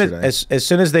on it yesterday. As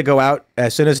soon as they go out,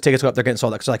 as soon as the tickets go up, they're getting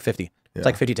sold out. It's like 50. Yeah. It's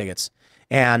like 50 tickets,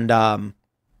 and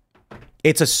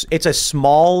it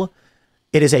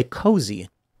is a cozy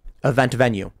event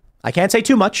venue. I can't say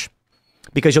too much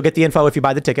because you'll get the info if you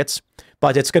buy the tickets,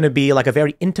 but it's going to be like a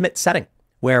very intimate setting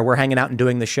where we're hanging out and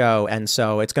doing the show. And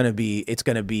so it's going to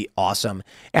be awesome.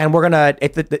 And we're going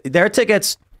to, there are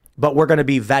tickets, but we're going to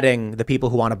be vetting the people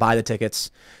who want to buy the tickets.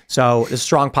 So there's a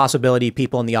strong possibility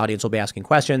people in the audience will be asking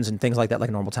questions and things like that, like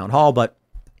a normal town hall. But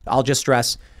I'll just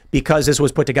stress, because this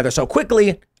was put together so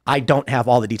quickly, I don't have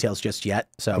all the details just yet.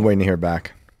 So I'm waiting to hear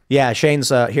back. Yeah, Shane's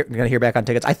going to hear back on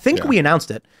tickets. I think we announced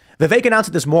it. Vivek announced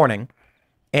it this morning.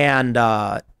 And,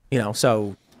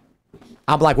 so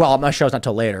I'm like, well, my show's not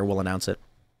till later. We'll announce it.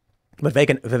 But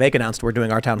Vivek announced we're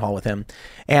doing our town hall with him.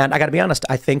 And I got to be honest,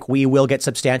 I think we will get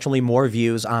substantially more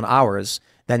views on ours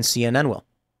than CNN will.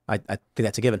 I think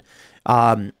that's a given.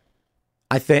 I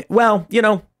think,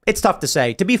 it's tough to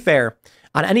say. To be fair,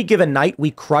 on any given night,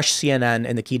 we crush CNN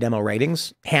in the key demo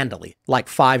ratings handily, like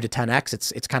 5 to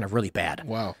 10x. It's kind of really bad.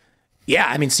 Wow. Yeah,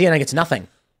 I mean, CNN gets nothing.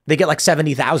 They get like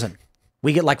 70,000.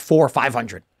 We get like 400 or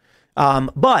 500.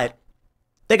 But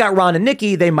they got Ron and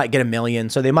Nikki. They might get 1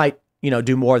 million, so they might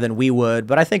do more than we would,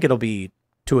 but I think it'll be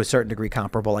to a certain degree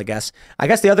comparable, I guess. I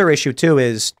guess the other issue too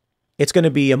is it's going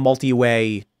to be a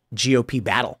multi-way GOP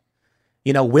battle.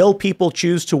 Will people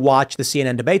choose to watch the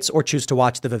CNN debates or choose to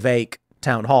watch the Vivek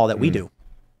town hall that we do?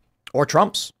 Or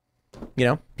Trump's?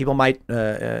 People might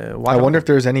I wonder if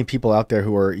there's any people out there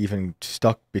who are even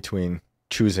stuck between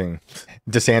choosing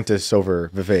DeSantis over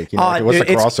Vivek. What's the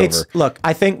crossover? Look,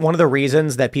 I think one of the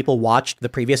reasons that people watched the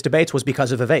previous debates was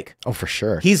because of Vivek. Oh, for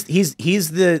sure. He's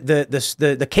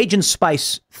the Cajun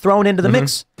spice thrown into the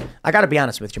mix. I got to be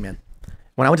honest with you, man.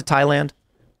 When I went to Thailand,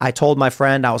 I told my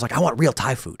friend, I was like, I want real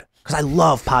Thai food because I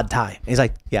love pad Thai. And he's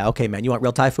like, yeah, okay, man, you want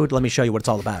real Thai food? Let me show you what it's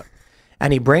all about.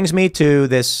 And he brings me to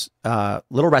this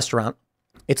little restaurant.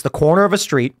 It's the corner of a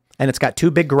street. And it's got 2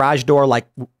 big garage doors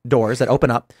that open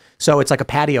up. So it's like a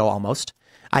patio almost.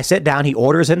 I sit down, he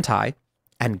orders in Thai,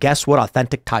 and guess what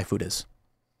authentic Thai food is?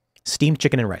 Steamed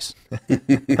chicken and rice.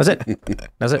 That's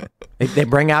it. They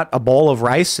bring out a bowl of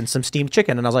rice and some steamed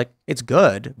chicken. And I was like, it's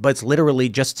good, but it's literally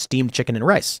just steamed chicken and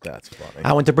rice. That's funny.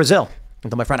 I went to Brazil. I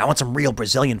told my friend, I want some real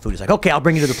Brazilian food. He's like, okay, I'll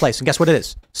bring you to the place. And guess what it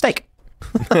is? Steak.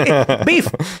 Beef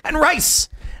and rice.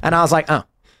 And I was like, oh.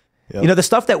 Yep. The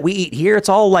stuff that we eat here, it's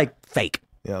all like fake.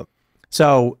 Yep.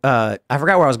 So I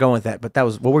forgot where I was going with that, but that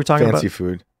was what we were talking about. Fancy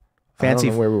food. Fancy. I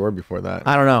don't know where we were before that.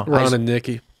 I don't know. Ron and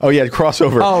Nikki. Oh yeah,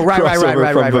 crossover. Oh right,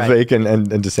 crossover from Vivek and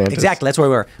DeSantis. Exactly, that's where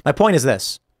we were. My point is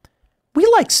this: we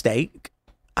like steak.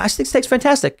 I think steak's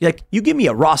fantastic. Like you give me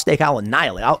a raw steak, I'll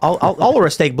annihilate. I'll order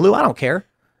a steak blue. I don't care.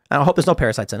 I hope there's no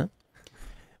parasites in it.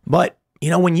 But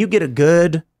when you get a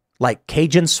good like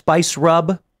Cajun spice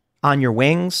rub on your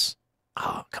wings.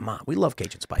 Oh, come on. We love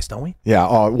Cajun spice, don't we?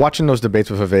 Yeah. Watching those debates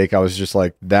with Vivek, I was just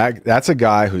like, that's a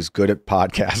guy who's good at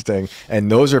podcasting.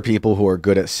 And those are people who are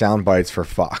good at sound bites for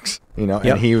Fox,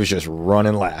 and he was just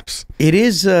running laps. It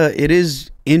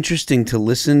is interesting to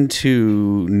listen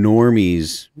to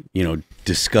normies,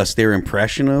 discuss their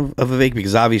impression of Vivek,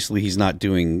 because obviously he's not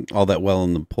doing all that well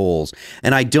in the polls.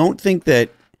 And I don't think that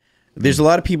there's a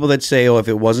lot of people that say, if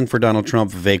it wasn't for Donald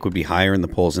Trump, Vivek would be higher in the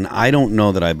polls. And I don't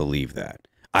know that I believe that.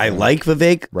 I like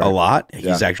Vivek a lot.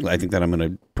 He's actually, I think that I'm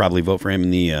going to probably vote for him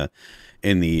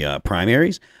in the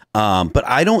primaries. But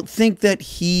I don't think that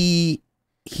he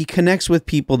connects with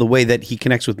people the way that he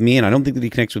connects with me, and I don't think that he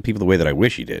connects with people the way that I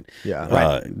wish he did. Yeah.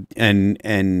 But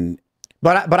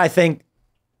I think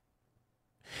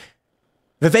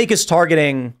Vivek is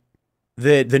targeting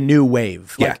the new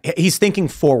wave. Like he's thinking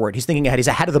forward. He's thinking ahead. He's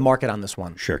ahead of the market on this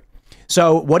one. Sure.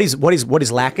 So what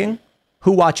is lacking?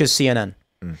 Who watches CNN?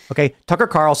 Okay, Tucker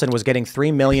Carlson was getting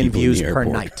 3 million views per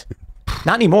night.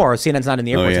 Not anymore. CNN's not in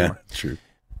the airports anymore. True.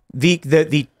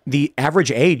 The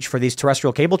average age for these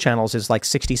terrestrial cable channels is like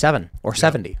 67 or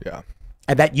 70. Yeah.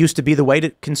 And that used to be the way to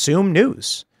consume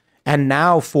news. And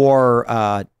now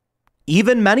for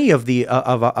even many of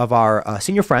our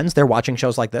senior friends, they're watching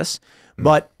shows like this.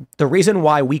 But the reason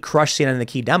why we crush CNN in the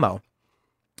key demo,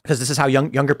 because this is how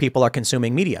younger people are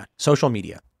consuming media, social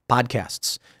media,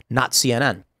 podcasts, not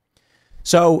CNN.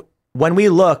 So when we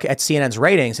look at CNN's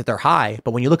ratings, that they're high,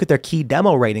 but when you look at their key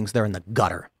demo ratings, they're in the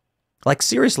gutter. Like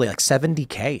seriously, like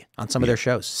 70K on some of their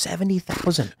shows,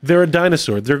 70,000. They're a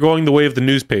dinosaur. They're going the way of the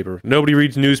newspaper. Nobody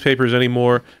reads newspapers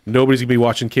anymore. Nobody's gonna be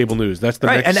watching cable news. That's the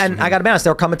right. next. And I gotta be honest,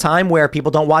 there'll come a time where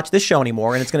people don't watch this show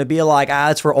anymore, and it's gonna be like,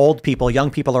 it's for old people. Young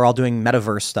people are all doing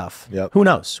metaverse stuff. Yep. Who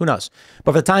knows?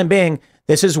 But for the time being,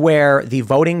 this is where the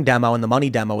voting demo and the money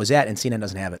demo is at, and CNN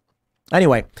doesn't have it.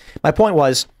 Anyway, my point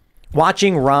was,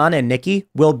 watching Ron and Nikki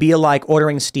will be like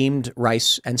ordering steamed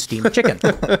rice and steamed chicken.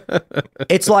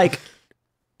 It's like,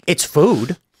 it's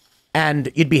food,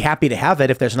 and you'd be happy to have it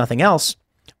if there's nothing else.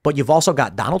 But you've also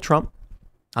got Donald Trump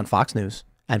on Fox News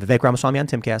and Vivek Ramaswamy on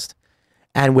Timcast.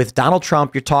 And with Donald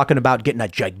Trump, you're talking about getting a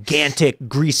gigantic,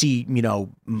 greasy,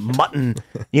 mutton,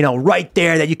 right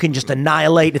there that you can just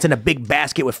annihilate. It's in a big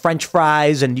basket with French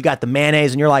fries, and you got the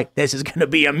mayonnaise, and you're like, this is going to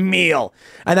be a meal.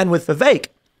 And then with Vivek,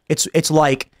 it's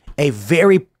like a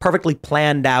very perfectly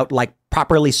planned out, like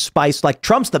properly spiced, like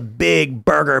Trump's the big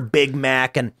burger, Big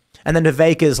Mac, and then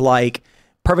Vivek is like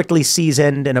perfectly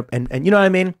seasoned, and you know what I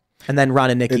mean? And then Ron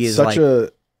and Nikki is like...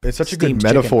 It's such a good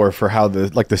metaphor for how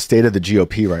the state of the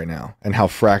GOP right now and how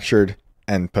fractured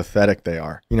and pathetic they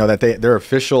are. That their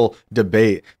official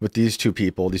debate with these two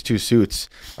people, these two suits,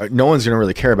 no one's going to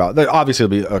really care about. Obviously,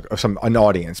 it'll be an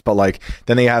audience, but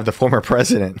then they have the former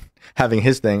president having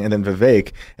his thing, and then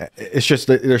Vivek. It's just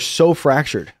they're so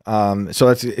fractured. So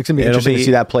it's going to be interesting to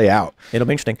see that play out. It'll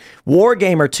be interesting.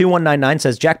 Wargamer2199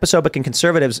 says Jack Posobiec and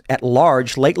conservatives at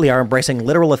large lately are embracing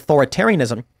literal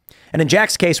authoritarianism. And in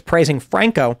Jack's case, praising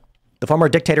Franco, the former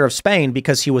dictator of Spain,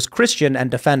 because he was Christian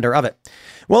and defender of it.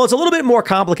 Well, it's a little bit more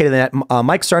complicated than that.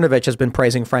 Mike Cernovich has been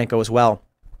praising Franco as well.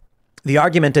 The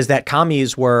argument is that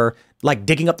commies were like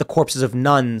digging up the corpses of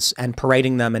nuns and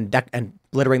parading them and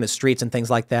littering the streets and things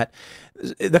like that.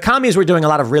 The commies were doing a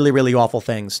lot of really, really awful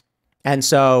things. And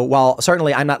so, while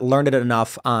certainly I'm not learned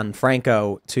enough on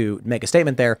Franco to make a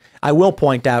statement there, I will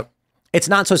point out it's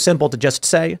not so simple to just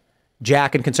say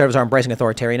Jack and conservatives are embracing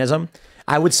authoritarianism.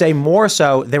 I would say more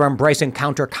so they're embracing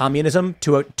counter-communism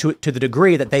to the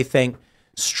degree that they think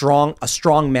a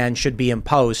strong man should be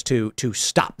imposed to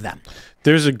stop them.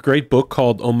 There's a great book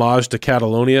called Homage to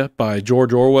Catalonia by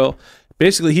George Orwell.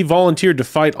 Basically, he volunteered to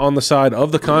fight on the side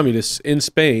of the communists in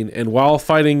Spain, and while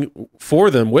fighting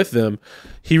for them, with them,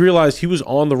 he realized he was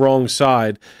on the wrong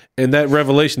side. And that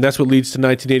revelation, that's what leads to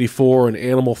 1984 and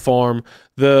Animal Farm.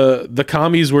 The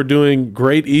commies were doing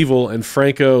great evil, and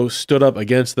Franco stood up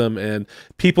against them. And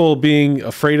people being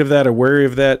afraid of that or wary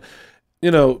of that,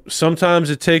 sometimes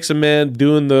it takes a man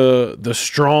doing the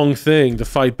strong thing to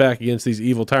fight back against these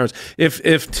evil tyrants.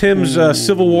 If Tim's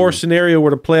Civil War scenario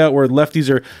were to play out where lefties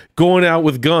are going out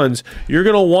with guns, you're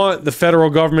going to want the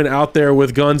federal government out there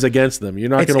with guns against them. You're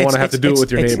not going to want to have to do it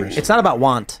with your neighbors. It's not about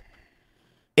want.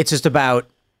 It's just about,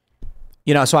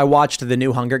 so I watched the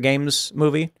new Hunger Games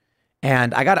movie,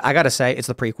 and I got to say, it's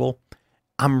the prequel.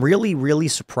 I'm really, really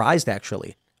surprised,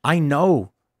 actually. I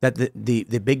know that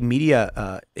the big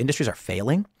media industries are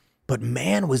failing, but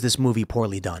man, was this movie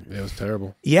poorly done. It was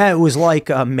terrible. Yeah, it was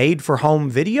like a made-for-home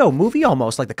video movie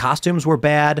almost. Like the costumes were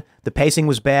bad, the pacing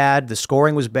was bad, the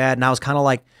scoring was bad, and I was kind of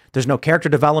like, there's no character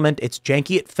development, it's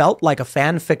janky. It felt like a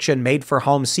fan fiction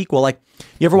made-for-home sequel. Like,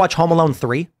 you ever watch Home Alone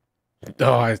 3?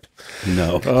 No.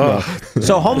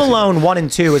 So Home Alone 1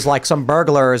 and 2 is like some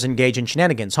burglars engage in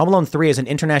shenanigans. Home Alone 3 is an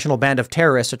international band of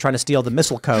terrorists are trying to steal the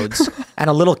missile codes, and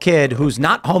a little kid who's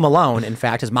not home alone, in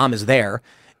fact, his mom is there,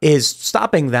 is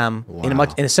stopping them in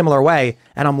a similar way.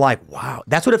 And I'm like, wow,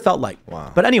 that's what it felt like.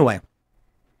 Wow. But anyway,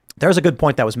 there's a good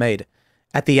point that was made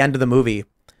at the end of the movie.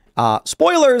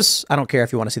 Spoilers. I don't care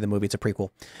if you want to see the movie. It's a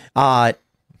prequel.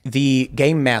 The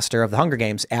game master of the Hunger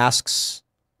Games asks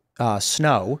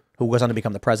Snow, who goes on to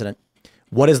become the president,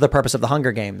 what is the purpose of the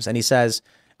Hunger Games? And he says,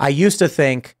 I used to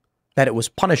think that it was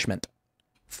punishment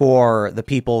for the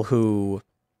people who,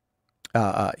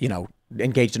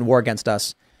 engaged in war against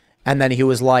us. And then he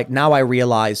was like, now I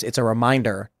realize it's a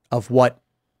reminder of what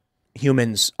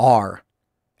humans are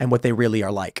and what they really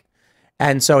are like.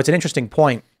 And so it's an interesting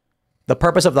point. The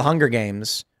purpose of the Hunger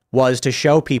Games was to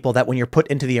show people that when you're put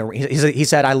into the arena, he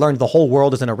said, I learned the whole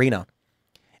world is an arena.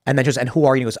 And then just, and who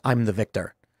are you? He goes, I'm the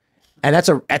victor. And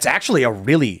that's actually a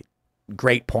really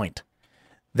great point,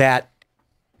 that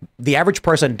the average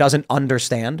person doesn't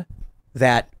understand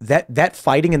that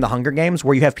fighting in the Hunger Games,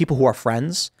 where you have people who are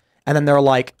friends and then they're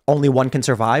like, only one can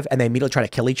survive, and they immediately try to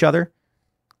kill each other.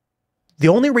 The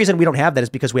only reason we don't have that is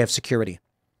because we have security.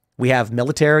 We have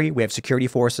military, we have security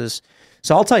forces.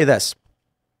 So I'll tell you this,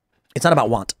 it's not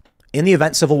about want. In the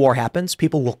event civil war happens,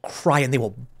 people will cry and they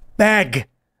will beg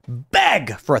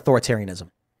for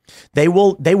authoritarianism. They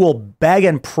will beg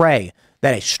and pray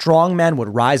that a strong man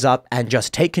would rise up and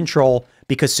just take control,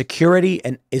 because security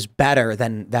is better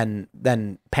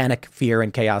than panic, fear,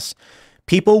 and chaos.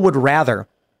 People would rather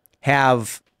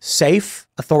have safe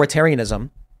authoritarianism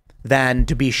than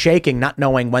to be shaking, not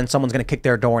knowing when someone's going to kick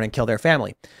their door in and kill their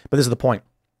family. But this is the point.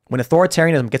 When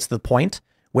authoritarianism gets to the point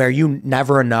where you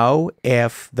never know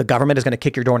if the government is going to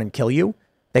kick your door in and kill you,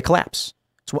 they collapse.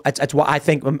 That's why I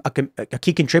think a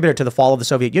key contributor to the fall of the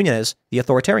Soviet Union is the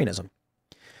authoritarianism.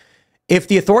 If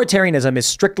the authoritarianism is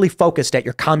strictly focused at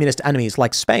your communist enemies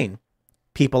like Spain,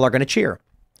 people are going to cheer.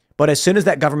 But as soon as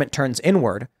that government turns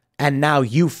inward and now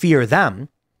you fear them,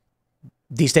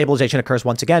 destabilization occurs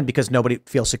once again, because nobody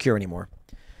feels secure anymore.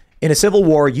 In a civil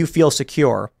war, you feel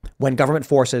secure when government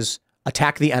forces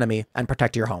attack the enemy and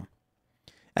protect your home.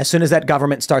 As soon as that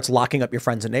government starts locking up your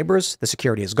friends and neighbors, the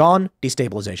security is gone,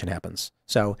 destabilization happens.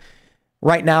 So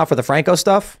right now for the Franco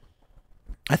stuff,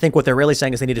 I think what they're really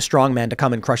saying is they need a strong man to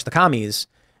come and crush the commies.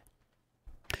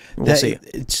 We'll see.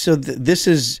 So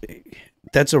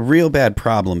that's a real bad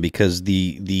problem, because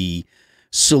the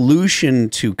solution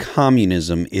to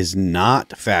communism is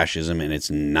not fascism and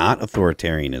it's not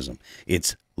authoritarianism.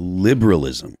 It's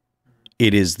liberalism.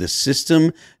 It is the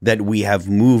system that we have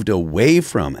moved away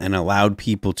from and allowed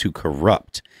people to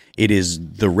corrupt. It is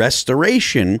the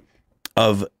restoration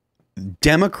of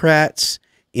Democrats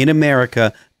in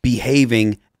America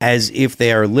behaving as if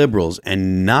they are liberals,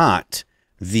 and not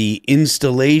the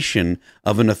installation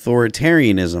of an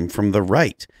authoritarianism from the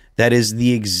right. That is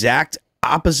the exact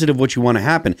opposite of what you want to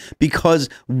happen, because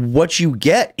what you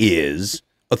get is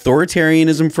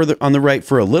authoritarianism on the right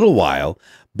for a little while,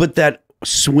 but that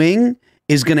swing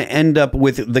is going to end up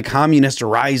with the communists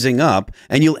rising up,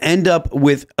 and you'll end up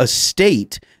with a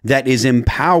state that is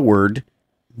empowered,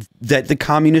 that the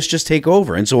communists just take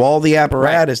over. And so all the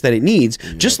apparatus that it needs,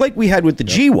 just like we had with the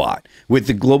GWAT, with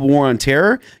the global war on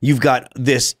terror, you've got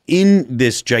this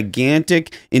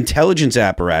gigantic intelligence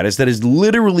apparatus that is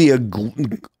literally a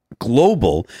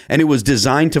global, and it was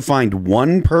designed to find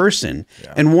one person.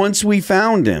 Yeah. And once we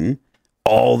found him,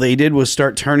 all they did was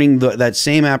start turning that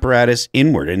same apparatus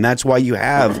inward. And that's why you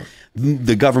have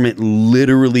the government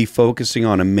literally focusing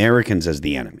on Americans as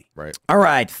the enemy. Right. All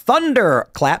right.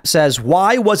 Thunderclap says,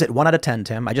 why was it 1 out of 10,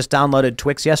 Tim? I just downloaded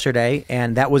Twix yesterday,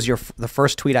 and that was the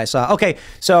first tweet I saw. Okay.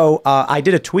 So I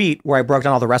did a tweet where I broke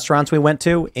down all the restaurants we went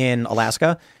to in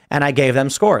Alaska, and I gave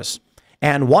them scores.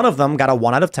 And one of them got a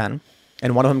 1 out of 10,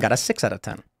 and one of them got a 6 out of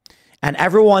 10. And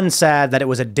everyone said that it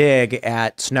was a dig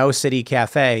at Snow City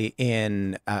Cafe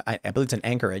in, I believe it's in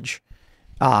Anchorage,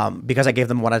 because I gave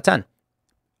them 1 out of 10.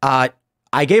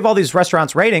 I gave all these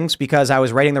restaurants ratings because I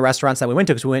was rating the restaurants that we went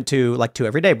to, because we went to like 2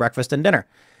 every day, breakfast and dinner.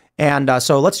 And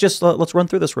so let's run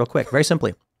through this real quick, very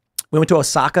simply. We went to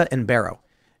Osaka and Barrow.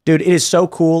 Dude, it is so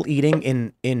cool eating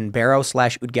in Barrow /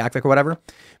 Udgakvik or whatever,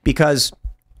 because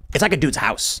it's like a dude's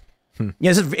house.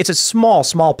 Yeah, it's a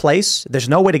small place. There's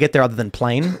no way to get there other than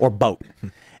plane or boat.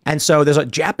 And so there's a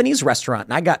Japanese restaurant,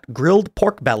 and I got grilled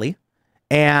pork belly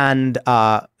and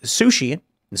sushi.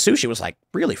 The sushi was like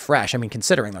really fresh. I mean,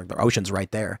 considering the ocean's right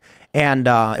there. And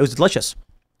it was delicious.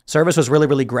 Service was really,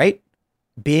 really great.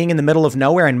 Being in the middle of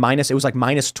nowhere and it was like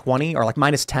 -20 or like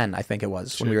 -10, I think it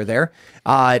was when we were there.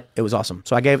 It was awesome.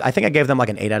 So I think I gave them like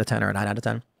an 8 out of 10 or a 9 out of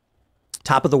 10.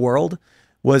 Top of the World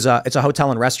was it's a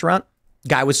hotel and restaurant.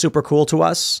 Guy was super cool to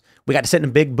us. We got to sit in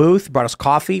a big booth, brought us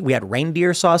coffee. We had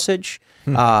reindeer sausage.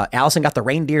 Allison got the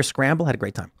reindeer scramble, had a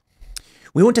great time.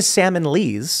 We went to Salmon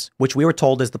Lee's, which we were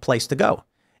told is the place to go.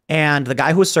 And the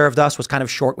guy who served us was kind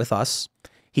of short with us.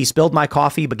 He spilled my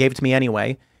coffee, but gave it to me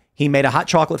anyway. He made a hot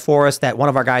chocolate for us that one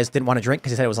of our guys didn't want to drink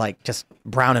because he said it was like just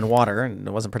brown in water and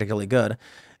it wasn't particularly good.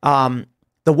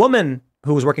 The woman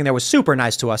who was working there was super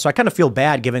nice to us. So I kind of feel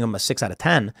bad giving him a 6 out of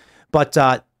 10, but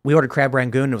we ordered crab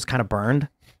rangoon and it was kind of burned.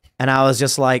 And I was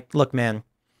just like, look, man,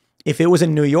 if it was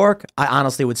in New York, I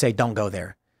honestly would say don't go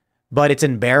there. But it's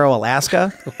in Barrow,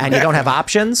 Alaska, and you don't have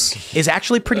options, is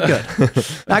actually pretty good.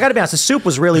 Now, I got to be honest, the soup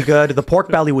was really good. The pork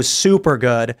belly was super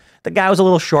good. The guy was a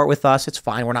little short with us. It's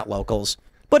fine. We're not locals.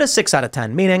 But a 6 out of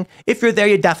 10, meaning if you're there,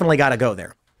 you definitely got to go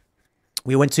there.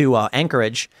 We went to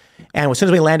Anchorage, and as soon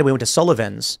as we landed, we went to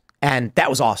Sullivan's, and that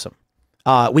was awesome.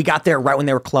 We got there right when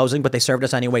they were closing, but they served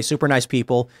us anyway. Super nice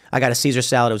people. I got a Caesar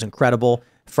salad. It was incredible.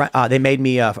 They made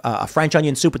me a French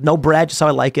onion soup with no bread, just how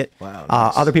I like it. Wow,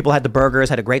 nice. Other people had the burgers,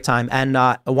 had a great time. And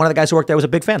one of the guys who worked there was a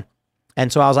big fan.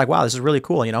 And so I was like, wow, this is really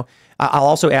cool. You know, I'll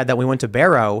also add that we went to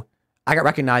Barrow. I got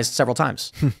recognized several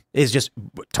times. It's just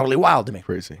totally wild to me.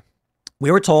 Crazy.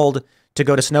 We were told to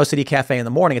go to Snow City Cafe in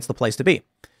the morning. It's the place to be.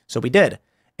 So we did.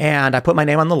 And I put my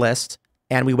name on the list.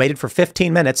 And we waited for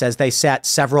 15 minutes as they sat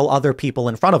several other people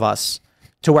in front of us,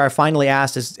 to where I finally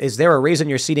asked, is there a reason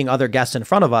you're seating other guests in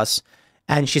front of us?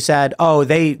 And she said, oh,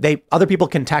 they other people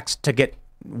can text to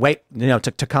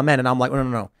to come in. And I'm like,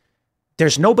 no.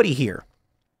 There's nobody here.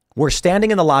 We're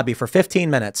standing in the lobby for 15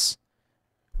 minutes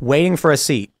waiting for a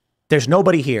seat. There's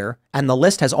nobody here. And the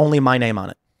list has only my name on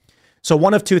it. So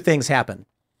one of two things happened.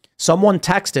 Someone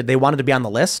texted they wanted to be on the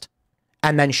list,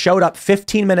 and then showed up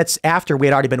 15 minutes after we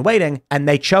had already been waiting, and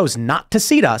they chose not to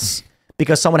seat us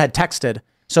because someone had texted.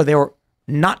 So they were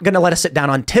not going to let us sit down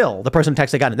until the person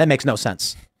texted got in. That makes no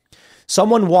sense.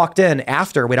 Someone walked in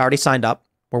after we'd already signed up.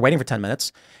 We're waiting for 10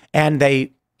 minutes. And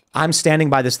I'm standing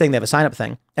by this thing. They have a sign up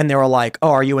thing. And they were like, oh,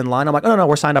 are you in line? I'm like, oh, no,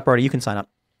 we're signed up already. You can sign up.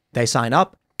 They sign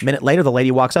up. Minute later, the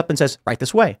lady walks up and says, right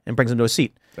this way, and brings him to a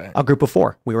seat. Dang. A group of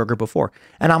 4. We were a group of 4.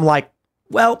 And I'm like,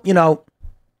 well,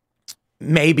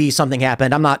 maybe something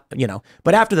happened. I'm not,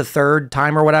 but after the third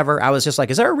time or whatever, I was just like,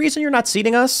 is there a reason you're not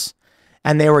seating us?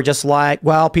 And they were just like,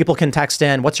 well, people can text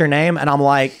in, what's your name? And I'm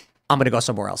like, I'm going to go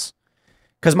somewhere else.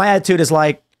 Because my attitude is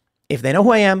like, if they know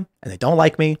who I am and they don't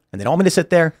like me and they don't want me to sit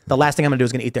there, the last thing I'm going to do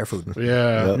is going to eat their food.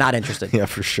 Yeah. Not interested. Yeah,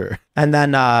 for sure. And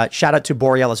then shout out to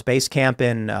Borealis Base Camp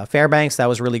in Fairbanks. That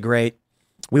was really great.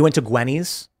 We went to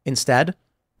Gwenny's instead.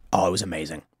 Oh, it was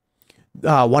amazing.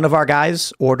 One of our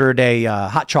guys ordered a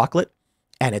hot chocolate,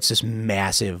 and it's this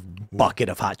massive bucket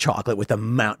of hot chocolate with a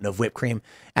mountain of whipped cream.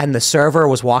 And the server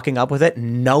was walking up with it,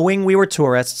 knowing we were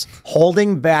tourists,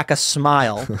 holding back a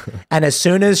smile. And as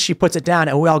soon as she puts it down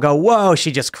and we all go, whoa,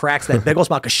 she just cracks that big old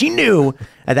smile because she knew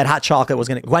that hot chocolate was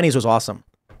going to, Gwenny's was awesome.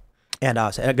 And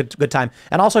a good time.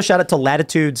 And also shout out to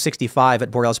Latitude 65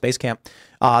 at Borealis Base Camp.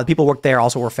 The people who worked there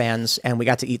also were fans, and we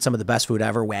got to eat some of the best food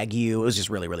ever, Wagyu. It was just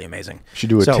really, really amazing. Should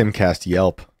do a Timcast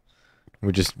Yelp.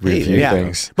 We just review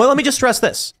things. But let me just stress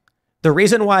this. The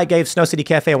reason why I gave Snow City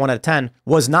Cafe a 1 out of 10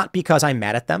 was not because I'm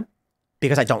mad at them,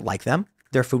 because I don't like them.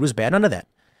 Their food was bad. None of that.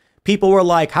 People were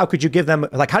like, how did you give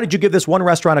this one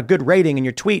restaurant a good rating in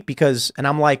your tweet? And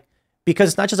I'm like, because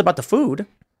it's not just about the food.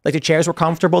 Like, the chairs were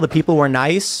comfortable. The people were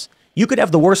nice. You could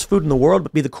have the worst food in the world,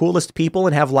 but be the coolest people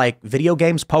and have like video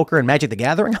games, poker, and Magic the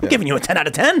Gathering. I'm giving you a 10 out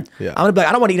of 10. Yeah. I'm gonna be like,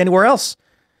 I don't want to eat anywhere else.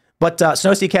 But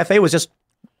Snow City Cafe was just,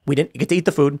 we didn't get to eat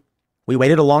the food. We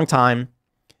waited a long time.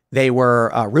 They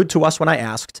were rude to us when I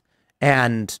asked,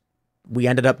 and we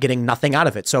ended up getting nothing out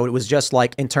of it. So it was just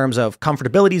like, in terms of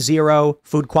comfortability, 0,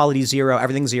 food quality, 0,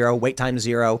 everything 0, wait time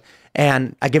 0.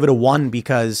 And I give it a 1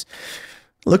 because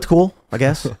it looked cool, I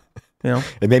guess.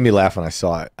 It made me laugh when I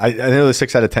saw it. I know the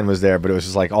 6 out of 10 was there, but it was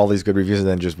just like all these good reviews and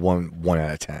then just one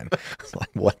out of 10. It's like,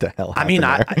 what the hell? I mean,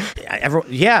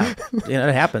 it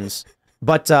happens.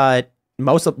 But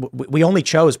we only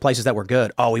chose places that were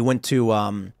good. Oh, we went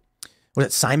to was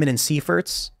it Simon and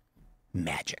Seifert's?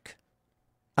 Magic.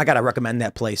 I gotta recommend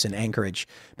that place in Anchorage,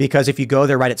 because if you go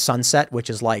there right at sunset, which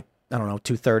is like, I don't know,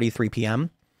 2:30, 3 p.m.,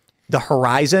 the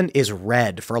horizon is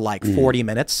red for like 40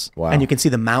 minutes. Wow. And you can see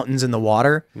the mountains in the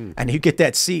water. And you get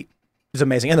that seat. It was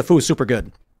amazing. And the food was super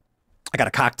good. I got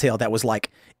a cocktail that was like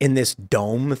in this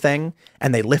dome thing,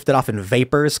 and they lift it off and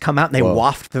vapors come out and they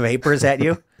waft the vapors at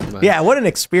you. Nice. Yeah, what an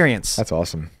experience. That's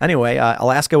awesome. Anyway,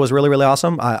 Alaska was really, really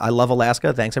awesome. I love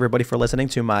Alaska. Thanks everybody for listening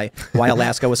to my Why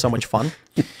Alaska Was So Much Fun.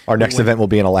 Our next event will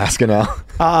be in Alaska now.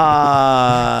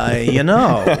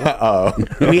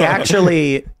 We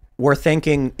actually were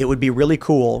thinking it would be really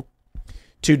cool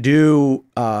to do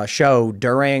a show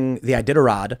during the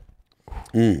Iditarod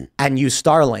and use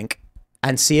Starlink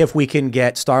and see if we can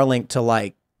get Starlink to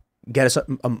like get us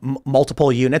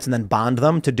multiple units and then bond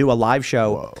them to do a live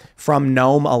show from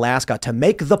Nome, Alaska, to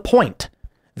make the point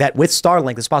that with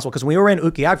Starlink it's possible. Because when we were in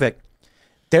Utqiagvik,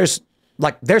 there's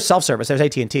self-service, there's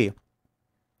AT&T,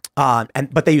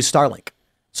 but they use Starlink.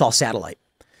 It's all satellite.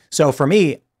 So for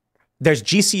me, there's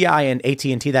GCI and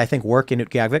AT&T that I think work in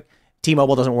Utqiagvik.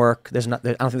 T-Mobile doesn't work. I don't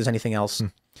think there's anything else,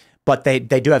 but they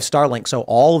do have Starlink. So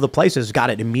all of the places got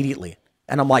it immediately.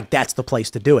 And I'm like, that's the place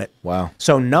to do it. Wow.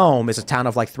 So Nome is a town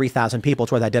of like 3,000 people.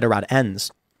 It's where that Iditarod ends.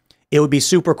 It would be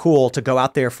super cool to go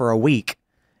out there for a week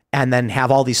and then have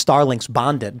all these Starlinks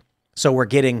bonded. So we're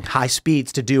getting high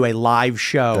speeds to do a live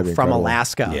show from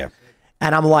Alaska. Yeah.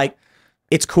 And I'm like,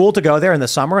 it's cool to go there in the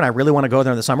summer. And I really want to go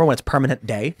there in the summer when it's permanent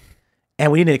day.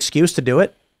 And we need an excuse to do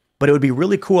it. But it would be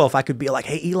really cool if I could be like,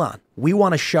 hey, Elon, we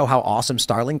want to show how awesome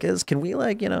Starlink is. Can we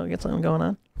get something going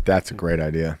on? That's a great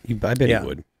idea. I bet you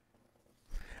would.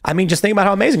 I mean, just think about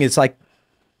how amazing it's like.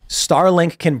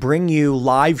 Starlink can bring you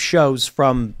live shows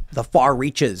from the far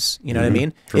reaches. You know what I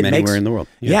mean? From anywhere in the world.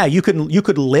 Yeah, you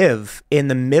could live in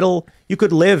the middle. You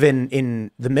could live in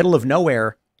the middle of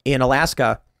nowhere in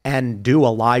Alaska and do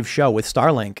a live show with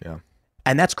Starlink. Yeah.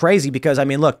 And that's crazy because, I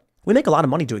mean, look, we make a lot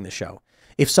of money doing this show.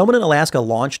 If someone in Alaska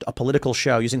launched a political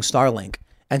show using Starlink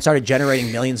and started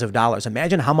generating millions of dollars,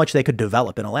 imagine how much they could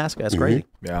develop in Alaska. That's crazy.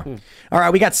 Yeah. All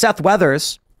right, we got Seth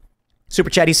Weathers. Super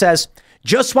chat, he says,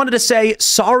 just wanted to say,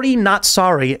 sorry, not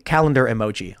sorry, calendar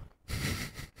emoji.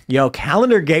 Yo,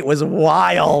 Calendar Gate was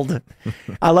wild.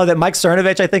 I love that. Mike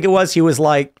Cernovich, I think it was, he was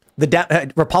like,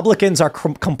 the Republicans are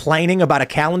complaining about a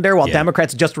calendar while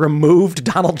Democrats just removed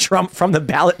Donald Trump from the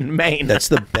ballot in Maine. That's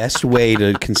the best way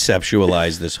to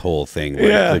conceptualize this whole thing.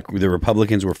 Like, the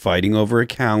Republicans were fighting over a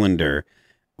calendar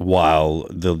while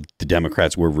the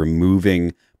Democrats were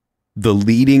removing the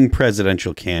leading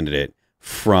presidential candidate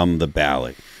from the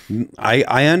ballot.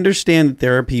 I understand that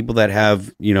there are people that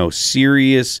have,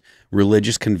 serious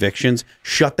religious convictions.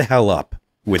 Shut the hell up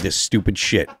with this stupid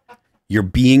shit. You're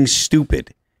being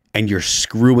stupid and you're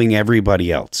screwing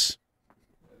everybody else.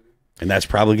 And that's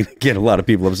probably going to get a lot of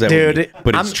people upset with me,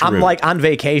 but it's true. I'm like on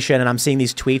vacation and I'm seeing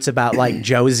these tweets about like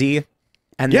Josie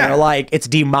and they're like, it's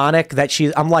demonic that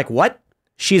I'm like, what?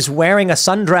 She's wearing a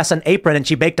sundress and apron and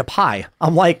she baked a pie.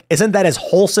 I'm like, isn't that as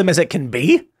wholesome as it can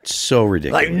be? So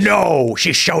ridiculous. Like, no,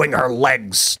 she's showing her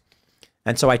legs.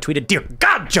 And so I tweeted, dear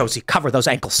God, Josie, cover those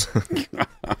ankles.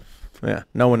 Yeah,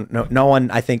 no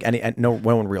one, I think no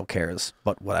one real cares,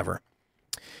 but whatever.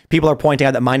 People are pointing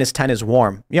out that -10 is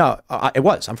warm. Yeah, it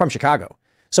was. I'm from Chicago.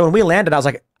 So when we landed, I was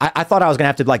like, I thought I was going to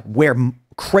have to like wear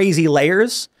crazy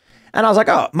layers. And I was like,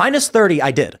 oh, -30,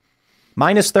 I did.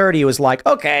 -30 was like,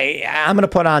 okay, I'm going to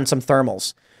put on some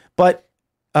thermals. But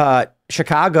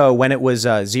Chicago, when it was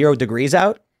 0 degrees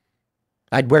out,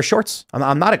 I'd wear shorts.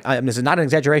 This is not an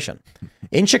exaggeration.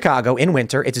 In Chicago, in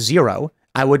winter, it's 0.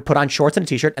 I would put on shorts and a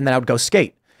t-shirt and then I would go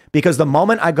skate. Because the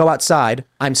moment I go outside,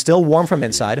 I'm still warm from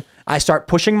inside. I start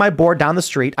pushing my board down the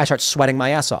street. I start sweating my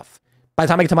ass off. By the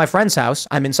time I get to my friend's house,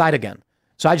 I'm inside again.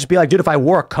 So I'd just be like, dude, if I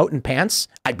wore a coat and pants,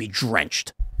 I'd be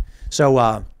drenched.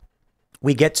 So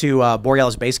we get to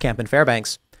Borealis Base Camp in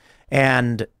Fairbanks,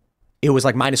 and it was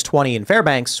like -20 in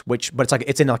Fairbanks, but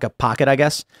it's in like a pocket, I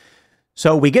guess.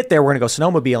 So we get there, we're gonna go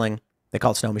snowmobiling. They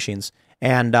call it snow machines.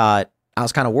 And I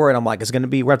was kind of worried. I'm like,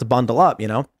 we have to bundle up, you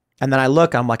know? And then I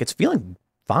look, I'm like, it's feeling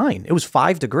fine. It was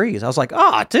 5 degrees. I was like,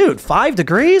 oh, dude, 5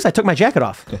 degrees? I took my jacket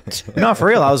off. No, for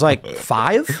real. I was like,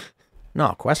 5?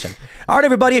 No question. All right,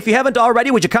 everybody, if you haven't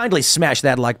already, would you kindly smash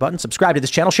that like button, subscribe to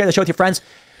this channel, share the show with your friends,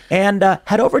 and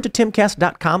head over to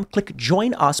timcast.com, click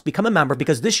join us, become a member,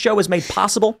 because this show is made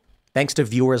possible thanks to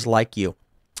viewers like you.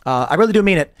 I really do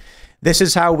mean it. This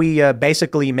is how we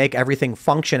basically make everything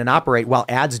function and operate. While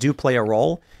ads do play a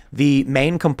role, the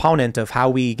main component of how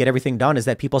we get everything done is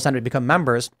that people sign up to become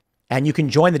members, and you can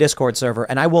join the Discord server.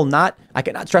 And I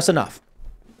cannot stress enough,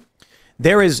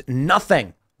 there is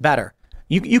nothing better.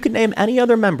 You can name any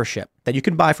other membership that you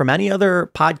can buy from any other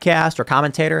podcast or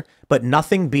commentator, but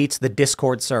nothing beats the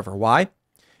Discord server. Why?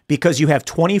 Because you have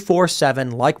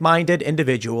 24/7 like-minded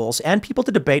individuals and people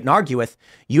to debate and argue with.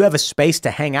 You have a space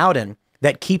to hang out in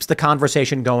that keeps the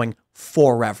conversation going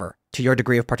forever to your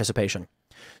degree of participation.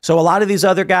 So a lot of these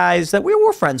other guys that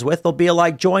we're friends with, they'll be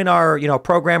like, join our,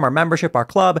 program, our membership, our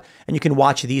club, and you can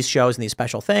watch these shows and these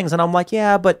special things. And I'm like,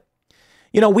 yeah, but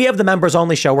we have the members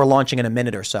only show we're launching in a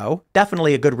minute or so.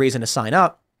 Definitely a good reason to sign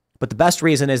up. But the best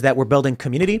reason is that we're building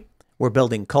community, we're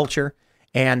building culture,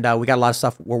 and we got a lot of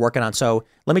stuff we're working on. So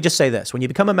let me just say this. When you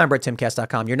become a member at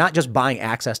timcast.com, you're not just buying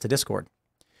access to Discord.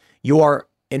 You are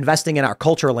investing in our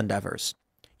cultural endeavors.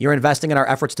 You're investing in our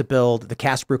efforts to build the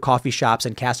Cast Brew coffee shops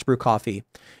and Cast Brew Coffee.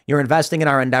 You're investing in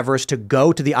our endeavors to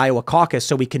go to the Iowa caucus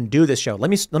so we can do this show. Let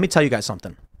me tell you guys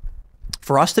something.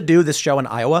 For us to do this show in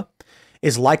Iowa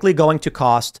is likely going to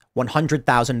cost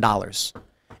 $100,000.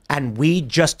 And we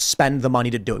just spend the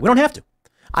money to do it. We don't have to.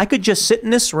 I could just sit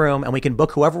in this room and we can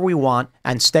book whoever we want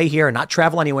and stay here and not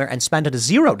travel anywhere and spend it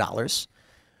 $0.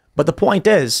 But the point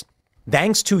is,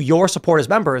 thanks to your support as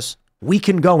members, we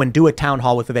can go and do a town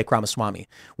hall with Vivek Ramaswamy.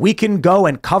 We can go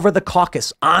and cover the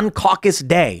caucus on caucus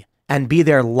day and be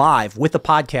there live with the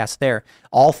podcast there,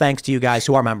 all thanks to you guys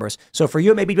who are members. So for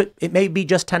you, it may be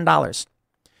just $10.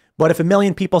 But if 1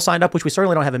 million people signed up, which we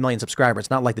certainly don't have 1 million subscribers,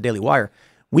 not like the Daily Wire,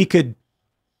 we could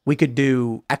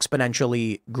do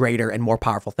exponentially greater and more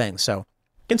powerful things. So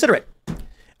consider it.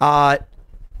 I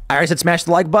already said smash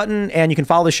the like button, and you can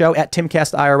follow the show at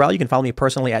Timcast IRL. You can follow me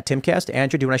personally at Timcast.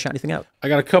 Andrew, do you want to shout anything out? I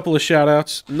got a couple of shout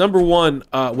outs. Number one,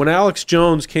 when Alex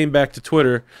Jones came back to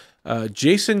Twitter,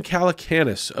 Jason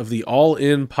Calacanis of the All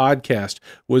In podcast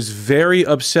was very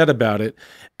upset about it.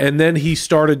 And then he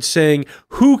started saying,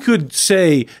 who could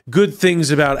say good things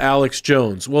about Alex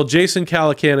Jones? Well, Jason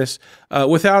Calacanis,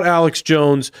 without Alex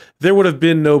Jones, there would have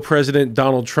been no President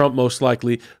Donald Trump, most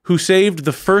likely, who saved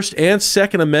the First and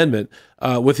Second Amendment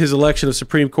with his election of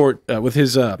Supreme Court, with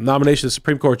his nomination of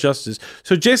Supreme Court justices.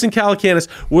 So Jason Calacanis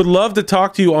would love to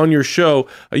talk to you on your show.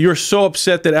 You're so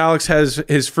upset that Alex has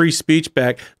his free speech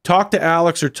back. Talk to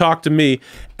Alex or talk to me.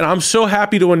 And I'm so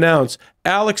happy to announce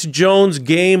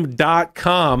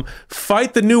AlexJonesGame.com.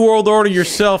 Fight the New World Order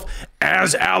yourself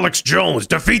as Alex Jones.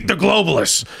 Defeat the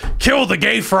globalists. Kill the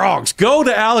gay frogs. Go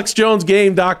to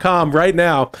AlexJonesGame.com right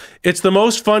now. It's the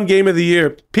most fun game of the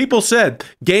year. People said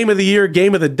game of the year,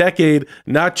 game of the decade.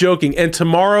 Not joking. And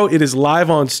tomorrow it is live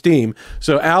on Steam.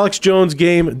 So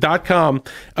AlexJonesGame.com.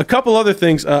 A couple other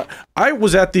things. I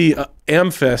was at the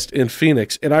AmFest in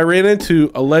Phoenix, and I ran into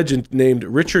a legend named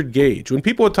Richard Gage. When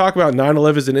people would talk about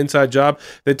 9/11 as an inside job,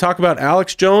 they'd talk about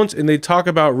Alex Jones, and they'd talk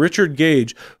about Richard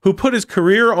Gage, who put his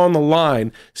career on the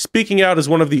line, speaking out as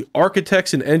one of the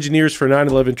architects and engineers for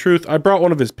 9/11 Truth. I brought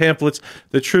one of his pamphlets,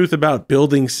 The Truth About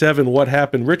Building 7, What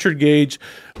Happened. Richard Gage,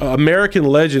 American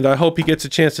legend. I hope he gets a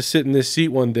chance to sit in this seat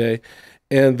one day.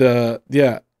 And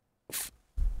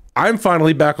I'm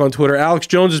finally back on Twitter. Alex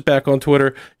Jones is back on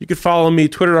Twitter. You can follow me,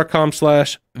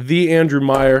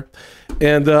 twitter.com/theandrewmeyer.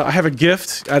 And I have a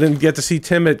gift. I didn't get to see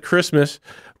Tim at Christmas,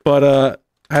 but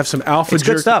I have some alpha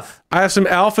jerky. Good stuff. I have some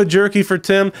alpha jerky for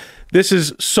Tim. This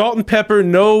is salt and pepper,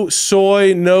 no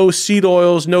soy, no seed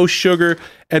oils, no sugar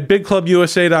at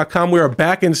bigclubusa.com. We are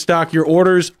back in stock. Your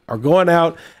orders are going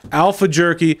out. Alpha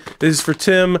jerky. This is for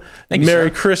Tim. Merry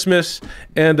Christmas.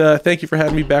 And thank you for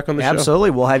having me back on the show.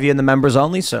 Absolutely. We'll have you in the members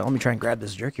only. So let me try and grab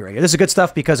this jerky right here. This is good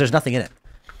stuff because there's nothing in it.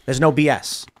 There's no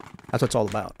BS. That's what it's all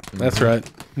about. That's right.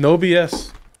 No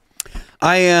BS.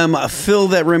 I am Phil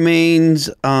That Remains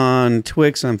on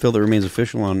Twix. I'm Phil That Remains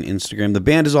Official on Instagram. The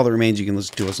band is All That Remains. You can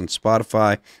listen to us on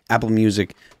Spotify, Apple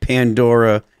Music,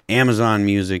 Pandora, Amazon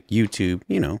Music, YouTube,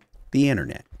 the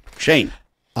internet. Shane.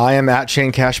 I am at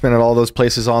Shane Cashman at all those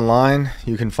places online.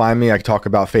 You can find me. I talk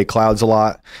about fake clouds a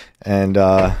lot. And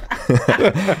I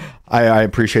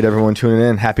appreciate everyone tuning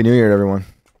in. Happy New Year to everyone.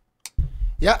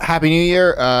 Yeah, Happy New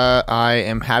Year. I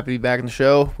am happy to be back in the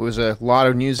show. It was a lot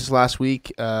of news this last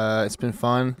week. It's been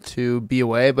fun to be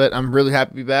away, but I'm really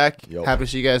happy to be back. Happy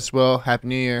to see you guys as well. Happy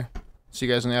New Year. See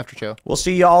you guys on the after show. We'll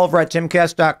see you all over at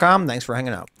timcast.com. Thanks for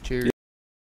hanging out. Cheers.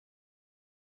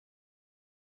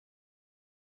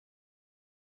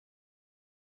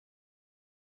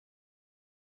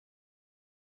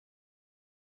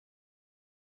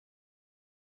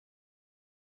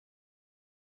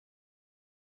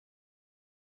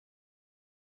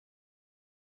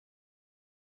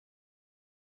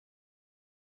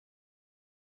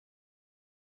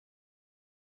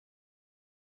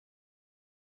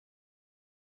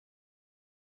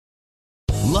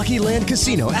 Lucky Land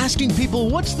Casino, asking people,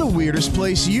 what's the weirdest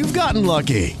place you've gotten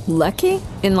lucky? Lucky?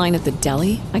 In line at the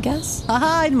deli, I guess?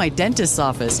 Aha, in my dentist's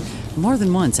office. More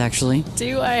than once, actually.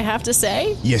 Do I have to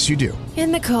say? Yes, you do.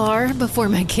 In the car before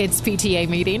my kids' PTA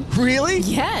meeting. Really?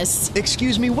 Yes.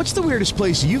 Excuse me, what's the weirdest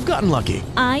place you've gotten lucky?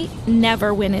 I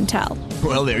never win and tell.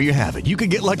 Well, there you have it. You can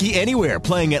get lucky anywhere,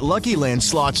 playing at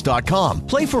LuckyLandSlots.com.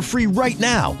 Play for free right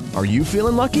now. Are you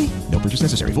feeling lucky? No purchase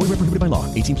necessary. Void where prohibited by law.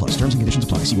 18+. Terms and conditions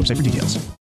apply. See website for details.